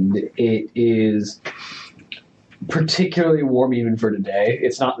 And it is particularly warm even for today.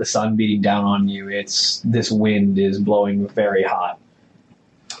 It's not the sun beating down on you. This wind is blowing very hot.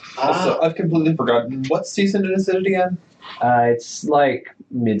 Also, I've completely forgotten. What season is it again? It's like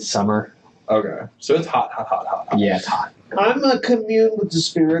midsummer. Okay. So it's hot. Yeah, it's hot. I'm going to commune with the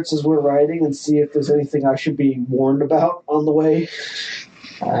spirits as we're riding and see if there's anything I should be warned about on the way.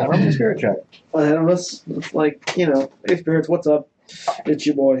 Roll a spirit check. And it's like, hey spirits, what's up? It's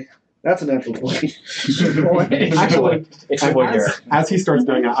your boy. That's a natural 20. Actually, It's your boy Garruk. as he starts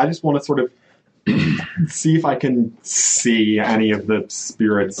doing that, I just want to sort of see if I can see any of the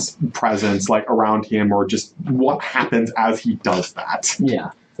spirit's presence, like around him, or just what happens as he does that.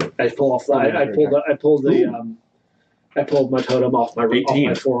 Yeah. I pull off. I pulled my totem off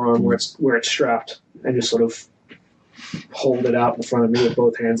my forearm where it's strapped, and just sort of hold it out in front of me with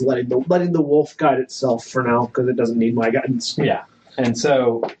both hands, letting the wolf guide itself for now because it doesn't need my guidance. Yeah. And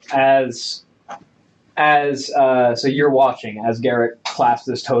so so you're watching as Garruk clasps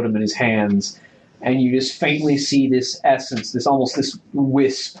this totem in his hands, and you just faintly see this essence, this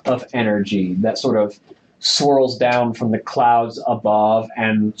wisp of energy that sort of swirls down from the clouds above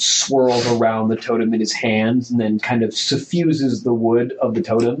and swirls around the totem in his hands, and then kind of suffuses the wood of the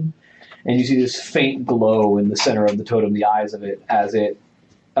totem. And you see this faint glow in the center of the totem, the eyes of it, and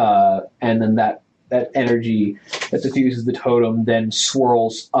then that energy that diffuses the totem then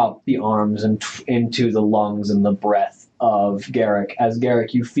swirls up the arms and into the lungs and the breath of Garruk. As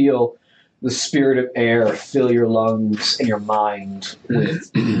Garruk, you feel the spirit of air fill your lungs and your mind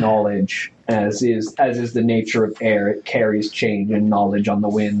with knowledge, as is the nature of air. It carries change and knowledge on the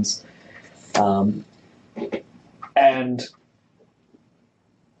winds. And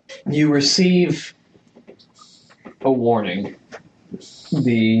you receive a warning.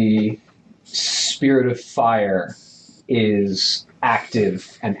 The spirit of fire is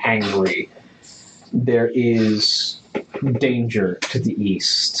active and angry. There is danger to the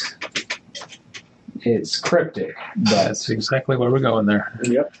east. It's cryptic, but That's exactly where we're going there.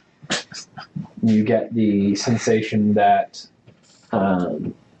 Yep. you get the sensation that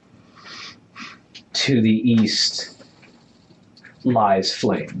to the east lies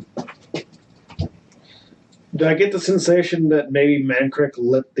flame. Do I get the sensation that maybe Mancrick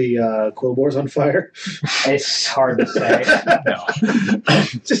lit the Quillboars on fire? It's hard to say. No.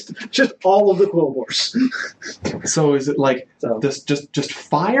 just all of the Quillboars. So is it like this just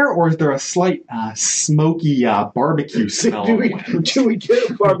fire, or is there a slight smoky barbecue smell? Do we get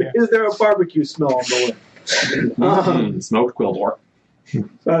a barbecue? Is there a barbecue smell on the way? Smoked Quillbor. So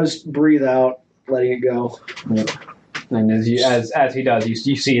I just breathe out, letting it go. And as he does,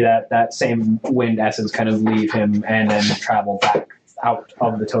 you see that same wind essence kind of leave him and then travel back out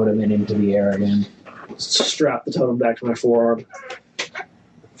of the totem and into the air again. Strap the totem back to my forearm.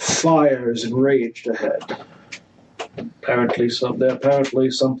 Fire is enraged ahead. Apparently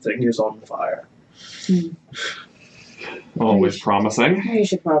something is on fire. Always promising. You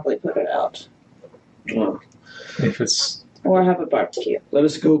should probably put it out. If it's Or have a barbecue. Let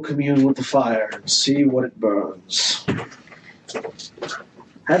us go commune with the fire and see what it burns.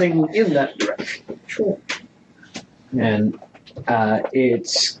 Heading in that direction. Sure. And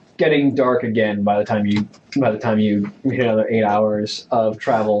it's getting dark again by the time you hit another 8 hours of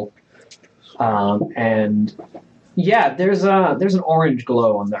travel. And yeah, there's an orange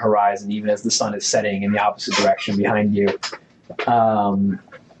glow on the horizon even as the sun is setting in the opposite direction behind you.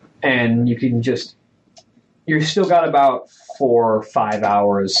 And you can you're still got about 4 or 5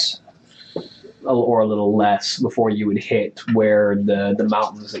 hours or a little less before you would hit where the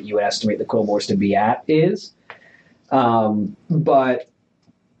mountains that you would estimate the Quillboars to be at is. But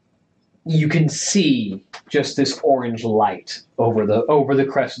you can see just this orange light over the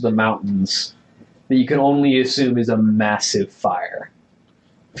crest of the mountains that you can only assume is a massive fire.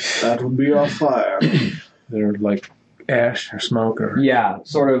 That would be our fire. they're like ash or smoke or Yeah,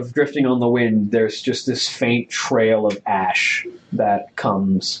 sort of drifting on the wind. There's just this faint trail of ash that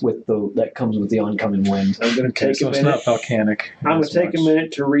comes with the oncoming wind. I'm going to take so a it's minute. not volcanic. I'm going to take a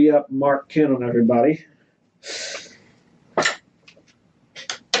minute to re-up Mark Kin on everybody.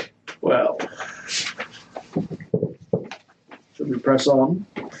 Well, should we press on?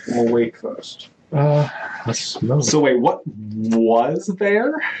 We'll wait first. Let's move. So wait, what was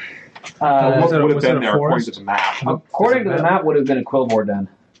there? Uh, What would have was it been a there according forest? to the map? according to the map, would have been a Quillboar den.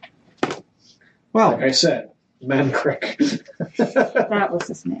 Well, Like I said, Man Crick. That was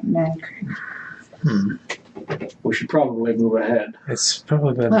his name, man. We should probably move ahead. It's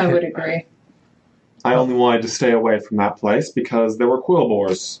probably been. I would agree. I only wanted to stay away from that place because there were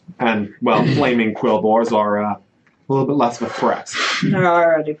Quillboars. And, well, flaming Quillboars are a little bit less of a threat. They're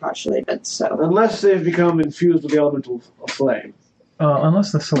already partially dead, so. Unless they've become infused with the elemental flame.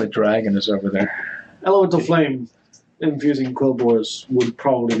 Unless the silly dragon is over there. Elemental flame infusing Quillboars would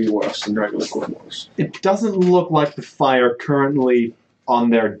probably be worse than regular Quillboars. It doesn't look like the fire currently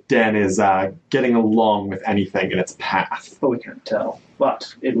on their den is getting along with anything in its path. But we can't tell.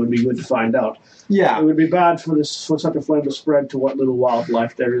 But it would be good to find out. Yeah. It would be bad for such a flame to spread to what little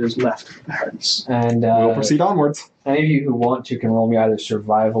wildlife there is left of the barrens. And We'll proceed onwards. any of you who want to can roll me either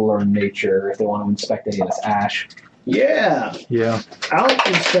survival or nature if they want to inspect any of this ash. Yeah! Yeah. I'll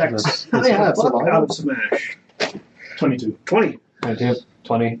inspect. That's- I have survival. out of some ash. 22. 20. 22,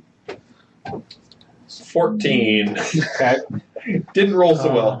 20. 14. Okay. Didn't roll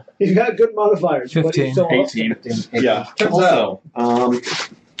so well. He's got good modifiers. But 15. he's still 18. 15. Yeah. Turns out,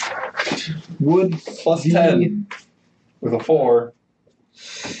 Would plus 10 with a 4.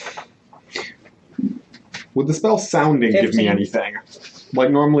 Would the spell sounding give me 15. anything? Like,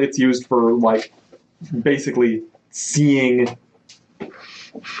 normally it's used for, like, basically seeing,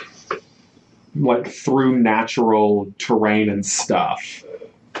 like, through natural terrain and stuff.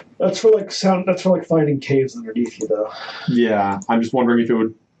 That's for like sound. That's for like finding caves underneath you, though. Yeah, I'm just wondering if it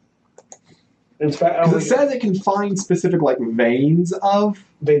would... In fact, I Because it says it can find specific, like, veins of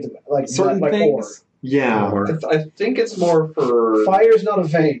like certain like things. ore. Yeah. Or- I think it's more for... Fire's not a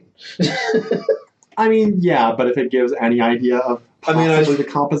vein. I mean, yeah, but if it gives any idea of I mean, possibly the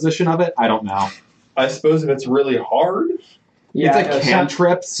composition of it, I don't know. I suppose if it's really hard. Yeah, it's a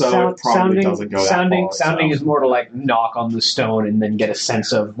cantrip, so it probably doesn't go that far. Sounding so. is more to like knock on the stone and then get a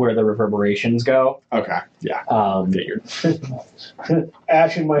sense of where the reverberations go. Okay, yeah. Figured.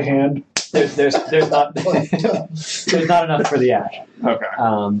 Ash in my hand. There's not there's not enough for the ash. Okay.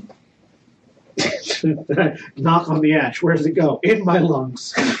 Knock on the ash. Where does it go? In my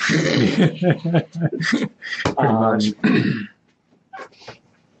lungs.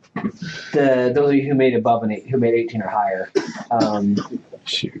 Those of you who made above who made 18 or higher.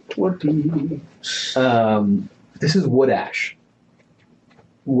 Shoot. 20. This is wood ash,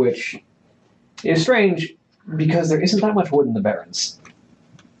 which is strange because there isn't that much wood in the barrens.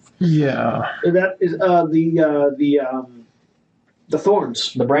 Yeah. That is the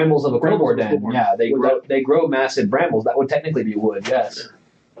thorns. The brambles of a Brambles Quillboar of a den, Quillboar. yeah, Would they grow massive brambles. That would technically be wood, yes.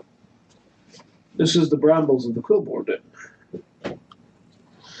 This is the brambles of the Quillboar den.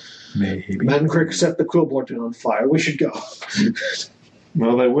 Maybe. Mancrick set the Quillboar den on fire. We should go.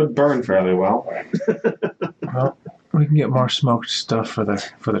 Well, they would burn fairly well. Well, we can get more smoked stuff for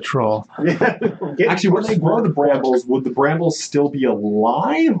the troll. Actually, when they grow the brambles, would the brambles still be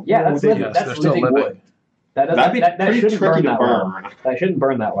alive? Yeah, Or that's would they living, just- that's they're still living living. wood. That'd be that pretty shouldn't tricky burn to that well. burn. That shouldn't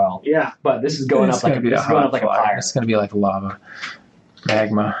burn that well. Yeah. But this is going It's up like gonna be this is going up like a hot fire. It's going to be like lava,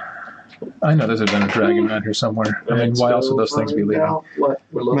 magma. I know there's a venom dragon around here somewhere. I mean, Let's why else go would those things be find leaving? out what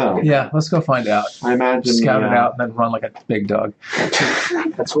we're looking No. at. Yeah, let's go find out. I imagine Scout it out and then run like a big dog.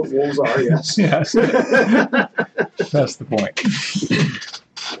 That's what wolves are, yes. Yes. That's the point.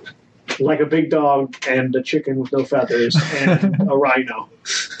 Like a big dog and a chicken with no feathers and a rhino.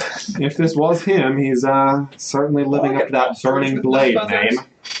 If this was him, he's certainly living up to that burning blade name.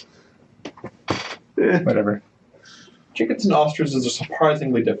 Whatever. Chickens and ostriches are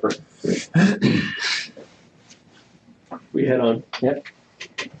surprisingly different. We head on. Yep.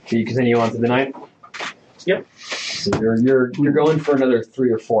 So you continue on to the night. Yep. So you're going for another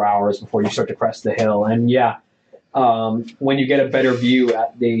 3 or 4 hours before you start to crest the hill, and when you get a better view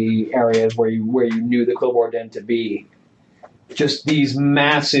at the areas where you knew the Quillboar Den to be, just these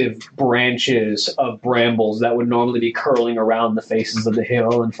massive branches of brambles that would normally be curling around the faces of the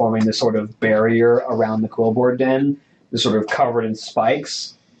hill and forming this sort of barrier around the Quillboar Den, this sort of covered in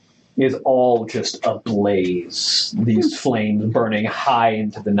spikes, is all just ablaze. These flames burning high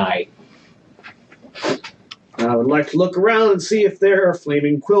into the night. I would like to look around and see if there are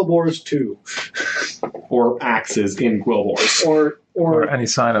flaming quillboars too. Or axes in Quillboars. Or any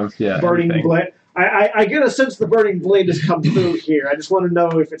sign of, burning anything. blade. I get a sense the burning blade has come through here. I just want to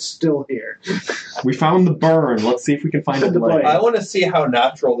know if it's still here. We found the burn. Let's see if we can find the blade. I want to see how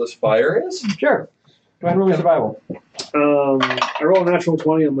natural this fire is. Sure. Go ahead and roll your survival. I roll a natural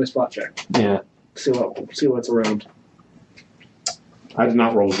 20 on my spot check. Yeah. See what's around. I did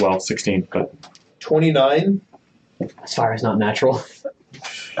not roll as well, 16, but 29. This fire is not natural.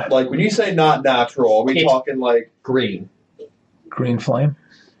 Like, when you say not natural, are we It's- talking like... Green. Green flame?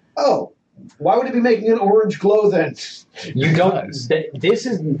 Oh, why would it be making an orange glow then? You don't.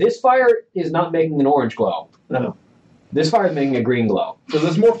 Because- This fire is not making an orange glow. No. This fire is making a green glow. So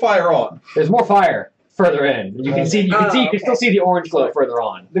there's more fire on. There's more fire further in. You can see. You can still see the orange glow further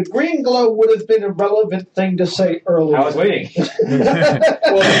on. The green glow would have been a relevant thing to say earlier. I was waiting.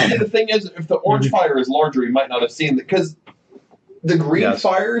 Well, the thing is, if the orange fire is larger, we might not have seen it. Because the green Yes.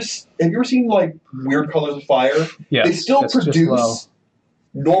 fires, have you ever seen, like, weird colors of fire? Yeah. They still it's just low. produce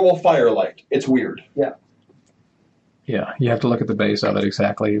normal firelight. It's weird. Yeah, you have to look at the base of it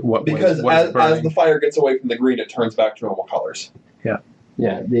exactly. What Because is as burning. the fire gets away from the green, it turns back to normal colors. Yeah.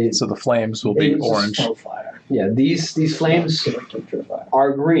 So the flames will be It's just orange. slow fire. Yeah. These flames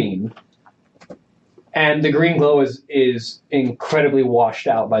are green, and the green glow is incredibly washed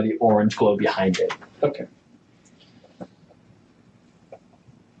out by the orange glow behind it. Okay.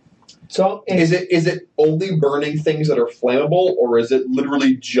 So Is it only burning things that are flammable, or is it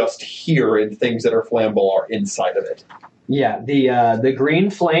literally just here and things that are flammable are inside of it? Yeah. The green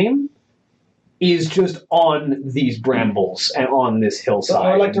flame is just on these brambles and on this hillside.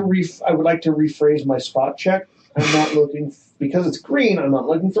 I would like to rephrase my spot check. I'm not looking because it's green. I'm not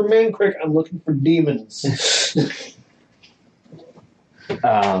looking for Mancrick. I'm looking for demons.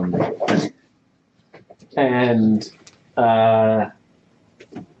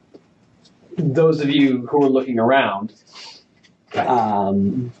 Those of you who are looking around,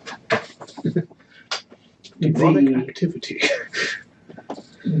 Demonic activity.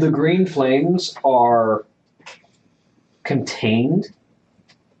 the green flames are contained,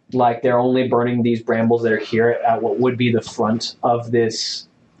 like they're only burning these brambles that are here at what would be the front of this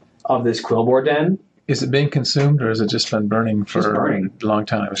Quillboar Den. Is it being consumed or has it just been burning for Just burning. a long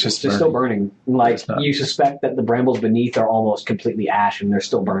time? It's just It's still burning. Like It's not- you suspect that the brambles beneath are almost completely ash and they're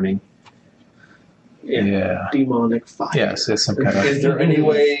still burning. Yeah. Demonic fire. Yes, it's some kind of. Is there any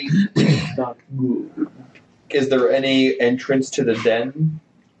way? Not good. Is there any entrance to the den,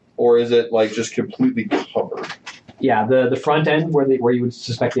 or is it like just completely covered? Yeah, the front end where you would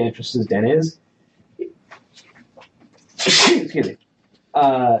suspect the entrance to the den is excuse me,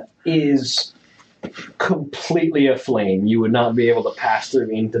 is completely aflame. You would not be able to pass through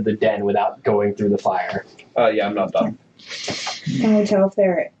into the den without going through the fire. Yeah, I'm not done. Can we tell if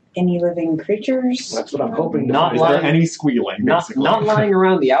there are any living creatures? That's what I'm hoping. to Not find. Is there lying- any squealing, Not basically? not lying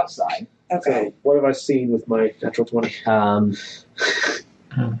around the outside. Okay. So, what have I seen with my natural 20?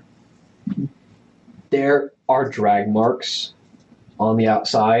 There are drag marks on the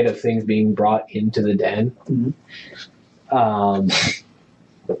outside of things being brought into the den.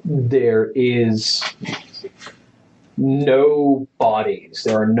 There is no bodies.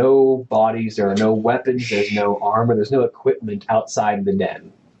 There are no bodies. There are no weapons. There's no armor. There's no equipment outside of the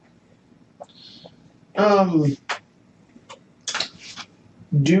den.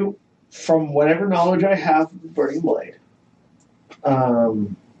 From whatever knowledge I have of the Burning Blade,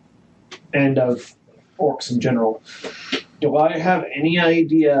 and of orcs in general. Do I have any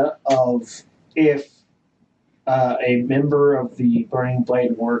idea of if a member of the Burning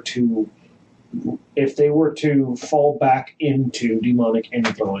Blade if they were to fall back into demonic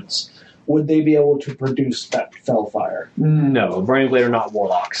influence, would they be able to produce that fellfire? No, Burning Blade are not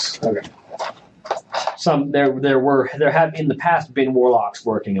warlocks. Okay. There have in the past been warlocks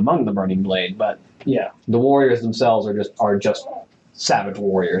working among the Burning Blade, but Yeah. the warriors themselves are just savage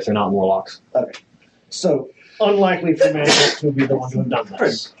warriors. They're not warlocks. Okay. So, unlikely for Mantis to be the one to have done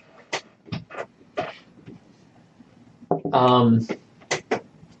this.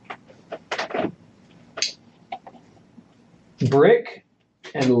 Brik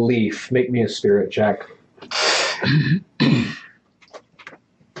and Leaf, make me a spirit check.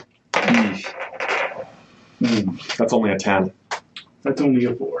 That's only a 10. That's only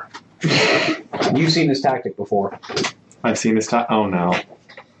a 4. You've seen this tactic before. I've seen this time. Oh no.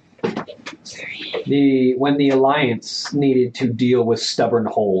 When the Alliance needed to deal with stubborn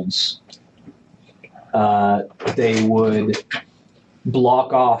holds, they would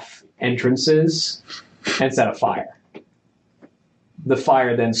block off entrances and set a fire. The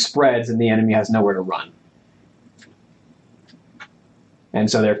fire then spreads and the enemy has nowhere to run. And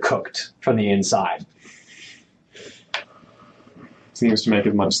so they're cooked from the inside. Seems to make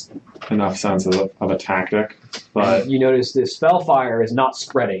enough sense of a tactic, but You notice this spellfire is not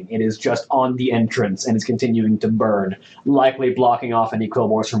spreading. It is just on the entrance and is continuing to burn, likely blocking off any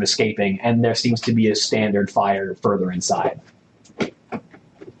quillboars from escaping, and there seems to be a standard fire further inside.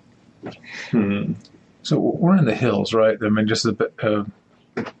 So we're in the hills, right? I mean, just a bit.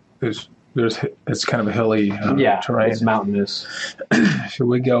 There's it's kind of a hilly terrain. It's mountainous. Should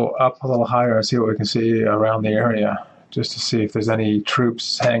we go up a little higher and see what we can see around the area, just to see if there's any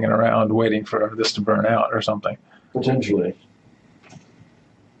troops hanging around waiting for this to burn out or something? Potentially.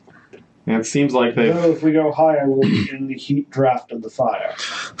 and it seems like they've. Though if we go higher, we'll be in the heat draft of the fire.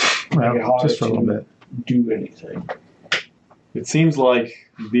 Make it harder Just for a little bit. do anything. It seems like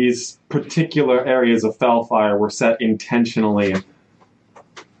these particular areas of Fellfire were set intentionally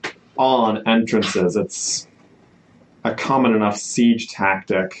on entrances. It's a common enough siege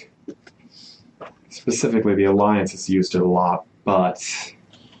tactic. Specifically, the Alliance has used it a lot, but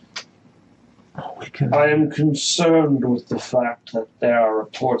I am concerned with the fact that there are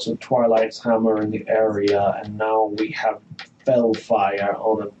reports of Twilight's Hammer in the area, and now we have Fellfire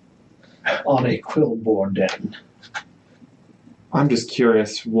on a Quillboar den. I'm just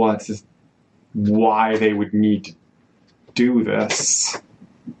curious why they would need to do this.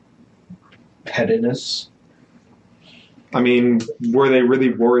 Pettiness. I mean, were they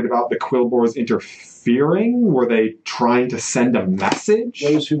really worried about the Quillboars interfering? Were they trying to send a message?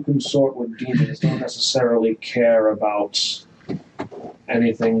 Those who consort with demons don't necessarily care about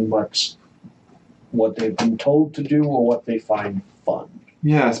anything but what they've been told to do or what they find fun.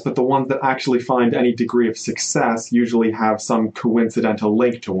 Yes, but the ones that actually find any degree of success usually have some coincidental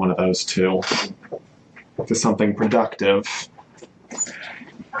link to one of those two. To something productive.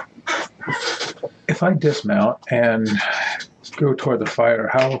 If I dismount and go toward the fire,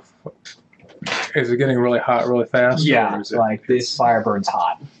 how is it getting really hot really fast? Yeah, or is it, like this fire burns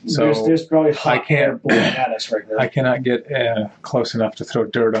hot. So there's probably hot I can't- air blowing at us right now. I cannot get close enough to throw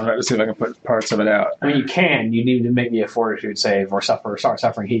dirt on it to see if I can put parts of it out. I mean, you can. You need to make me a fortitude save or start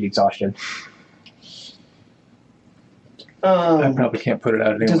suffering heat exhaustion. I probably can't put it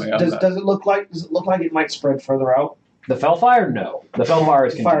out anyway. Does it look like it might spread further out? The Fellfire? No. The Fellfire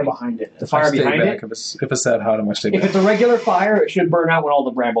is The fire contained. behind it. The fire Stay behind back. it? If it's that hot, I'm going to stay If back. it's a regular fire, it should burn out when all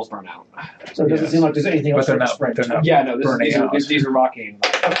the brambles burn out. So it doesn't Yes. seem like there's anything else But they're to not- spread. they're not- Yeah, no, burning out. these are rocky.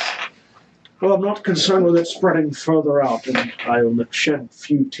 Well, I'm not concerned with it spreading further out, and I will shed a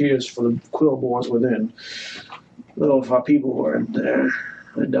few tears for the Quillboars within. Though if our people were in there,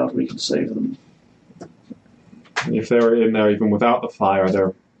 I doubt we can save them. If they were in there even without the fire,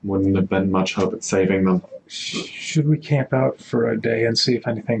 there wouldn't have been much hope at saving them. Should we camp out for a day and see if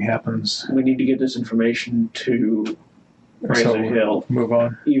anything happens? We need to get this information to Razor Hill Move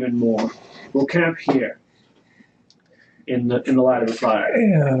on. even more. We'll camp here in the light of the fire.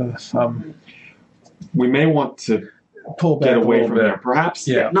 Yeah, We may want to pull back get a away little from bit. there. Perhaps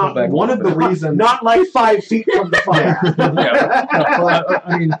Yeah, not pull back a one of little the bit. reasons. Not like 5 feet from the fire.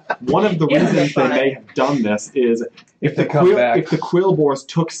 I mean, One of the In the reasons they fire. may have done this is if the they come back. if the Quillboars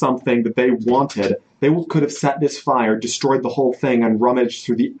took something that they wanted, they could have set this fire, destroyed the whole thing, and rummaged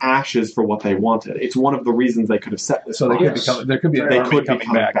through the ashes for what they wanted. It's one of the reasons they could have set this so they fire. could become, there could be an They army could be coming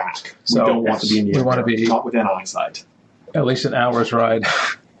coming back. back. So, we don't want to be in the we want to area, be- not within eyesight. At least an hour's ride.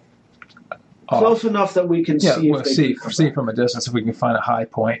 Close enough that we can Yeah, see we'll if they see can come see back. from a distance if we can find a high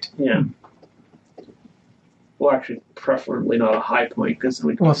point. Yeah. Well, actually, preferably not a high point, because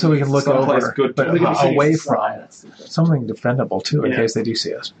we Well, so we can look Someplace over, good but to we can see away the side. from That's something defendable too, in Yeah. case they do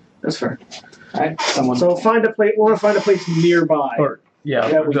see us. fair. Alright, someone. So find a place. We want to find a place nearby. Or yeah,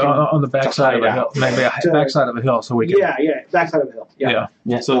 Yeah, we can- on the backside of a hide hill, out. maybe a To- backside of a hill, so we can. Yeah, backside of the hill. Yeah.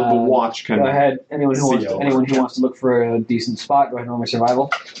 yeah, So the watch can. Go ahead. Anyone who see over. wants to look for a decent spot, go ahead and roll my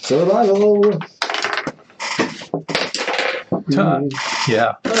survival. Survival.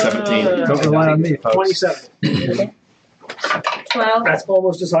 Yeah. 17. Don't rely on me, folks. 27. 12. That's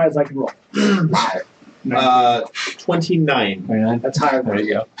almost as high as I can roll. 29. 29. That's higher There than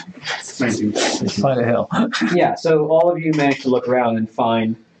you go. 19. Find a hill. Yeah, so all of you managed to look around and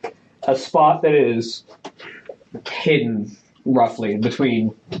find a spot that is hidden roughly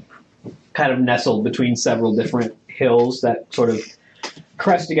between, kind of nestled between several different hills that sort of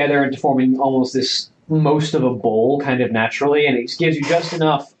crest together into forming almost this most of a bowl kind of naturally, and it gives you just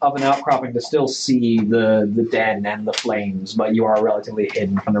enough of an outcropping to still see the den and the flames, but you are relatively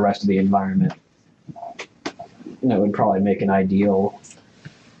hidden from the rest of the environment. That would probably make an ideal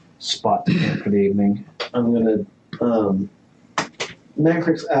spot to camp for the evening. I'm gonna.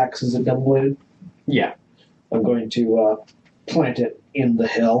 Macrix axe is a double bladed. Yeah. I'm going to plant it in the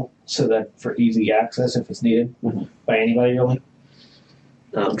hill so that for easy access if it's needed by anybody really.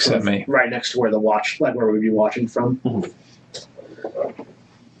 Except me. Right next to where the watch, like where we'd be watching from. Mhm.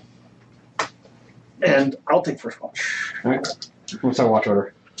 And I'll take first watch. Alright. What's our watch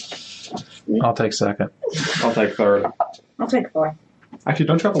order? I'll take second. I'll take third. I'll take 4. Actually,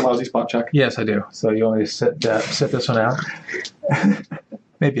 don't you have a lousy spot check? Yes, I do. So you want me to sit this one out?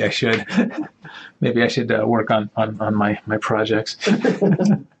 Maybe I should. Maybe I should work on my projects. I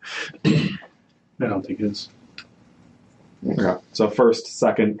don't think it is. Okay. So first,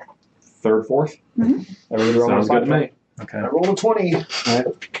 second, third, fourth. Everybody roll Sounds my good to me. Okay. I rolled a 20.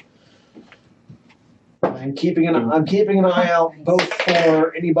 Alright. I'm keeping an eye out both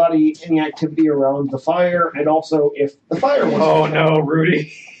for any activity around the fire, and also if the fire was. Oh no,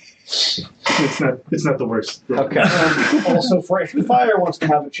 Rudy. It's not the worst. Okay. Also for if the fire wants to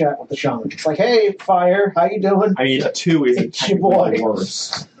have a chat with the shaman. It's like, hey, fire, how you doing? I mean, a 2 isn't It's your technically boy.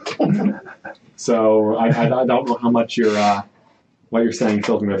 worse. So I don't know how much what you're saying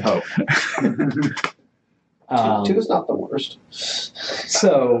fills me with hope. 2 is not the worst.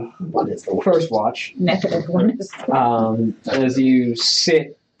 So, What is the worst? first watch, Negative 1 is. as you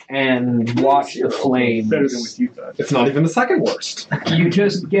sit and watch the Better than flames, what you thought. It's not even the second worst. you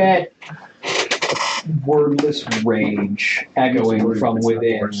just get wordless rage echoing from It's not the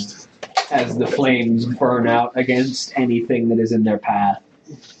within worst. as the flames burn out against anything that is in their path.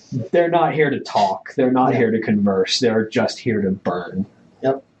 They're not here to talk. They're not here to converse. They're just here to burn.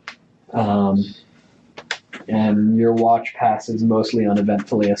 Yep. And your watch passes mostly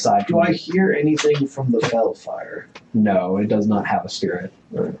uneventfully aside Do from... I hear anything from the fell fire? No, it does not have a spirit.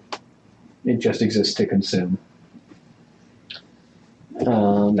 It just exists to consume.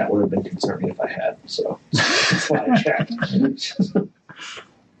 That would have been concerning if I had, so that's why I checked.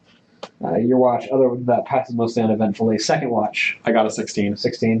 Your watch, other than that, passes mostly uneventfully. Second watch, I got a 16.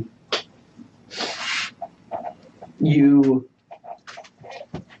 16. You,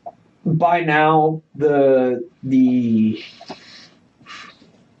 by now, the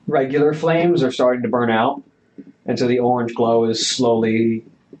regular flames are starting to burn out, and so the orange glow is slowly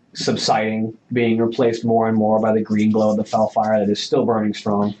subsiding, being replaced more and more by the green glow of the fell fire that is still burning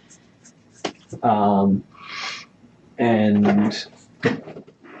strong. And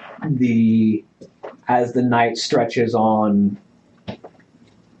as the night stretches on,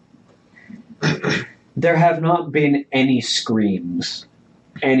 there have not been any screams,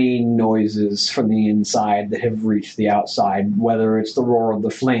 any noises from the inside that have reached the outside, whether it's the roar of the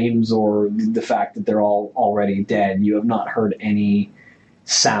flames or the fact that they're all already dead. You have not heard any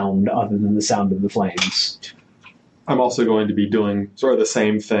sound other than the sound of the flames. I'm also going to be doing sort of the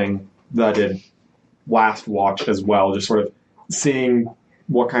same thing that I did last watch as well, just sort of seeing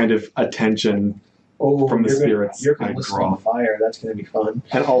what kind of attention from the spirits You're I going to listen draw. to fire. That's going to be fun.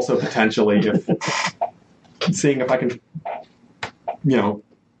 And also potentially seeing if I can,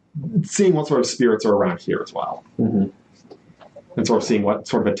 seeing what sort of spirits are around here as well. Mm-hmm. And sort of seeing what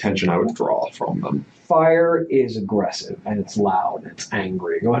sort of attention I would draw from them. Fire is aggressive, and it's loud, and it's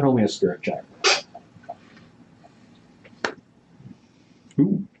angry. Go ahead and roll me a spirit check.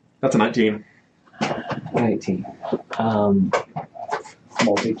 Ooh, that's a 19. 19.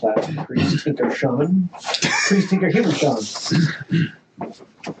 Multi-class priest, tinker, shaman. Priest, tinker, human, shaman.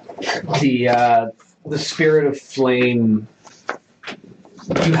 The spirit of flame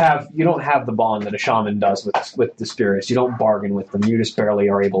you don't have the bond that a shaman does with the spirits. You don't bargain with them. You just barely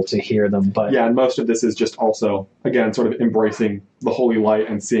are able to hear them. But yeah, and most of this is just also, again, sort of embracing the holy light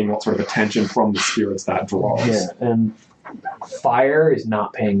and seeing what sort of attention from the spirits that draws. yeah, and fire is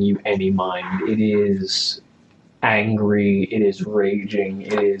not paying you any mind. It is angry. It is raging.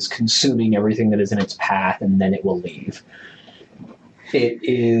 It is consuming everything that is in its path, and then it will leave. It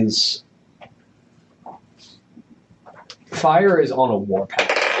is. Fire is on a warpath,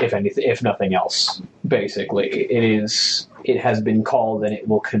 if nothing else. Basically, it has been called, and it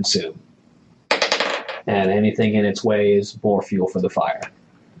will consume. And anything in its way is more fuel for the fire.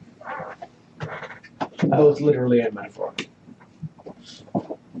 Both literally and metaphorically.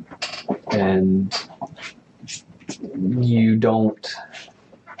 And you don't.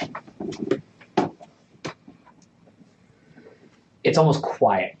 It's almost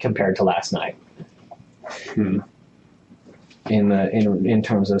quiet compared to last night. In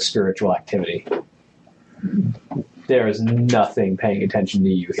terms of spiritual activity, there is nothing paying attention to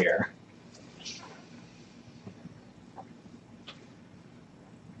you here.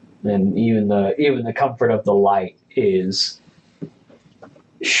 And even the comfort of the light is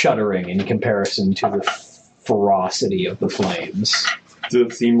shuddering in comparison to the ferocity of the flames. Does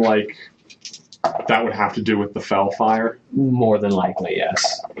it seem like that would have to do with the fell fire? More than likely,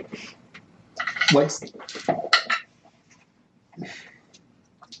 yes. Like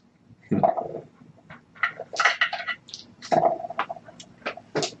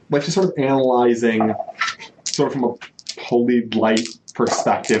just sort of analyzing, sort of from a holy light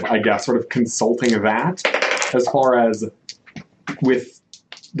perspective, I guess, sort of consulting that as far as with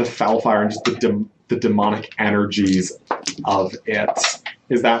the Fellfire and just the demonic energies of it.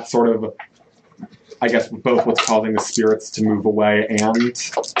 Is that sort of, I guess, both what's causing the spirits to move away and...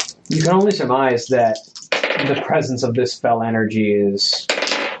 You can only surmise that the presence of this fell energy is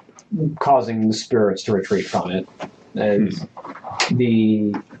causing the spirits to retreat from it. As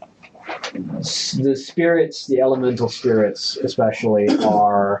the spirits, the elemental spirits especially,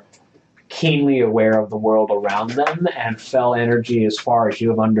 are keenly aware of the world around them, and fell energy, as far as you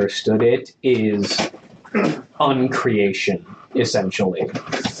have understood it, is uncreation, essentially.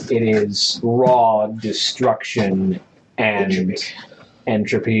 It is raw destruction and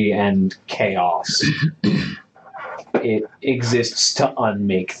entropy and chaos. It exists to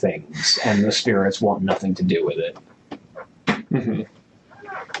unmake things, and the spirits want nothing to do with it. Mm-hmm.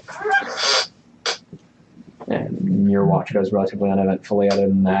 And your watch goes relatively uneventfully other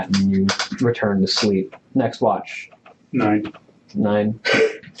than that, and you return to sleep. Next watch. 9. 9.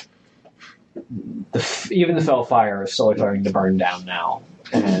 Even the fell fire is slowly starting to burn down now.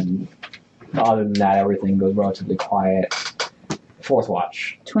 And other than that, everything goes relatively quiet. 4th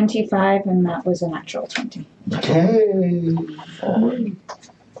watch. 25, and that was a natural 20.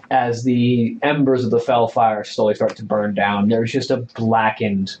 As the embers of the fell fire slowly start to burn down, there's just a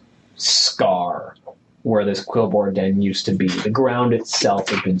blackened scar where this quillboard den used to be. The ground itself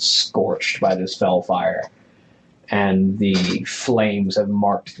had been scorched by this fell fire, and the flames have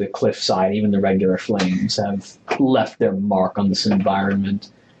marked the cliffside. Even the regular flames have left their mark on this environment.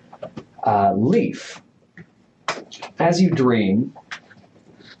 Leaf, as you dream,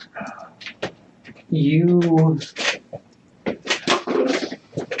 you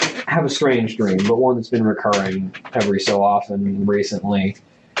have a strange dream, but one that's been recurring every so often recently.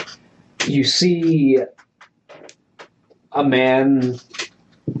 You see a man,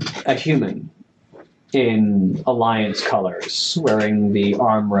 a human, in Alliance colors, wearing the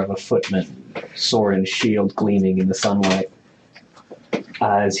armor of a footman, sword and shield gleaming in the sunlight.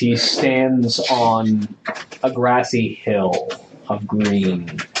 As he stands on a grassy hill of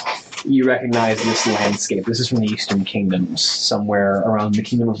green, you recognize this landscape. This is from the Eastern Kingdoms, somewhere around the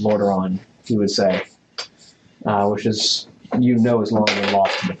Kingdom of Lordaeron, you would say, which is, is no longer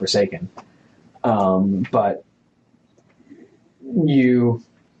lost to the Forsaken. But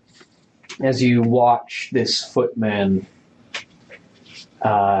as you watch this footman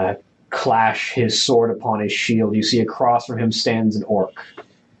clash his sword upon his shield, you see across from him stands an orc,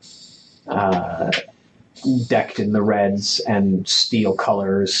 decked in the reds and steel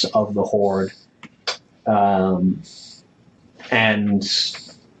colors of the Horde. And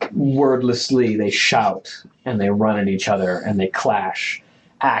wordlessly they shout and they run at each other and they clash.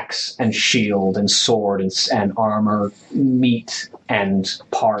 Axe and shield and sword and armor meet and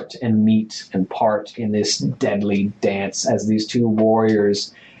part and meet and part in this deadly dance as these two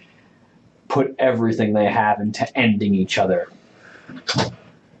warriors put everything they have into ending each other.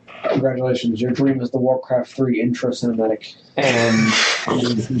 Congratulations, your dream is the Warcraft 3 intro cinematic. And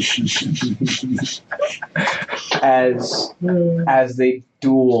as they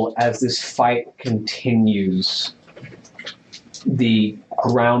duel, as this fight continues, the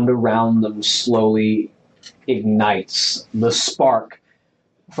ground around them slowly ignites. The spark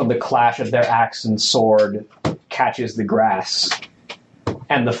from the clash of their axe and sword catches the grass,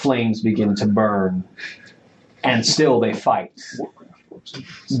 and the flames begin to burn. And still they fight.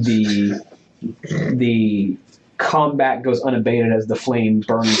 The combat goes unabated as the flame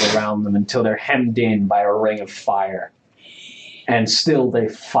burns around them until they're hemmed in by a ring of fire. And still they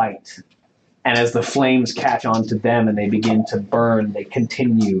fight. And as the flames catch onto them and they begin to burn, they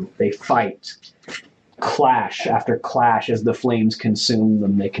continue, they fight. Clash after clash as the flames consume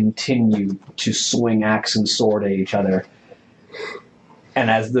them, they continue to swing axe and sword at each other. And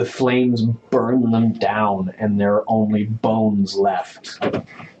as the flames burn them down and there are only bones left,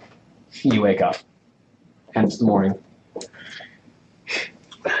 you wake up. And it's the morning.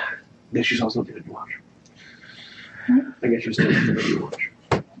 I guess you saw something that you watch. I guess you still something that you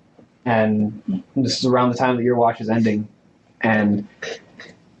watch. And this is around the time that your watch is ending. And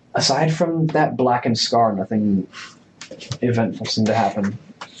aside from that blackened scar, nothing eventful seemed to happen.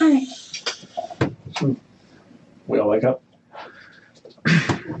 Alright. We all wake up.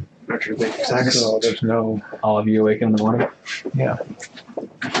 Not sure they So there's no. All of you awaken in the morning? Yeah.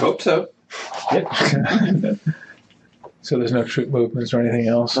 Hope so. Yep. So there's no troop movements or anything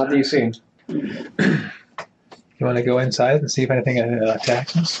else. Not that you've seen. You want to go inside and see if anything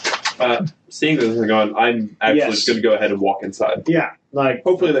attacks us? Seeing this is going, I'm actually Yes. just going to go ahead and walk inside. Yeah, like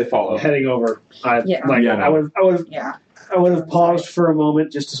Hopefully they follow. heading over. Yeah. I would have paused for a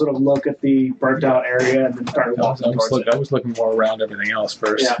moment just to sort of look at the burnt out area and then started walking towards it. I was looking more around everything else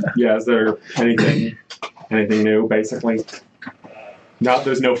first. Yeah. Yeah, is there anything new, basically? No,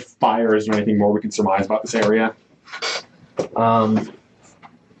 there's no fires or anything more we can surmise about this area.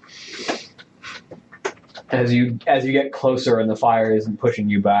 As you get closer and the fire isn't pushing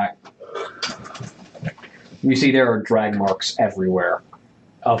you back, you see there are drag marks everywhere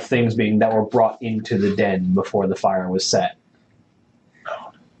of things that were brought into the den before the fire was set.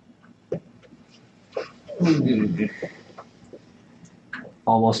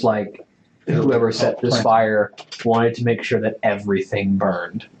 Almost like whoever set this fire wanted to make sure that everything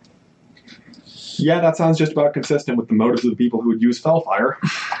burned. Yeah, that sounds just about consistent with the motives of the people who would use Fellfire.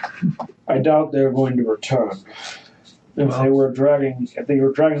 I doubt they're going to return. If they were dragging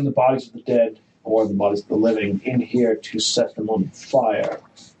the bodies of the dead or the bodies of the living in here to set them on fire,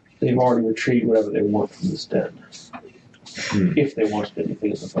 they've already retrieved whatever they want from this den. If they wanted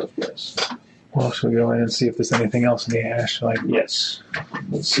anything in the first place. Well, should we go in and see if there's anything else in the ash? Like, Yes.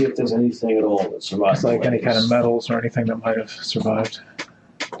 Let's see if there's anything at all that survives. like any kind of metals or anything that might have survived.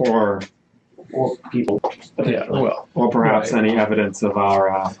 Or people. Yeah, well. or perhaps Right. any evidence of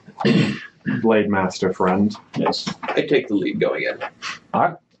our Blade Master friend. Yes. I take the lead going in.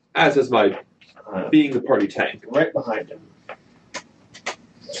 Alright. As is my being the party tank. Right behind him.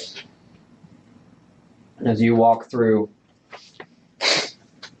 As you walk through,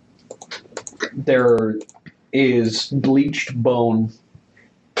 there is bleached bone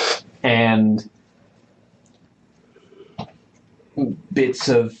and bits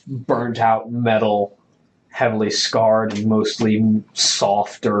of burnt out metal, heavily scarred and mostly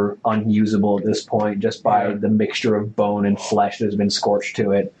soft or unusable at this point just by the mixture of bone and flesh that has been scorched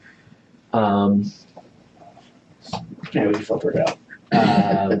to it. Yeah, we filter it out.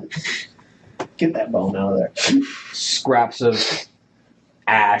 Get that bone out of there. Scraps of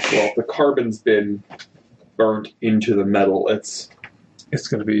ash. Well, the carbon's been burnt into the metal. It's It's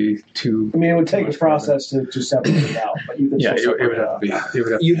going to be too. I mean, it would take a process to separate it out, but you could Yeah, still it would separate have to be. It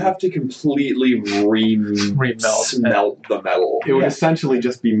would have you'd to have to completely Remelt. smelt the metal. It would Yeah. essentially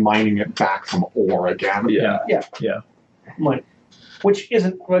just be mining it back from ore again. Like, which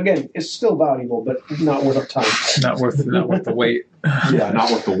isn't, again, it's still valuable, but not worth our time. not worth the weight. Yeah, not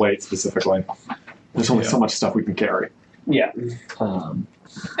worth the weight specifically. There's only Yeah. so much stuff we can carry. Yeah.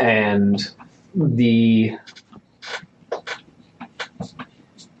 And the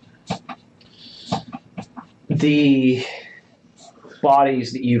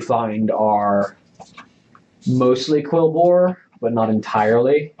bodies that you find are mostly Quillbore, but not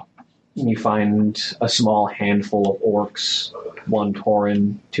entirely. You find a small handful of orcs, 1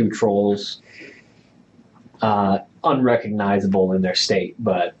 Tauren, 2 trolls, unrecognizable in their state,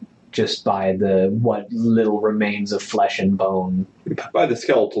 but just by what little remains of flesh and bone. By the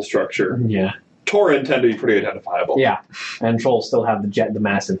skeletal structure, Yeah. Tauren tend to be pretty identifiable. Yeah, and trolls still have the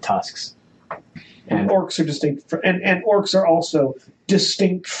massive tusks. And orcs are distinct, and orcs are also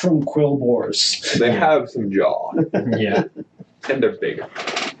distinct from quill boars. They have some jaw, yeah. and they're bigger.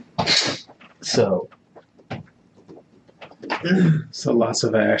 So So lots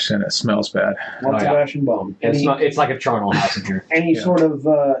of ash and it smells bad. Lots Oh, yeah. of ash and bone. it's like a charnel house in here. Any Yeah. sort of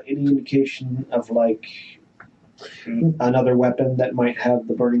any indication of like another weapon that might have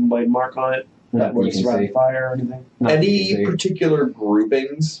the burning blade mark on it that Nothing you would can surround see. fire or anything? Nothing you Any can see. particular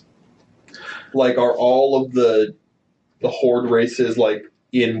groupings? Like, are all of the horde races like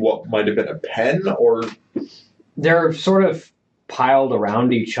in what might have been a pen, or They're sort of piled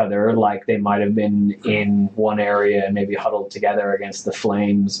around each other, like they might have been in one area and maybe huddled together against the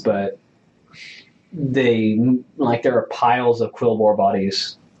flames, but there are piles of quillbore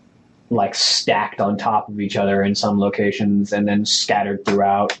bodies like stacked on top of each other in some locations and then scattered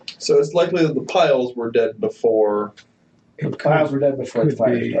throughout. so it's likely that the piles were dead before. The piles were dead before the Could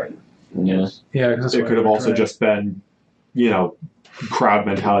fire be. started. Yeah. Yeah, 'cause that's It what could have we're also trying- just been, crowd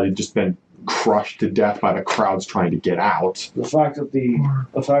mentality, just been crushed to death by the crowds trying to get out. The fact that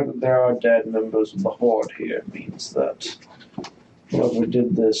there are dead members of the horde here means that whoever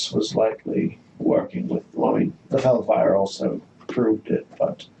did this was likely working with. Well, I mean, the Hellfire also proved it,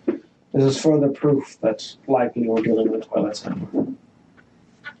 but this is further proof that likely we're dealing with Twilight's Hammer.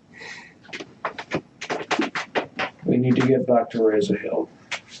 We need to get back to Razor Hill.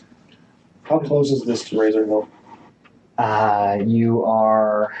 How close is this to Razor Hill? You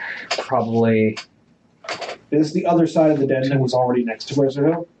are probably Is this the other side of the den that was already next to Razor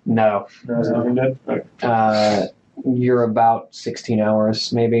Hill? no. No, it's not den. Okay. You're about 16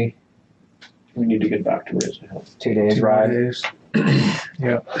 hours, maybe We need to get back to Razor Hill. 2 days 2 ride. days.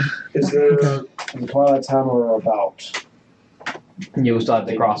 Yeah. Is there in Twilight's Hammer about? You will still have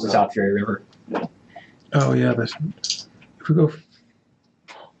to cross the South Fury River. Oh yeah, if we go,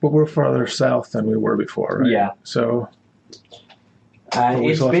 but we're farther south than we were before, right? Yeah. So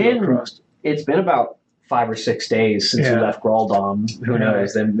we It's still have to go been across. it's been about 5 or 6 days since Yeah. we left Graldom. Who Yeah.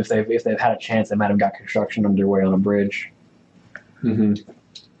 knows? Then if they've had a chance, they might have got construction underway on a bridge. Mm-hmm.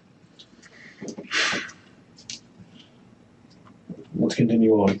 Let's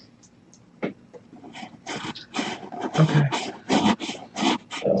continue on. Okay.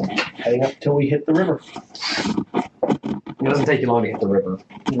 Heading up till we hit the river. It doesn't take you long to hit the river.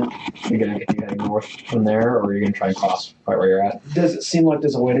 Yeah. You're gonna get you heading north from there, or you're gonna try and cross right where you're at. Does it seem like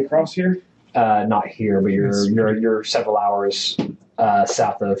there's a way to cross here? Not here, but you're several hours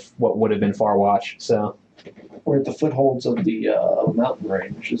south of what would have been Farwatch. So We're at the footholds of the mountain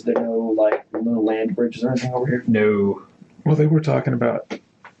range. Is there no land bridges or anything over here? no. Well, they were talking about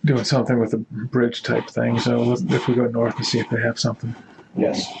doing something with a bridge type thing. So if we go north and see if they have something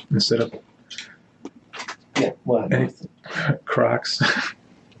Yes. instead of Yeah. Well, Any- Crocs.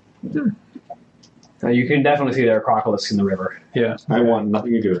 You can definitely see there are crocodiles in the river. Yeah. I want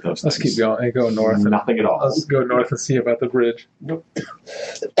nothing to do with those Let's things. keep going. Hey, go north. And Nothing at all. let's go north and see about the bridge. north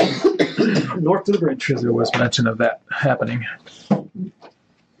to the bridge. Because there was mention of that happening.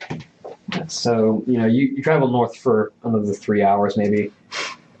 So you travel north for another 3 hours, maybe.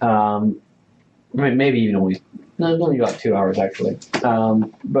 Maybe even only about 2 hours actually.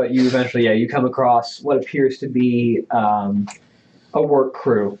 But you eventually, you come across what appears to be a work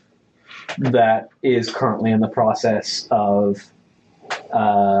crew that is currently in the process of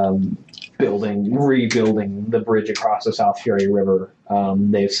rebuilding the bridge across the South Fury River.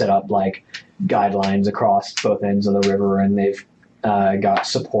 They've set up guidelines across both ends of the river, and they've got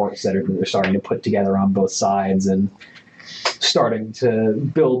supports that they're starting to put together on both sides and starting to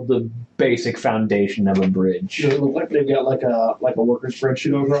build the basic foundation of a bridge. Does it look like they've got like a worker's bridge to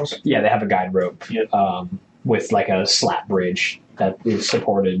go across? Yeah, they have a guide rope Yeah. with a slat bridge that is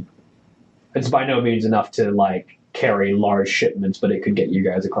supported. It's by no means enough to carry large shipments, but it could get you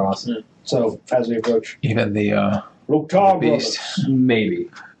guys across. So as we approach, Even the Loktar beast. brothers. Maybe.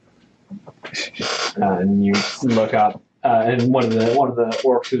 And you look up, and one of the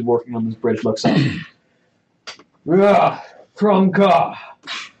orcs who's working on this bridge looks up. Krumka,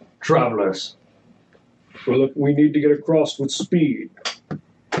 travelers. Well, look, we need to get across with speed.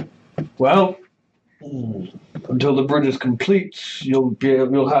 Well, until the bridge is complete, you'll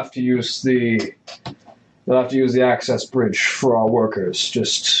have to use the access bridge for our workers.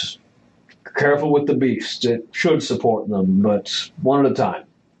 Just careful with the beast. It should support them, but one at a time.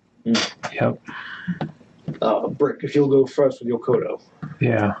 Yep. Brik, if you'll go first with your Kodo.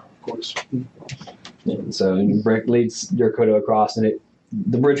 Yeah. Of course. And so Brik leads your Kodo across, and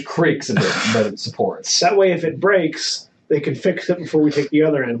the bridge creaks a bit, but it supports. That way, if it breaks, they can fix it before we take the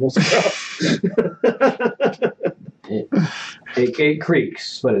other animals across. It It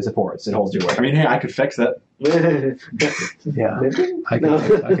creaks, but it supports. It holds your weight. I mean, hey, I could fix it. Yeah,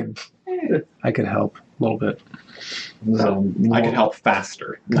 I could help a little bit. So, I could help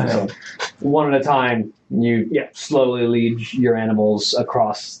faster. So, one at a time, you slowly lead your animals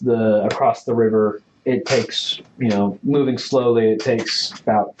across the river. It takes, moving slowly, it takes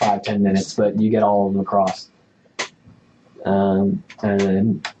about 5-10 minutes, but you get all of them across. And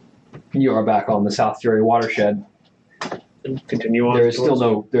then you are back on the South Fury watershed. And continue on. There's still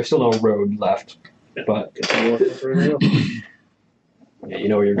no road left, but continue on for everything else. yeah, you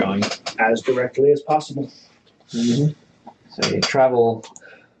know where you're going. As directly as possible. Mm-hmm. So you travel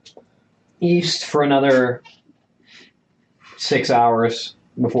east for another 6 hours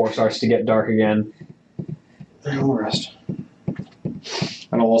before it starts to get dark again. And we'll rest. And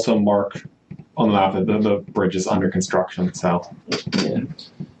I'll also mark on the map that the bridge is under construction, so. Yeah.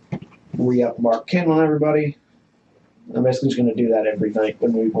 Re-up mark candle on everybody. I'm basically just going to do that every night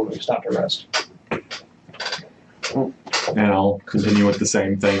when we stop to rest. And I'll continue with the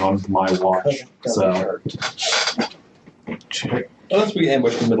same thing on my watch. So. Unless we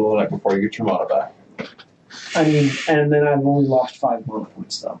ambush in the middle of the night before you get your mana back. I mean, and then I've only lost 5 mana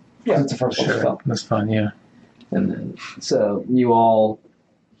points, though. Yeah, it's the first sure. spell. That's fun, yeah. And then, so you all,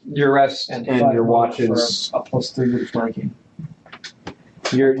 your rest and your watches, for a +3 week flanking.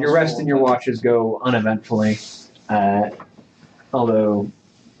 your rest and your watches go uneventfully. Although,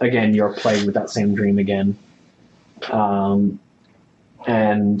 again, you're plagued with that same dream again. And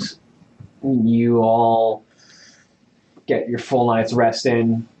you all get your full night's rest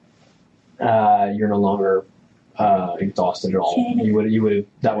in. You're no longer exhausted at all. You would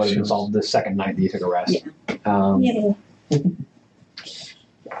that would have been solved the second night that you took a rest. Yeah.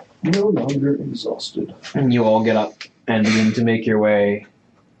 No longer exhausted. And you all get up and begin to make your way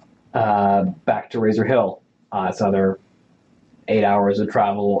back to Razor Hill. It's another 8 hours of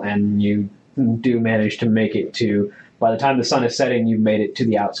travel, and you do manage to make it to, by the time the sun is setting, you've made it to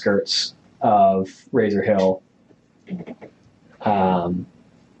the outskirts of Razor Hill. You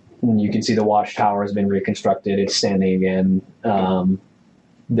can see the watchtower has been reconstructed. It's standing again.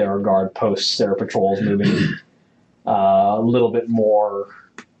 There are guard posts. There are patrols moving. A little bit more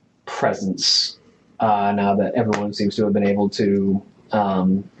presence now that everyone seems to have been able to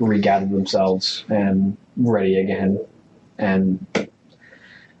regather themselves and ready again. And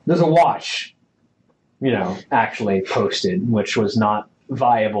there's a watch, actually posted, which was not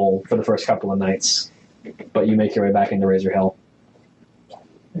viable for the first couple of nights. But you make your way back into Razor Hill.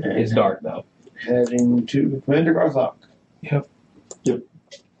 It's dark, though. Heading to Commander Garthok. Yep.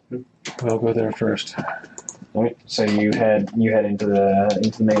 We'll go there first. All right, so you head into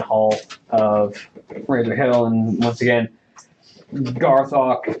the main hall of Razor Hill, and once again,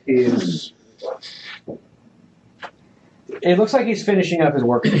 Garthok is. It looks like he's finishing up his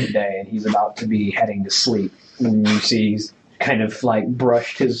work for the day, and he's about to be heading to sleep. And you see he's kind of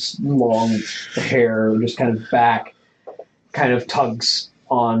brushed his long hair just kind of back, kind of tugs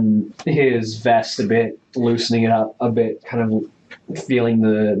on his vest a bit, loosening it up a bit, kind of feeling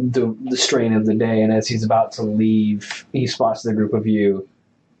the strain of the day. And as he's about to leave, he spots the group of you.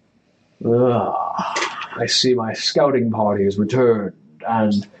 I see my scouting party has returned,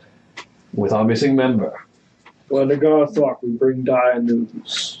 and with our missing member. Well, to Garthok, we bring dire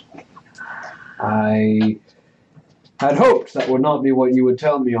news. I had hoped that would not be what you would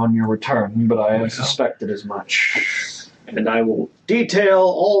tell me on your return, but I had suspected as much. And I will detail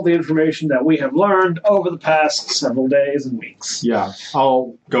all the information that we have learned over the past several days and weeks. Yeah,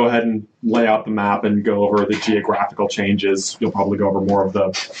 I'll go ahead and lay out the map and go over the geographical changes. You'll probably go over more of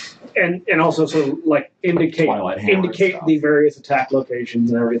the... And also indicate the various attack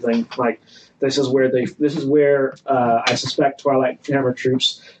locations and everything. This is where I suspect Twilight Hammer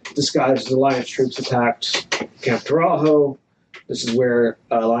troops disguised as Alliance troops attacked Camp Tarajo. This is where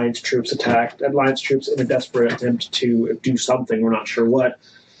Alliance troops attacked Alliance troops in a desperate attempt to do something, we're not sure what,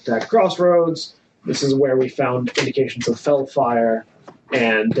 attacked Crossroads. This is where we found indications of Fellfire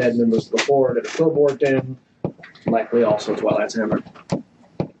and dead members of the Horde at a Filboard Den, likely also Twilight's Hammer.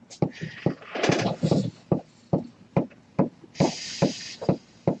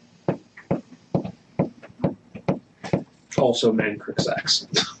 Also Mancrick's axe.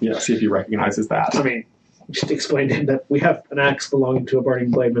 Yeah, see if he recognizes that. I mean, just explain to him that we have an axe belonging to a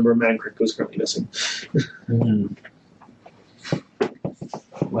Burning Blade member, Mancrick, who's currently missing.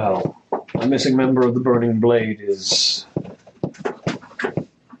 Well, a missing member of the Burning Blade is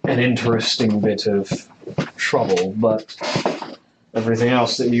an interesting bit of trouble, but everything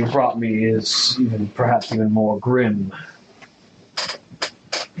else that you brought me is perhaps even more grim.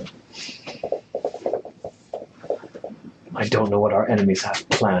 I don't know what our enemies have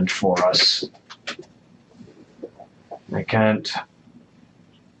planned for us. I can't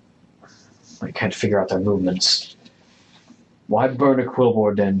figure out their movements. Why burn a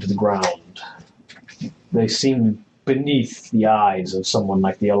Quillbore den to the ground? They seem beneath the eyes of someone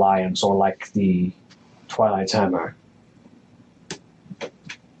like the Alliance or like the Twilight's Hammer.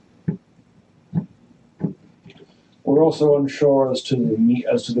 We're also unsure as to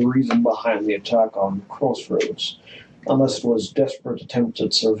the reason behind the attack on Crossroads. Unless it was desperate attempt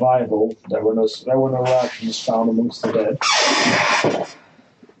at survival, there were no rations found amongst the dead.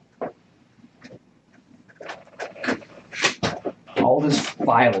 All this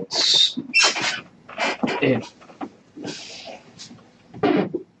violence.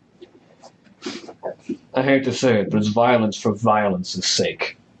 I hate to say it, but it's violence for violence's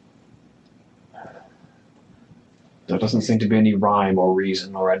sake. There doesn't seem to be any rhyme or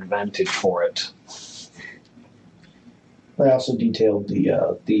reason or advantage for it. I also detailed the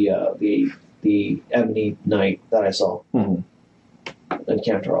Ebony Knight that I saw in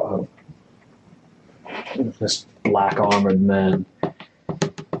Camp Taurajo. This black armored man.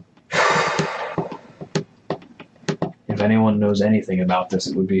 If anyone knows anything about this,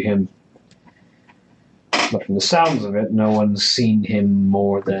 it would be him. But from the sounds of it, no one's seen him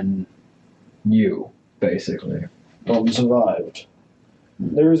more than you, basically. One survived.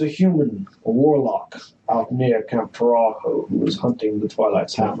 There is a human, a warlock, out near Camp Taurajo who is hunting the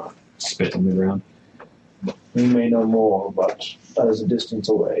Twilight's Hammer. Spit on the ground. We may know more, but that is a distance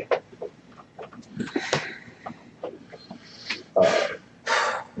away.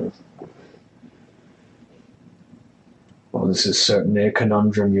 Well, this is certainly a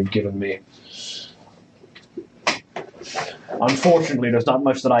conundrum you've given me. Unfortunately, there's not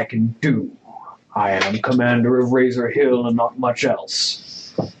much that I can do. I am commander of Razor Hill and not much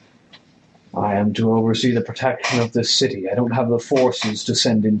else. I am to oversee the protection of this city. I don't have the forces to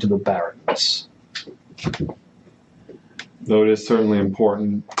send into the Barrens. Though it is certainly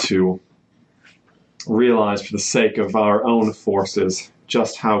important to realize for the sake of our own forces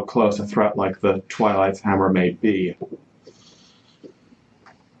just how close a threat like the Twilight's Hammer may be.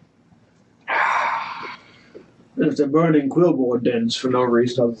 If they're burning Quillbore dens for no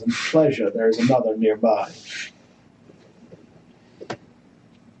reason other than pleasure, there is another nearby.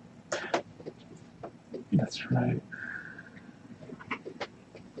 That's right.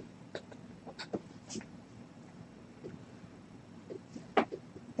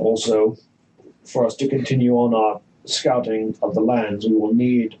 Also, for us to continue on our scouting of the lands, we will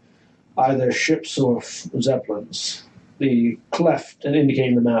need either ships or zeppelins. The cleft, and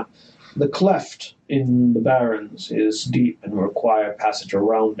indicating the map, the cleft in the Barrens is deep and will require passage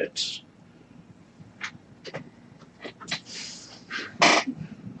around it.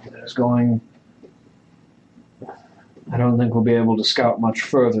 I don't think we'll be able to scout much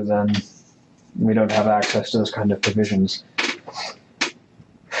further then. We don't have access to those kind of provisions.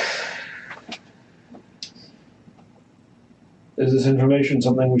 Is this information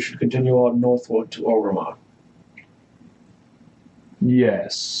something we should continue on northward to Orgrimmar?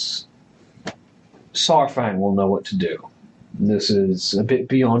 Yes. Sarfang will know what to do. This is a bit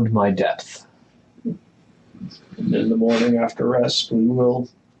beyond my depth. And in the morning after rest, we will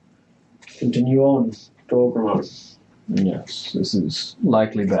continue on to Orgrimmar. Yes, this is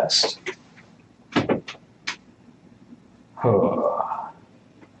likely best. And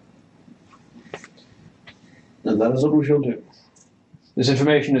that is what we shall do. This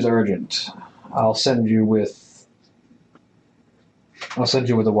information is urgent. I'll send you with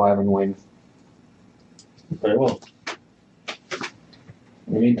a wyvern wing. Very well.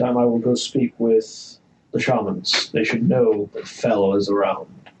 In the meantime, I will go speak with the shamans. They should know that Fel is around.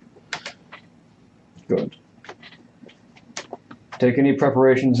 Good. Take any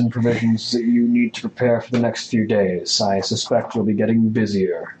preparations and provisions that you need to prepare for the next few days. I suspect you'll be getting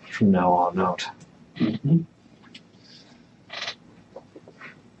busier from now on out. Mm-hmm.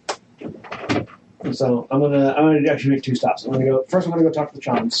 So I'm gonna actually make two stops. I'm gonna go talk to the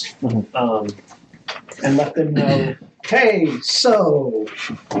shamans, and let them know. Hey, so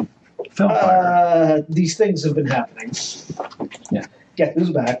these things have been happening. Yeah. Get who's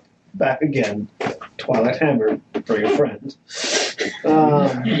back again. Twilight Hammer for your friend.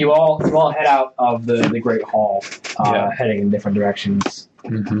 You all head out of the Great Hall, heading in different directions.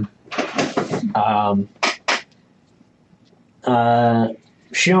 Mm-hmm.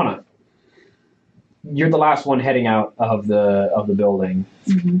 Sheona, you're the last one heading out of the building,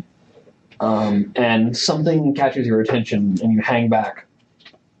 and something catches your attention, and you hang back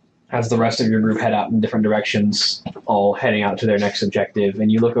as the rest of your group head out in different directions, all heading out to their next objective.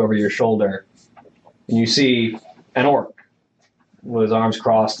 And you look over your shoulder, and you see an orc with his arms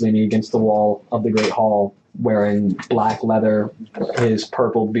crossed, leaning against the wall of the great hall, wearing black leather, his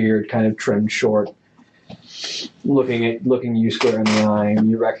purple beard kind of trimmed short, looking you square in the eye,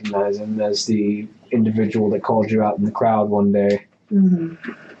 and you recognize him as the individual that called you out in the crowd one day,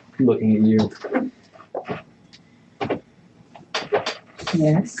 looking at you.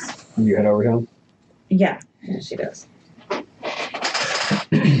 Yes. You head over to him. Yeah, she does.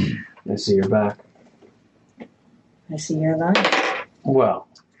 I see you're back. I see you're alive. Well,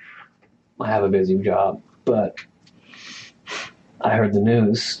 I have a busy job, but I heard the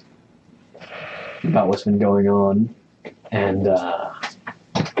news about what's been going on, and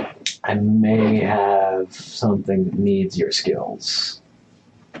I may have something that needs your skills.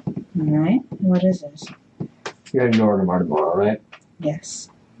 All right. What is it? You're heading to Orgrimmar tomorrow, right? Yes.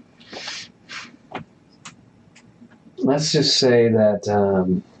 Let's just say that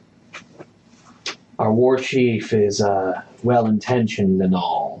our war chief is well-intentioned and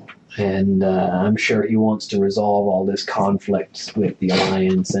all, and I'm sure he wants to resolve all this conflict with the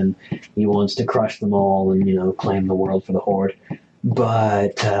Alliance, and he wants to crush them all and, claim the world for the Horde.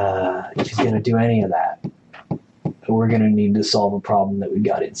 But if he's going to do any of that, we're going to need to solve a problem that we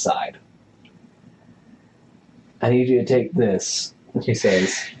got inside. I need you to take this, he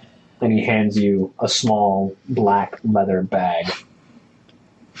says, and he hands you a small black leather bag.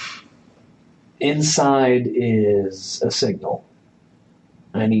 Inside is a signal.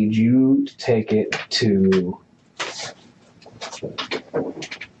 I need you to take it to...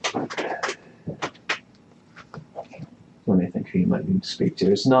 Let me think who you might need to speak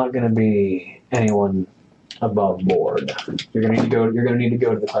to. It's not going to be anyone above board. You're going to need to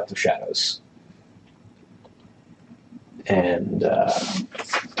go to the Collective Shadows. And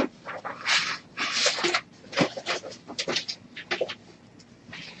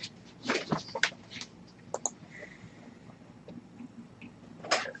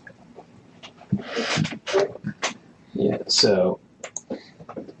so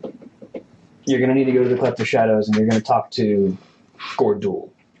you're going to need to go to the Collective Shadows, and you're going to talk to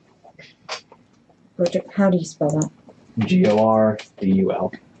Gordul. How do you spell that?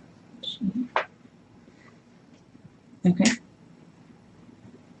 Gordul. Okay.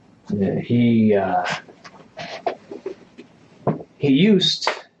 Yeah, he used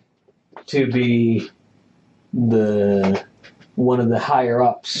to be one of the higher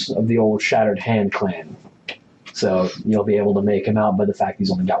ups of the old Shattered Hand clan. So you'll be able to make him out by the fact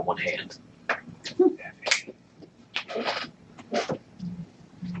he's only got one hand.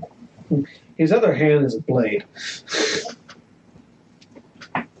 His other hand is a blade.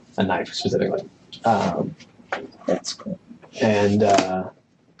 A knife, specifically. That's cool. And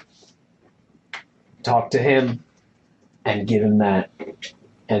talk to him and give him that,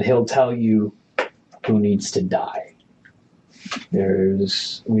 and he'll tell you who needs to die.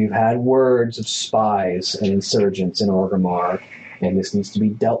 We've had words of spies and insurgents in Orgrimmar, and this needs to be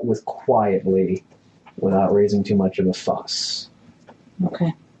dealt with quietly without raising too much of a fuss.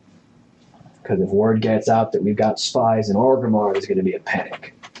 Okay. Because if word gets out that we've got spies in Orgrimmar, there's going to be a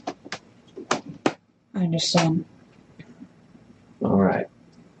panic. I understand. All right.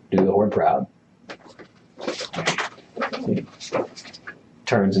 Do the Horde proud. He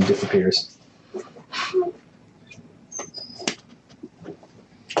turns and disappears.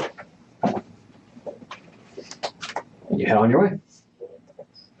 You head on your way.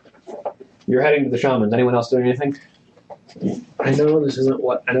 You're heading to the Shamans. Anyone else doing anything? I know this isn't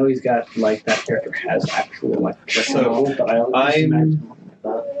what I know. He's got that character has actual personality, but I always imagine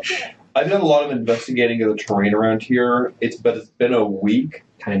that. I've done a lot of investigating of the terrain around here. It's been a week.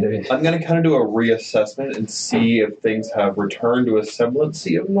 Kind of. I'm going to kind of do a reassessment and see if things have returned to a semblance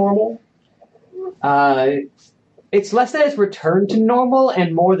of normal. It's less that it's returned to normal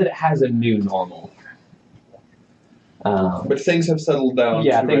and more that it has a new normal. But things have settled down.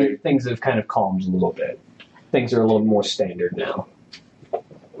 Yeah, things have kind of calmed a little bit. Things are a little more standard now.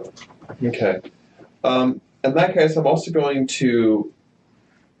 Okay. In that case, I'm also going to...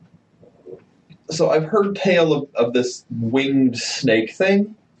 So I've heard tale of this winged snake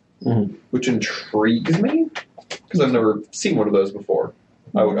thing, which intrigues me, because I've never seen one of those before.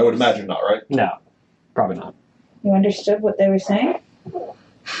 I would imagine not, right? No, probably not. You understood what they were saying?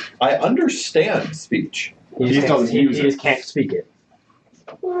 I understand speech. He just can't speak it.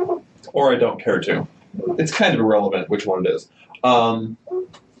 Or I don't care to. It's kind of irrelevant which one it is.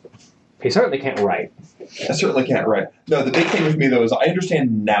 He certainly can't write. I certainly can't write. No, the big thing with me, though, is I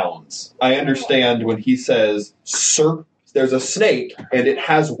understand nouns. I understand when he says, there's a snake, and it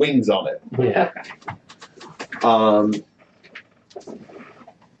has wings on it. Yeah.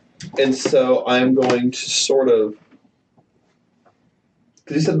 And so I'm going to sort of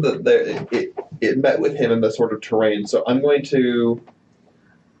because he said that it met with him in the sort of terrain. So I'm going to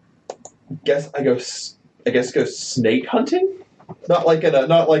go snake hunting. Not like in a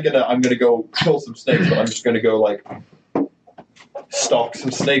I'm going to go kill some snakes, but I'm just going to go like stalk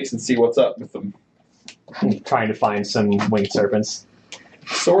some snakes and see what's up with them. Trying to find some winged serpents.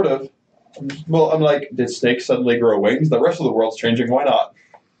 Sort of. Well, I'm like, did snakes suddenly grow wings? The rest of the world's changing. Why not?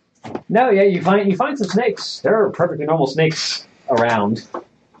 No, yeah, you find some snakes. There are perfectly normal snakes around.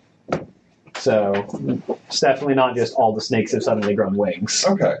 So it's definitely not just all the snakes have suddenly grown wings.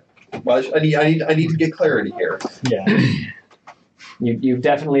 Okay. Well, I need to get clarity here. Yeah. You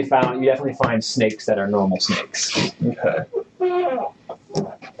definitely find snakes that are normal snakes. Okay.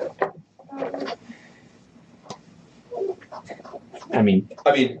 I mean,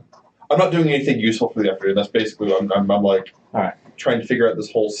 I'm not doing anything useful for the afternoon. That's basically what I'm like. All right. Trying to figure out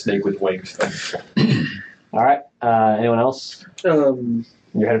this whole snake with wings thing. All right. Anyone else? Yeah,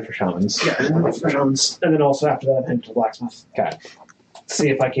 You're headed for shamans. and then also after that, I'm heading to the blacksmith. Okay. See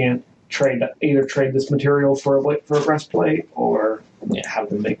if I can't either trade this material for a breastplate or have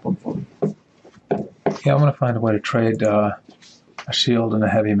them make one for me. Yeah, I'm going to find a way to trade a shield and a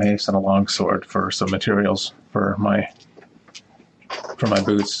heavy mace and a longsword for some materials for my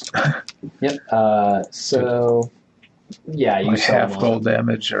boots. Yep. So, yeah, you like saw half one. gold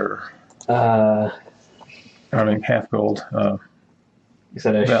damage or half gold. You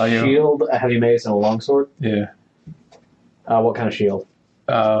said a value. shield, a heavy mace, and a longsword? Yeah. What kind of shield?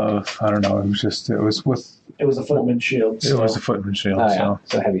 I don't know. It was a footman shield. It was a footman shield. Oh, yeah.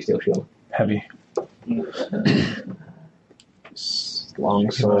 So heavy steel shield. Heavy.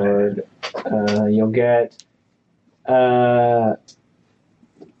 Longsword. You'll get about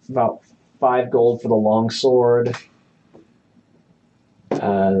 5 gold for the longsword.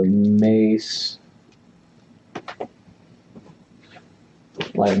 Mace.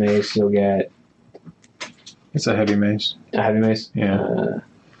 Light mace, you'll get... It's a heavy mace. A heavy mace? Yeah.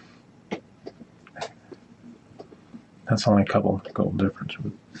 That's only a couple gold difference.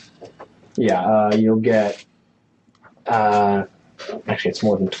 Yeah, you'll get... actually, it's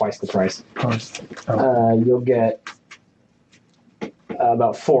more than twice the price. You'll get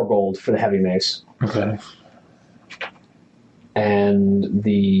about 4 gold for the heavy mace. Okay. And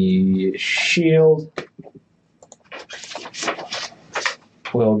the shield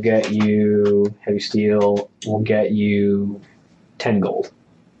will get you, heavy steel will get you 10 gold.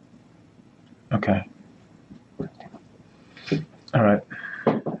 Okay. All right.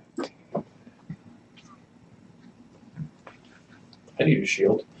 I need a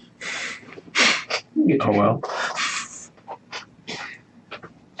shield. Oh, well.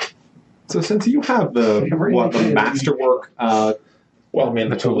 So since you have the masterwork, The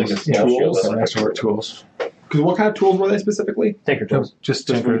tools. Yeah, tools. The masterwork tools. Because what kind of tools were they specifically? Tinker tools. Just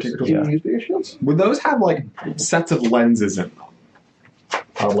Tinker tinkers. tools. Yeah. Use bigger shields? Would those have like sets of lenses in them?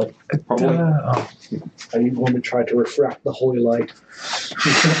 Probably. Probably. Are you going to try to refract the holy light?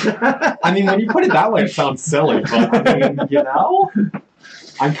 I mean, when you put it that way, it sounds silly. But I mean,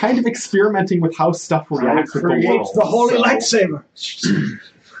 I'm kind of experimenting with how stuff reacts with the world. the holy so- lightsaber.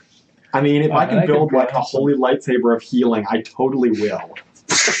 I mean, if I I can could build like try a holy lightsaber of healing, I totally will.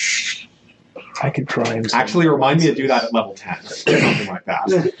 I could try and... Actually, remind me to do that at level 10. Something like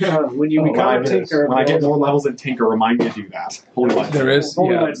that. When you become a tinker, When I get more levels in Tinker, remind me to do that. Holy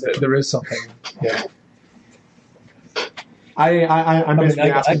lightsaber. There is something. Yeah. I'm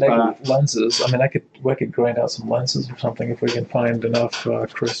basically I asking could for make that. lenses. I mean, we could grind out some lenses or something if we can find enough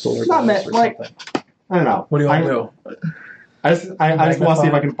crystal or Not glass that, or like- something. I don't know. What do you want to do? I just want to see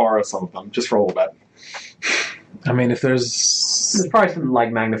if I can borrow some of them, just for a little bit. I mean, if there's... There's probably some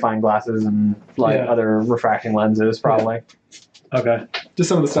like magnifying glasses and like Yeah. other refracting lenses, probably. Okay. Just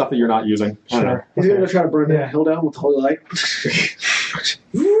some of the stuff that you're not using. I don't know. Sure. He's going to try to burn that hill down with the holy light.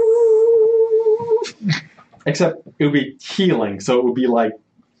 Except it would be healing, so it would be like...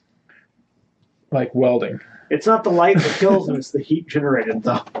 Like welding. It's not the light that kills him, it's the heat generated,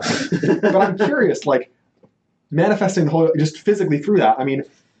 though. But I'm curious, like, manifesting the whole... Just physically through that, I mean,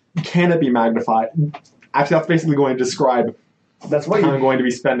 can it be magnified? Actually, that's basically going to describe That's what I'm going to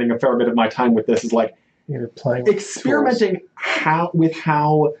be spending a fair bit of my time with this, is like, You're playing with experimenting how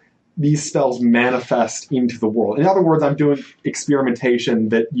these spells manifest into the world. In other words, I'm doing experimentation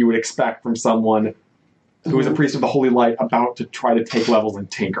that you would expect from someone who is a priest of the Holy Light about to try to take levels in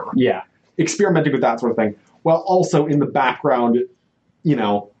Tinker. Yeah. Experimenting with that sort of thing, while also in the background,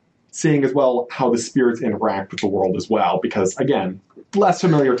 seeing as well how the spirits interact with the world as well, because, again, less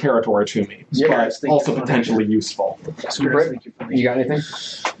familiar territory to me, Yeah, but also potentially useful. You got anything?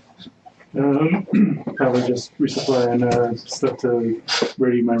 Probably just resupplying stuff to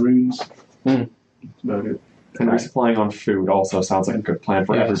ready my runes. Hmm. That's about it. And resupplying on food also sounds like a good plan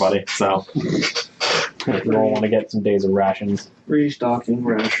for Yes. everybody. So, We all want to get some days of rations. Restocking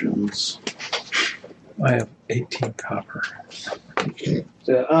rations. I have 18 copper.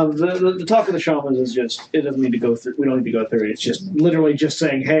 So, the talk of the shamans is just, it doesn't need to go through, we don't need to go through it. It's just literally just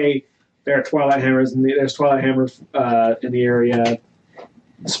saying, hey, there are Twilight Hammers, there's Twilight Hammers in the area.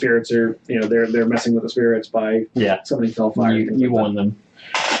 Spirits are, they're messing with the spirits by Yeah. summoning Hellfire. You warn them.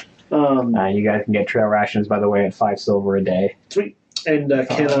 You guys can get trail rations, by the way, at 5 silver a day. Sweet. And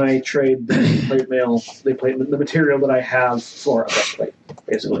can I trade the material that I have for a breastplate,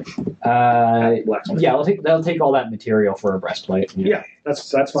 basically? Blacksmith. Yeah, they'll take all that material for a breastplate. Yeah,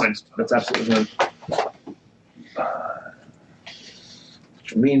 that's fine. That's absolutely fine.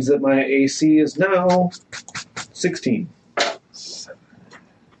 Which means that my AC is now 16.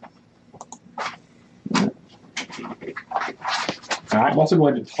 I'm also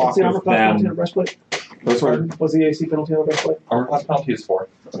going to talk What's the armor with class penalty on a them. breastplate? Those are What's the AC penalty on a breastplate? Armor class penalty is 4.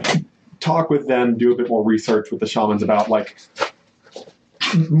 talk with them, do a bit more research with the shamans about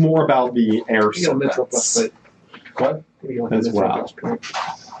more about the air You got a mithril serpents. breastplate. What? You got a As mithril well. breastplate.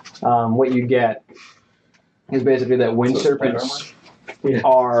 What you get is basically that wind serpents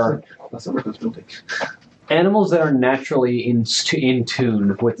are That's armor class penalty. animals that are naturally in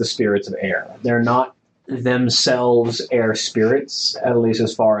tune with the spirits of air. They're not themselves air spirits, at least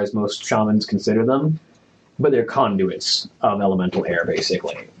as far as most shamans consider them, but they're conduits of elemental air,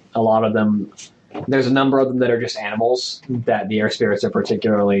 basically. A lot of them, there's a number of them that are just animals that the air spirits are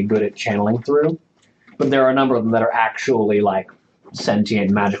particularly good at channeling through, but there are a number of them that are actually like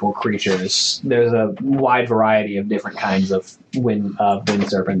sentient magical creatures. There's a wide variety of different kinds of wind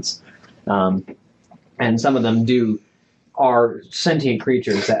serpents. And some of them are sentient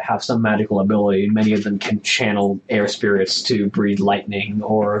creatures that have some magical ability. Many of them can channel air spirits to breathe lightning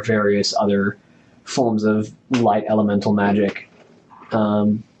or various other forms of light elemental magic.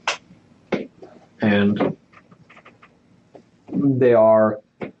 And they are,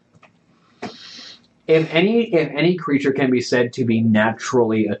 if any creature can be said to be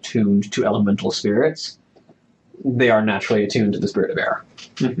naturally attuned to elemental spirits, they are naturally attuned to the spirit of air.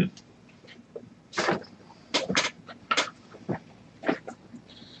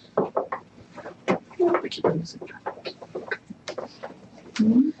 I keep putting this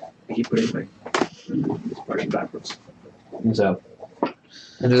in. I keep putting my party backwards. And so, if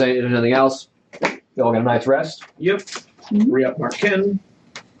there's anything else, you all get a night's rest. Yep. Re-up Markin.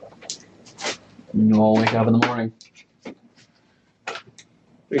 And you all wake up in the morning.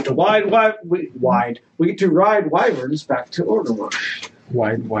 We get to We get to ride wyverns back to Orgrimmar.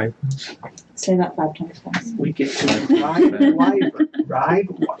 Wide. Say that 5 times fast. We get to ride wyvern. Ride.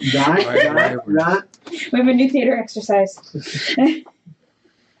 We have a new theater exercise.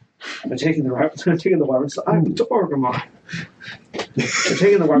 They're taking the wyverns to Orgrimmar. They're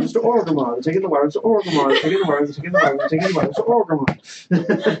taking the wyverns to Orgrimmar. They're taking the wyverns to Orgrimmar. They're taking the wyverns to Orgrimmar.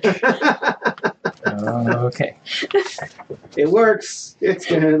 Okay. It works. It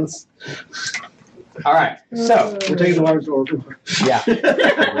stands. All right. So, We're taking the wyverns to Orgrimmar. yeah.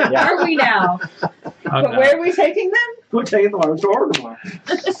 Are we now? But where are we taking them? We're taking the wyverns to Orgrimmar.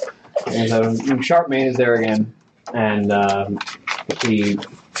 And so Sharpmane is there again, and he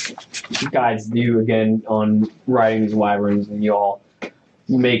guides you again on riding these wyverns, and you all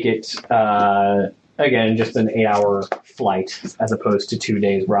make it again just an 8-hour flight as opposed to 2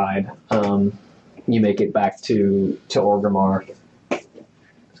 days ride. You make it back to Orgrimmar.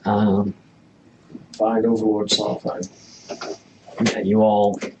 Find Overlord Salfine. Yeah, you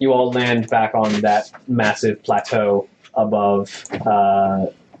all land back on that massive plateau above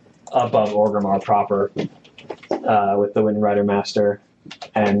Orgrimmar proper with the Wind Rider Master,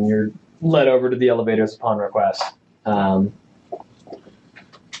 and you're led over to the elevators upon request. We'll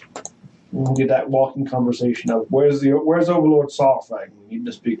get that walking conversation of where's Overlord Salfang? We need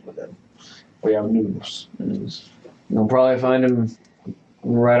to speak with him. We have news. You'll probably find him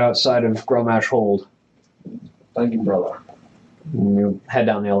right outside of Gromash Hold. Thank you, brother. And you head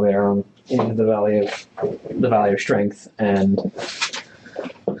down the elevator into the Valley of Strength and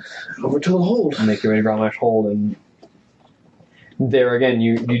Over to the hold. make your way to Gromash Hold, and there again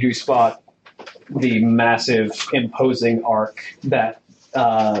you do spot the massive imposing arc that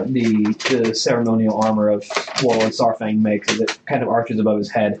the ceremonial armor of Warlord Sarfang makes as it kind of arches above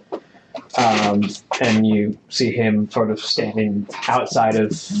his head. And you see him sort of standing outside of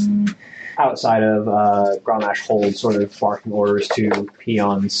Gromash Hold, sort of barking orders to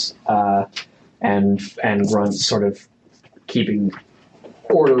peons and grunts, sort of keeping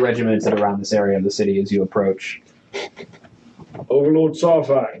order regimented around this area of the city as you approach. Overlord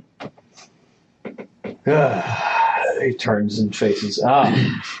Sarfang. He turns and faces.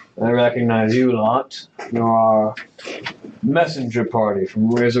 I recognize you lot. You're our messenger party from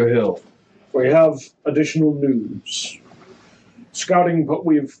Razor Hill. We have additional news. Scouting, but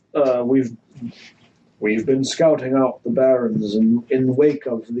we've been scouting out the barrens in the wake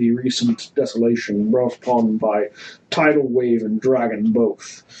of the recent desolation brought upon by tidal wave and dragon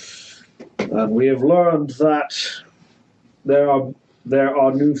both. And we have learned that there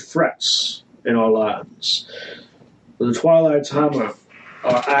are new threats in our lands. The Twilight's Hammer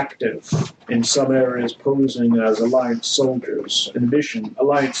are active in some areas, posing as Alliance soldiers. In addition,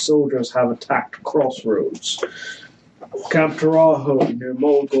 Alliance soldiers have attacked Crossroads. Camp Taraho near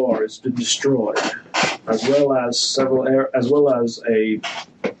Mulgore has been destroyed, as well as a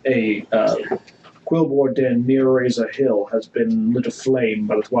Quillboar Den near Razor Hill has been lit aflame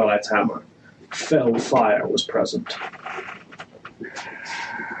by the Twilight's Hammer. Fell fire was present.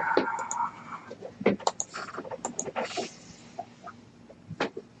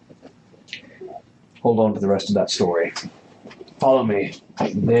 Hold on to the rest of that story. Follow me.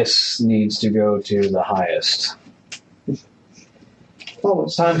 This needs to go to the highest. Oh,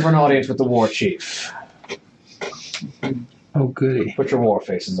 it's time for an audience with the war chief. Oh, goody. Put your war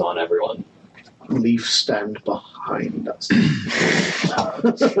faces on, everyone. Leaf stand behind us.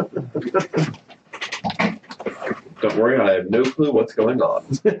 Don't worry, I have no clue what's going on.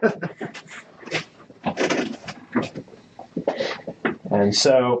 And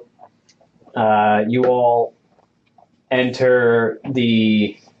so, you all enter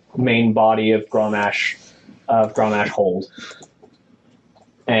the main body of Grommash Hold,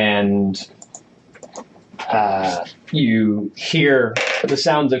 and you hear the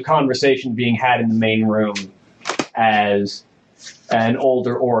sounds of conversation being had in the main room as an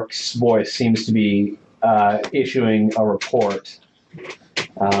older orc's voice seems to be issuing a report.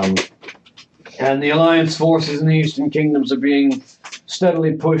 And the Alliance forces in the Eastern Kingdoms are being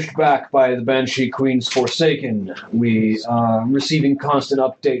steadily pushed back by the Banshee Queen's Forsaken. We are receiving constant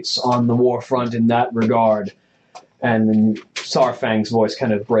updates on the war front in that regard. And then Sarfang's voice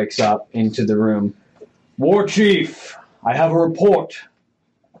kind of breaks up into the room. War Chief, I have a report.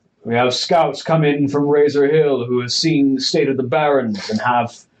 We have scouts come in from Razor Hill who have seen the state of the Barrens and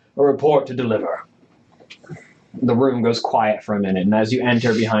have a report to deliver. The room goes quiet for a minute, and as you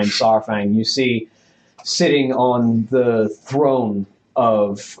enter behind Sarfang, you see sitting on the throne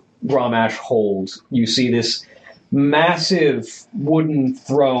of Grommash Hold, you see this massive wooden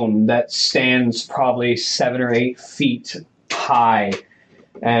throne that stands probably 7 or 8 feet high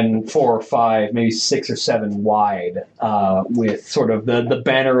and 4 or 5, maybe 6 or 7 wide, with sort of the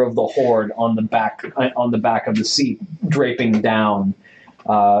banner of the Horde on the back of the seat, draping down,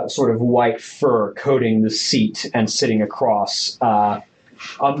 sort of white fur coating the seat and sitting across. A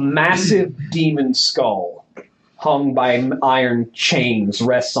massive demon skull hung by iron chains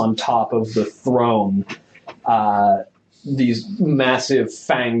rests on top of the throne. These massive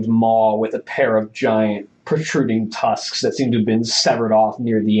fanged maw with a pair of giant protruding tusks that seem to have been severed off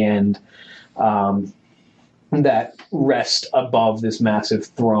near the end, that rest above this massive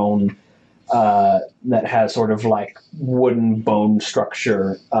throne that has sort of like wooden bone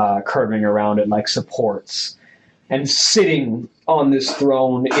structure curving around it like supports. And sitting on this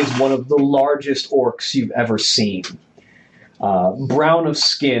throne is one of the largest orcs you've ever seen. Brown of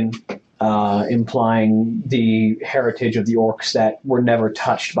skin, implying the heritage of the orcs that were never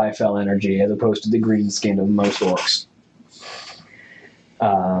touched by fell energy, as opposed to the green skin of most orcs.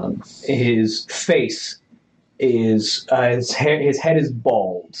 His face is his head is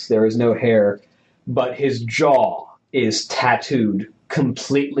bald. There is no hair, but his jaw is tattooed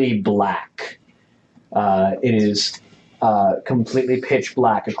completely black. It is completely pitch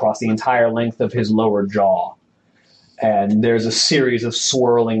black across the entire length of his lower jaw. And there's a series of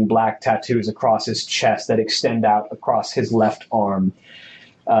swirling black tattoos across his chest that extend out across his left arm.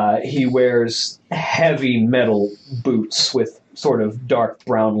 He wears heavy metal boots with sort of dark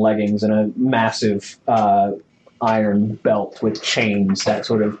brown leggings and a massive iron belt with chains that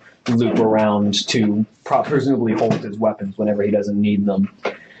sort of loop around to presumably hold his weapons whenever he doesn't need them.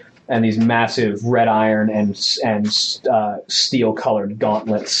 And these massive red iron and steel-colored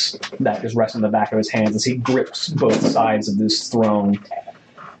gauntlets that just rest on the back of his hands as he grips both sides of this throne.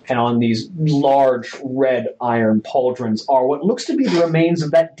 And on these large red iron pauldrons are what looks to be the remains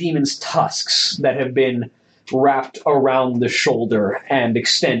of that demon's tusks that have been wrapped around the shoulder and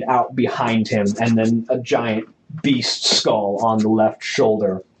extend out behind him, and then a giant beast skull on the left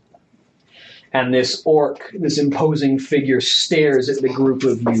shoulder. And this orc, this imposing figure, stares at the group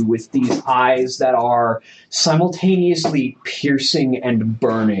of you with these eyes that are simultaneously piercing and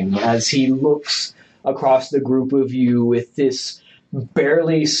burning as he looks across the group of you with this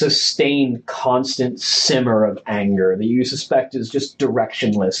barely sustained constant simmer of anger that you suspect is just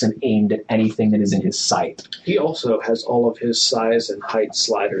directionless and aimed at anything that is in his sight. He also has all of his size and height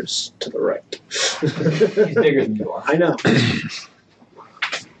sliders to the right. He's bigger than you are. I know.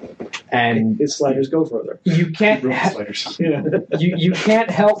 And his sliders go further. You can't you can't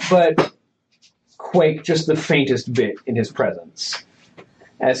help but quake just the faintest bit in his presence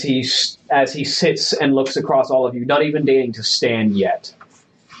as he sits and looks across all of you, not even deigning to stand yet.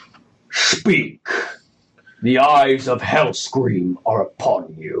 Speak. The eyes of Hellscream are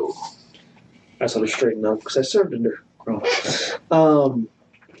upon you. I sort of straighten up because I served under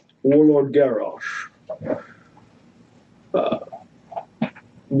Warlord Garruk.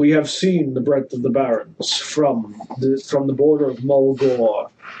 We have seen the breadth of the Barrens from the border of Mulgore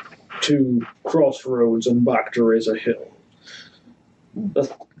to Crossroads and back to Razor Hill.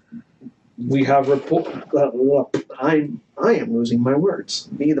 We have I am losing my words.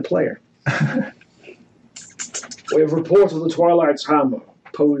 Me, the player. We have report of the Twilight's Hammer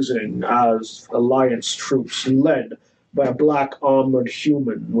posing as Alliance troops led by a black armored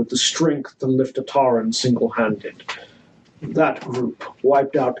human with the strength to lift a Tauren single-handed. That group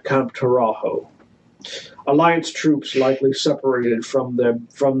wiped out Camp Tarajo. Alliance troops, likely separated from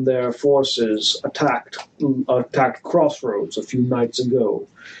their forces, attacked Crossroads a few nights ago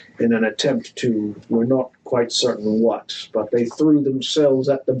in an attempt to, we're not quite certain what, but they threw themselves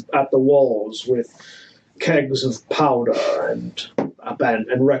at the walls with kegs of powder and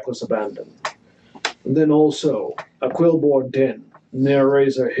reckless abandon. And then also, a Quillbore den near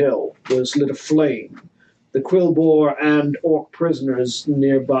Razor Hill was lit aflame. The Quillbore and orc prisoners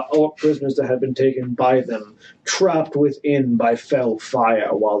that had been taken by them, trapped within by fell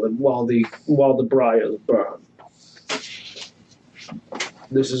fire while the briars burn.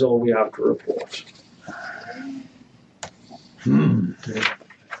 This is all we have to report.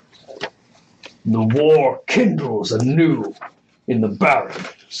 The war kindles anew in the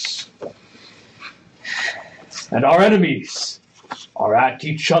Barrens, and our enemies are at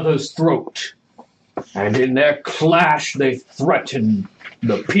each other's throat. And in their clash, they threaten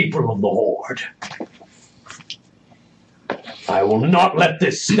the people of the Horde. I will not let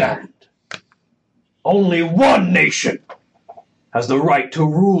this stand. Only one nation has the right to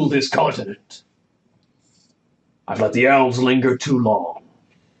rule this continent. I've let the elves linger too long.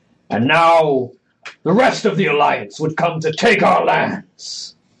 And now, the rest of the Alliance would come to take our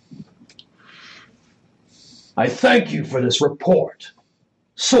lands. I thank you for this report,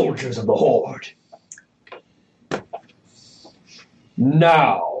 soldiers of the Horde.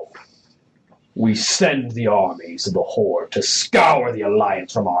 Now, we send the armies of the Horde to scour the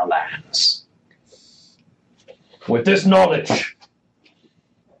Alliance from our lands. With this knowledge,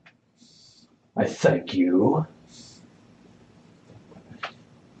 I thank you.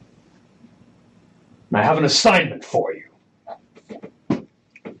 I have an assignment for you.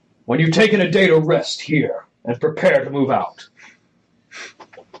 When you've taken a day to rest here and prepare to move out,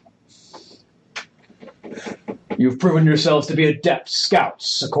 you've proven yourselves to be adept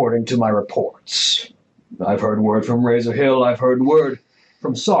scouts, according to my reports. I've heard word from Razor Hill, I've heard word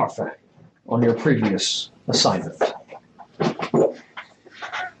from Sarfang on your previous assignment.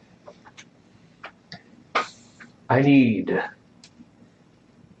 I need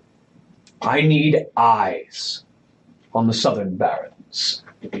eyes on the Southern Barrens.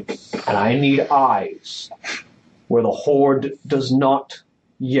 And I need eyes where the Horde does not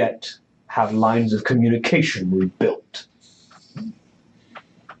yet have lines of communication rebuilt.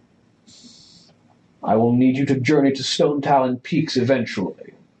 I will need you to journey to Stone Talon Peaks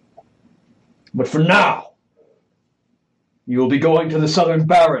eventually. But for now, you will be going to the Southern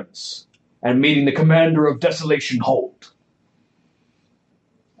Barrens and meeting the commander of Desolation Hold.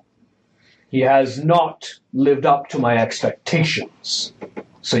 He has not lived up to my expectations,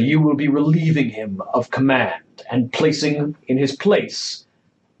 so you will be relieving him of command and placing in his place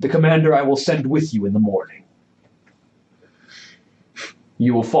the commander I will send with you in the morning.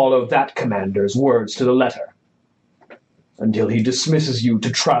 You will follow that commander's words to the letter until he dismisses you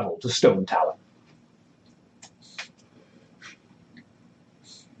to travel to Stone Talon.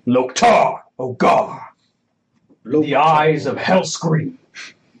 Loktar, Ogar, the eyes of Hellscream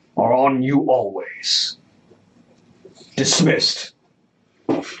are on you always. Dismissed.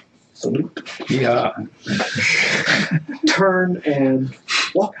 Salute. Yeah. Turn and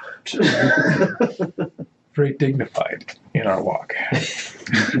walk out. Very dignified in our walk.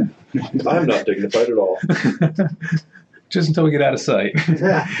 I'm not dignified at all. Just until we get out of sight.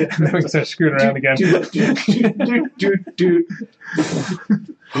 Then we can start screwing around again.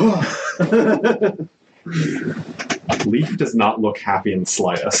 Leaf does not look happy in the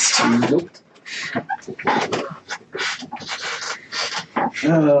slightest. Nope.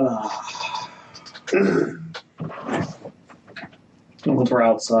 We're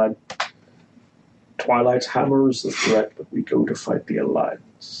outside. Twilight's hammer is the threat, but we go to fight the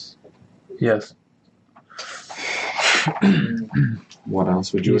Alliance. Yes. What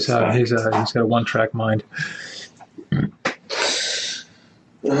else would you He's got a one-track mind. And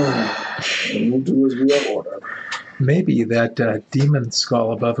we'll do as we are ordered. Maybe that demon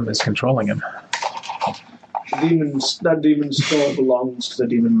skull above him is controlling him. That demon skull belongs to the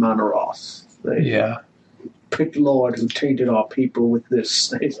demon Manaroth. Yeah. Picked lord who tainted our people with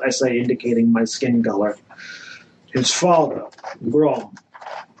this, I say, indicating my skin color. His father, Grom,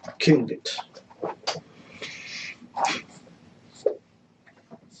 killed it.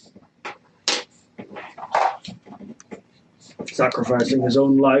 Sacrificing his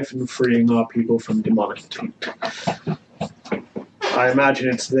own life and freeing our people from demonic taint. I imagine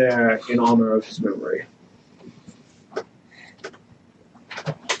it's there in honor of his memory.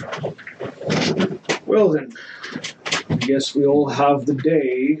 Well then, I guess we all have the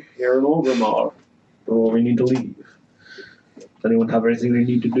day here in Orgrimmar before we need to leave. Does anyone have anything they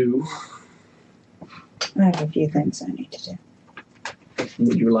need to do? I have a few things I need to do.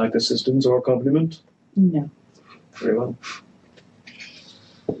 Would you like assistance or accompaniment? No. Very well.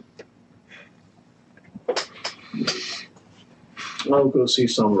 I'll go see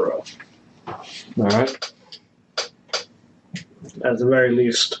Samuro. Alright. At the very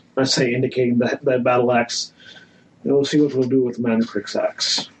least, I say indicating that battle axe. We'll see what we'll do with Mancrick's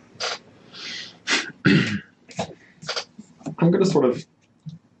axe. I'm going to sort of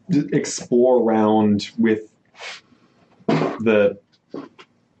explore around with the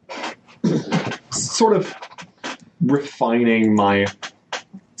sort of refining my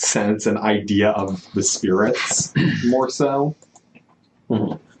sense and idea of the spirits more so.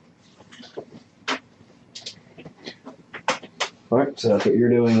 Mm-hmm. Alright, so that's what you're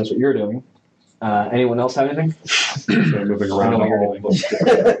doing, that's what you're doing. Anyone else have anything? So moving around I know all what you're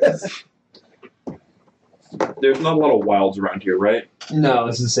doing. There's not a lot of wilds around here, right? No,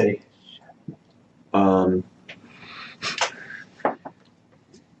 this is the city.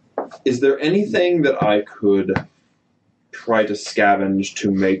 Is there anything that I could try to scavenge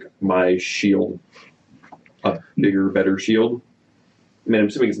to make my shield a bigger, better shield? I mean, I'm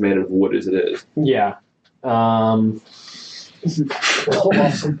assuming it's made of wood as it is. Yeah. Pull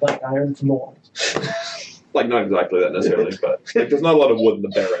off some black iron from the walls. Like, not exactly that necessarily, but like, there's not a lot of wood in the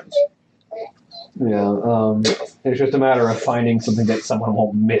Barrens. Yeah, it's just a matter of finding something that someone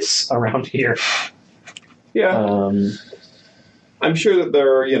won't miss around here. Yeah. I'm sure that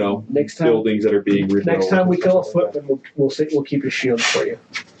there are, Next time, buildings that are being rebuilt. next time we kill a footman, we'll keep your shield for you.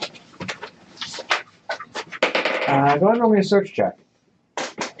 Go ahead and roll me a search check.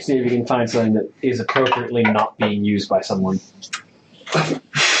 See if you can find something that is appropriately not being used by someone. Not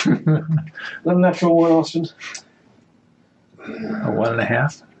a natural one, Austin. A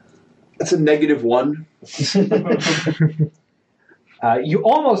 1.5. It's a -1. You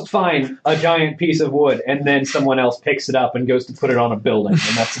almost find a giant piece of wood, and then someone else picks it up and goes to put it on a building,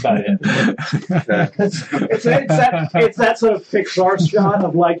 and that's about it. It's that sort of Pixar shot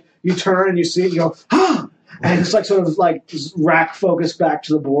of like you turn and you see it, and you go, ah! And it's like sort of like rack focus back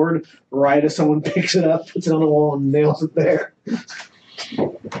to the board right as someone picks it up, puts it on the wall, and nails it there.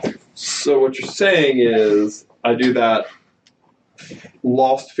 So what you're saying is, I do that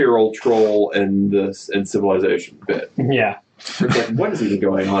lost feral troll and civilization bit. Yeah. It's like, what is even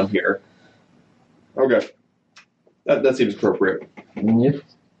going on here? Okay. That seems appropriate. Yep.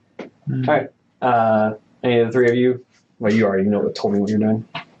 Alright. Any of the three of you? Well, you already told me what you're doing.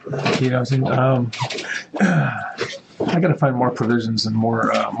 I gotta find more provisions and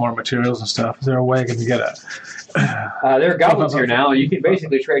more materials and stuff. Is there a way I can get a? There are goblins here now. You can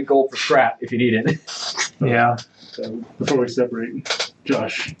basically trade gold for scrap if you need it. Yeah. So before we separate,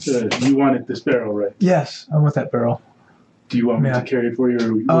 Josh, you wanted this barrel, right? Yes, I want that barrel. Do you want me to carry it for you,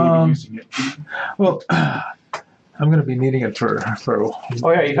 or will you be using it? Well, I'm going to be needing it for.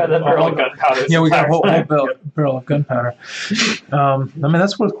 Oh yeah, you had that barrel of gunpowder. Yeah, we got a whole barrel of gunpowder. I mean,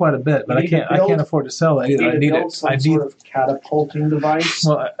 that's worth quite a bit, but I can't afford to sell that either. I need it. I need sort of catapulting device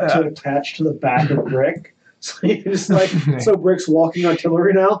to attach to the back of Brik. So you're just like, so Brik's walking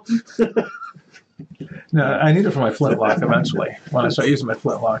artillery now. No, I need it for my flintlock eventually. When I start using my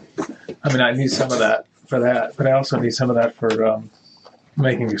flintlock, I mean, I need some of that for that, but I also need some of that for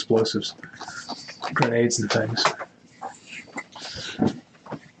making explosives, grenades and things.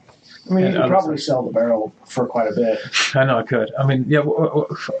 I mean, And you could other probably things. sell the barrel for quite a bit. I know I could. I mean, yeah.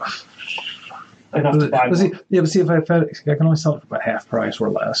 Enough to buy But see, more. yeah, but see, if I can only sell it for about half price or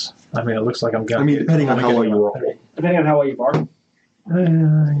less. I mean, it looks like I'm I getting. mean, depending on how well you roll. Depending on how well you bargain.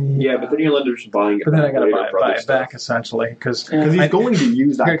 Yeah, but then your lender's buying it. But then I gotta later buy for other it stuff. back essentially because Because he's going to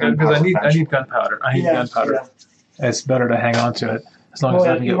use that because gunpowder. I need eventually. gunpowder. I need gunpowder. It's better to hang on to it as long as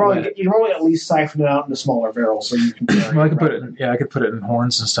I can You get probably wet. you probably at least siphon it out into smaller barrels so you can carry Well, I it could put rather it. I could put it in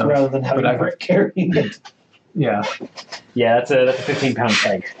horns and stuff. rather than having But I Brik carrying it. Yeah, Yeah, that's a 15-pound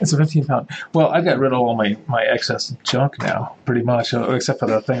keg. it's a 15-pound. Well, I got rid of all my excess junk now, pretty much, except for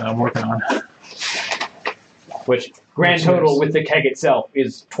the thing I'm working on. Which grand total with the keg itself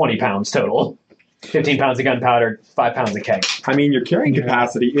is 20 pounds total. 15 pounds of gunpowder, 5 pounds of keg. I mean, your carrying Yeah.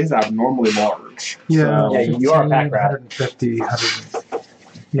 capacity is abnormally large. Yeah, Yeah, you are a pack rat. 150, 100.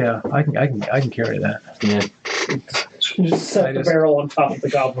 Yeah, I can carry that. Yeah. You just set the barrel on top of the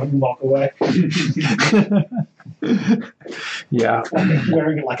goblin and walk away, Yeah.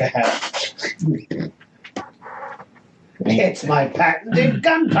 wearing it like a hat. It's my patented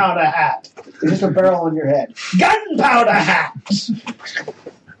gunpowder hat. It's just a barrel on your head. Gunpowder hat!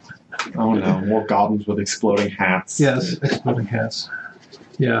 Oh no, more goblins with exploding hats. Yes, exploding hats.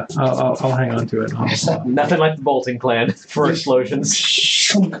 Yeah, I'll hang on to it. Nothing like the bolting plan for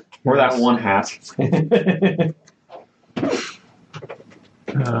explosions. Or that one hat.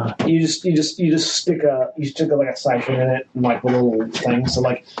 You just stick like a siphon in it and like a little thing. So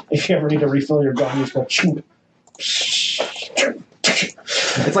like if you ever need to refill your gun, you just go choop.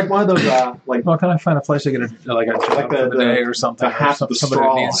 It's like one of those, like Well, can I find a place to get a job for the day or something? the hat or with the somebody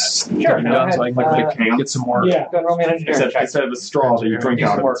straw that on needs it. Sure, getting go done so I ahead. can Camp. get some more. Yeah. Go and roll me an engineering Except check. instead of a straw that you drink Do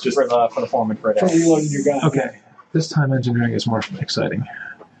some out of, work it's just for the foreman for a For day. reloading your gun. Okay, this time engineering is more exciting.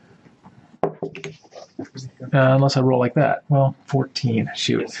 Unless I roll like that. Well, 14.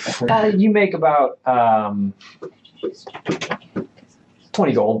 Shoot. You make about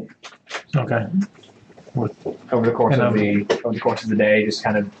 20 gold Okay. over the course And, of the day, just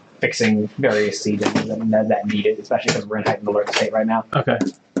kind of fixing various seasons that need it, especially because we're in heightened alert state right now. Okay.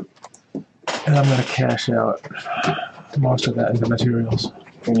 And I'm going to cash out most of that into materials.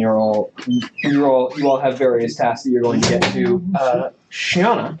 And you all have various tasks that you're going to get to.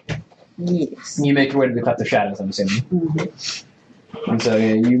 Sheona, Yes. you make your way to the Cleft of Shadows, I'm assuming. Mm-hmm. And so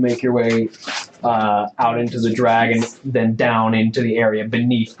you make your way out into the dragon, then down into the area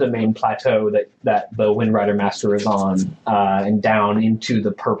beneath the main plateau that the Windrider Master is on, and down into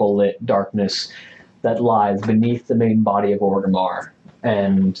the purple lit darkness that lies beneath the main body of Orgrimmar.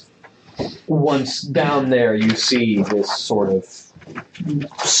 And once down there, you see this sort of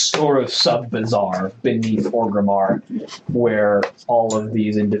sub-bazaar beneath Orgrimmar, where all of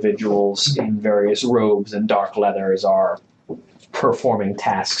these individuals in various robes and dark leathers are performing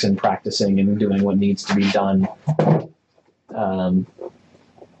tasks and practicing and doing what needs to be done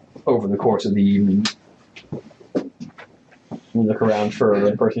over the course of the evening. You look around for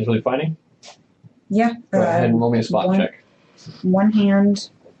the person who's fighting. Yeah. Go ahead and roll me a spot one- check. One hand.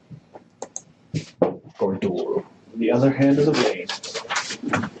 Or door. The other hand is a blade.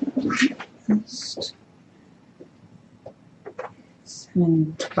 First.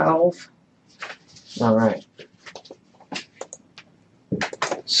 7, 12. All right.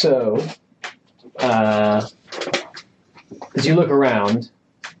 So, as you look around,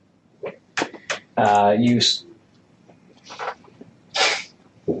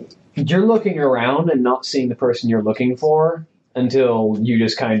 you're looking around and not seeing the person you're looking for until you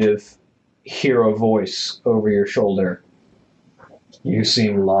just kind of hear a voice over your shoulder. You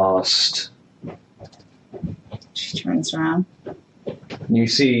seem lost. She turns around. You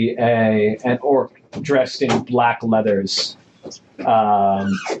see an orc dressed in black leathers. Oh,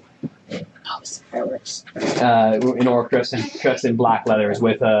 fireworks. An orc dressed in black leathers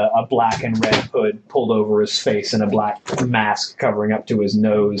with a black and red hood pulled over his face and a black mask covering up to his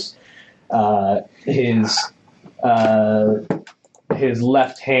nose. His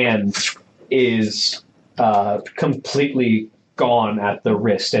left hand is completely gone at the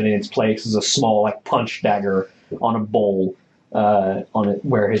wrist, and in its place is a small punch dagger on a bowl on it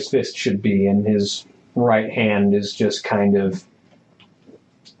where his fist should be, and his right hand is just kind of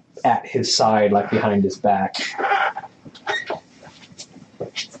at his side, like behind his back.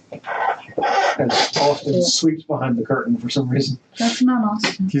 And Austin sweeps behind the curtain for some reason. That's not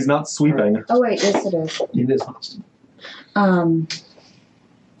Austin. He's not sweeping. Oh, wait, yes, it is. It is Austin.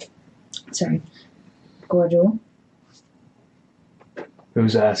 Sorry. Gordul.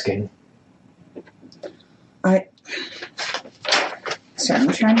 Who's asking? So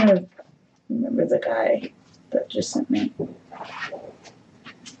I'm trying to remember the guy that just sent me.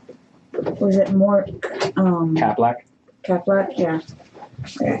 Was it Mork? Caplack? Caplack? Yeah.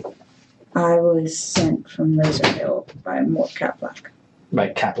 Okay. I was sent from Razor Hill by Mork Caplack.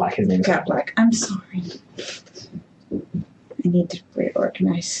 Right, Caplack, his name is Caplack. I'm sorry. I need to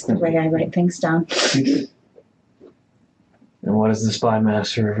reorganize the way I write things down. And what does the Spy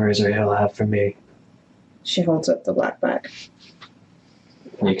Master of Razor Hill have for me? She holds up the black bag.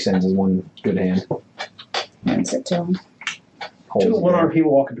 He extends his one good hand. Hands it to him. Holds Two it one there, armed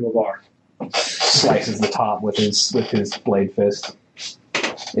people walk into a bar. slices the top with his blade fist.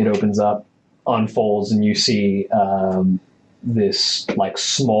 It opens up, unfolds, and you see this like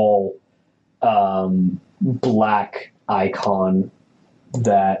small black icon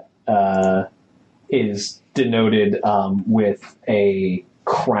that is denoted with a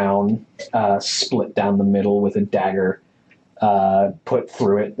crown split down the middle with a dagger put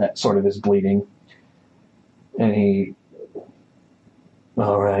through it that sort of is bleeding. And he,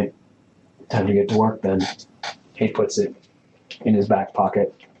 all right, time to get to work then. He puts it in his back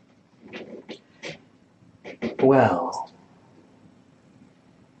pocket. Well,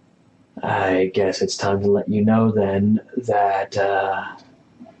 I guess it's time to let you know then that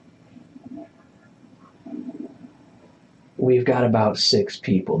we've got about 6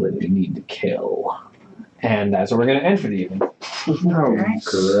 people that we need to kill. And that's what we're going to end for the evening. Oh,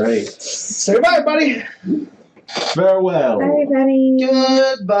 great. Say bye, buddy. Farewell. Bye, everybody.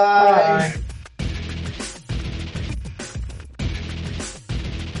 Goodbye.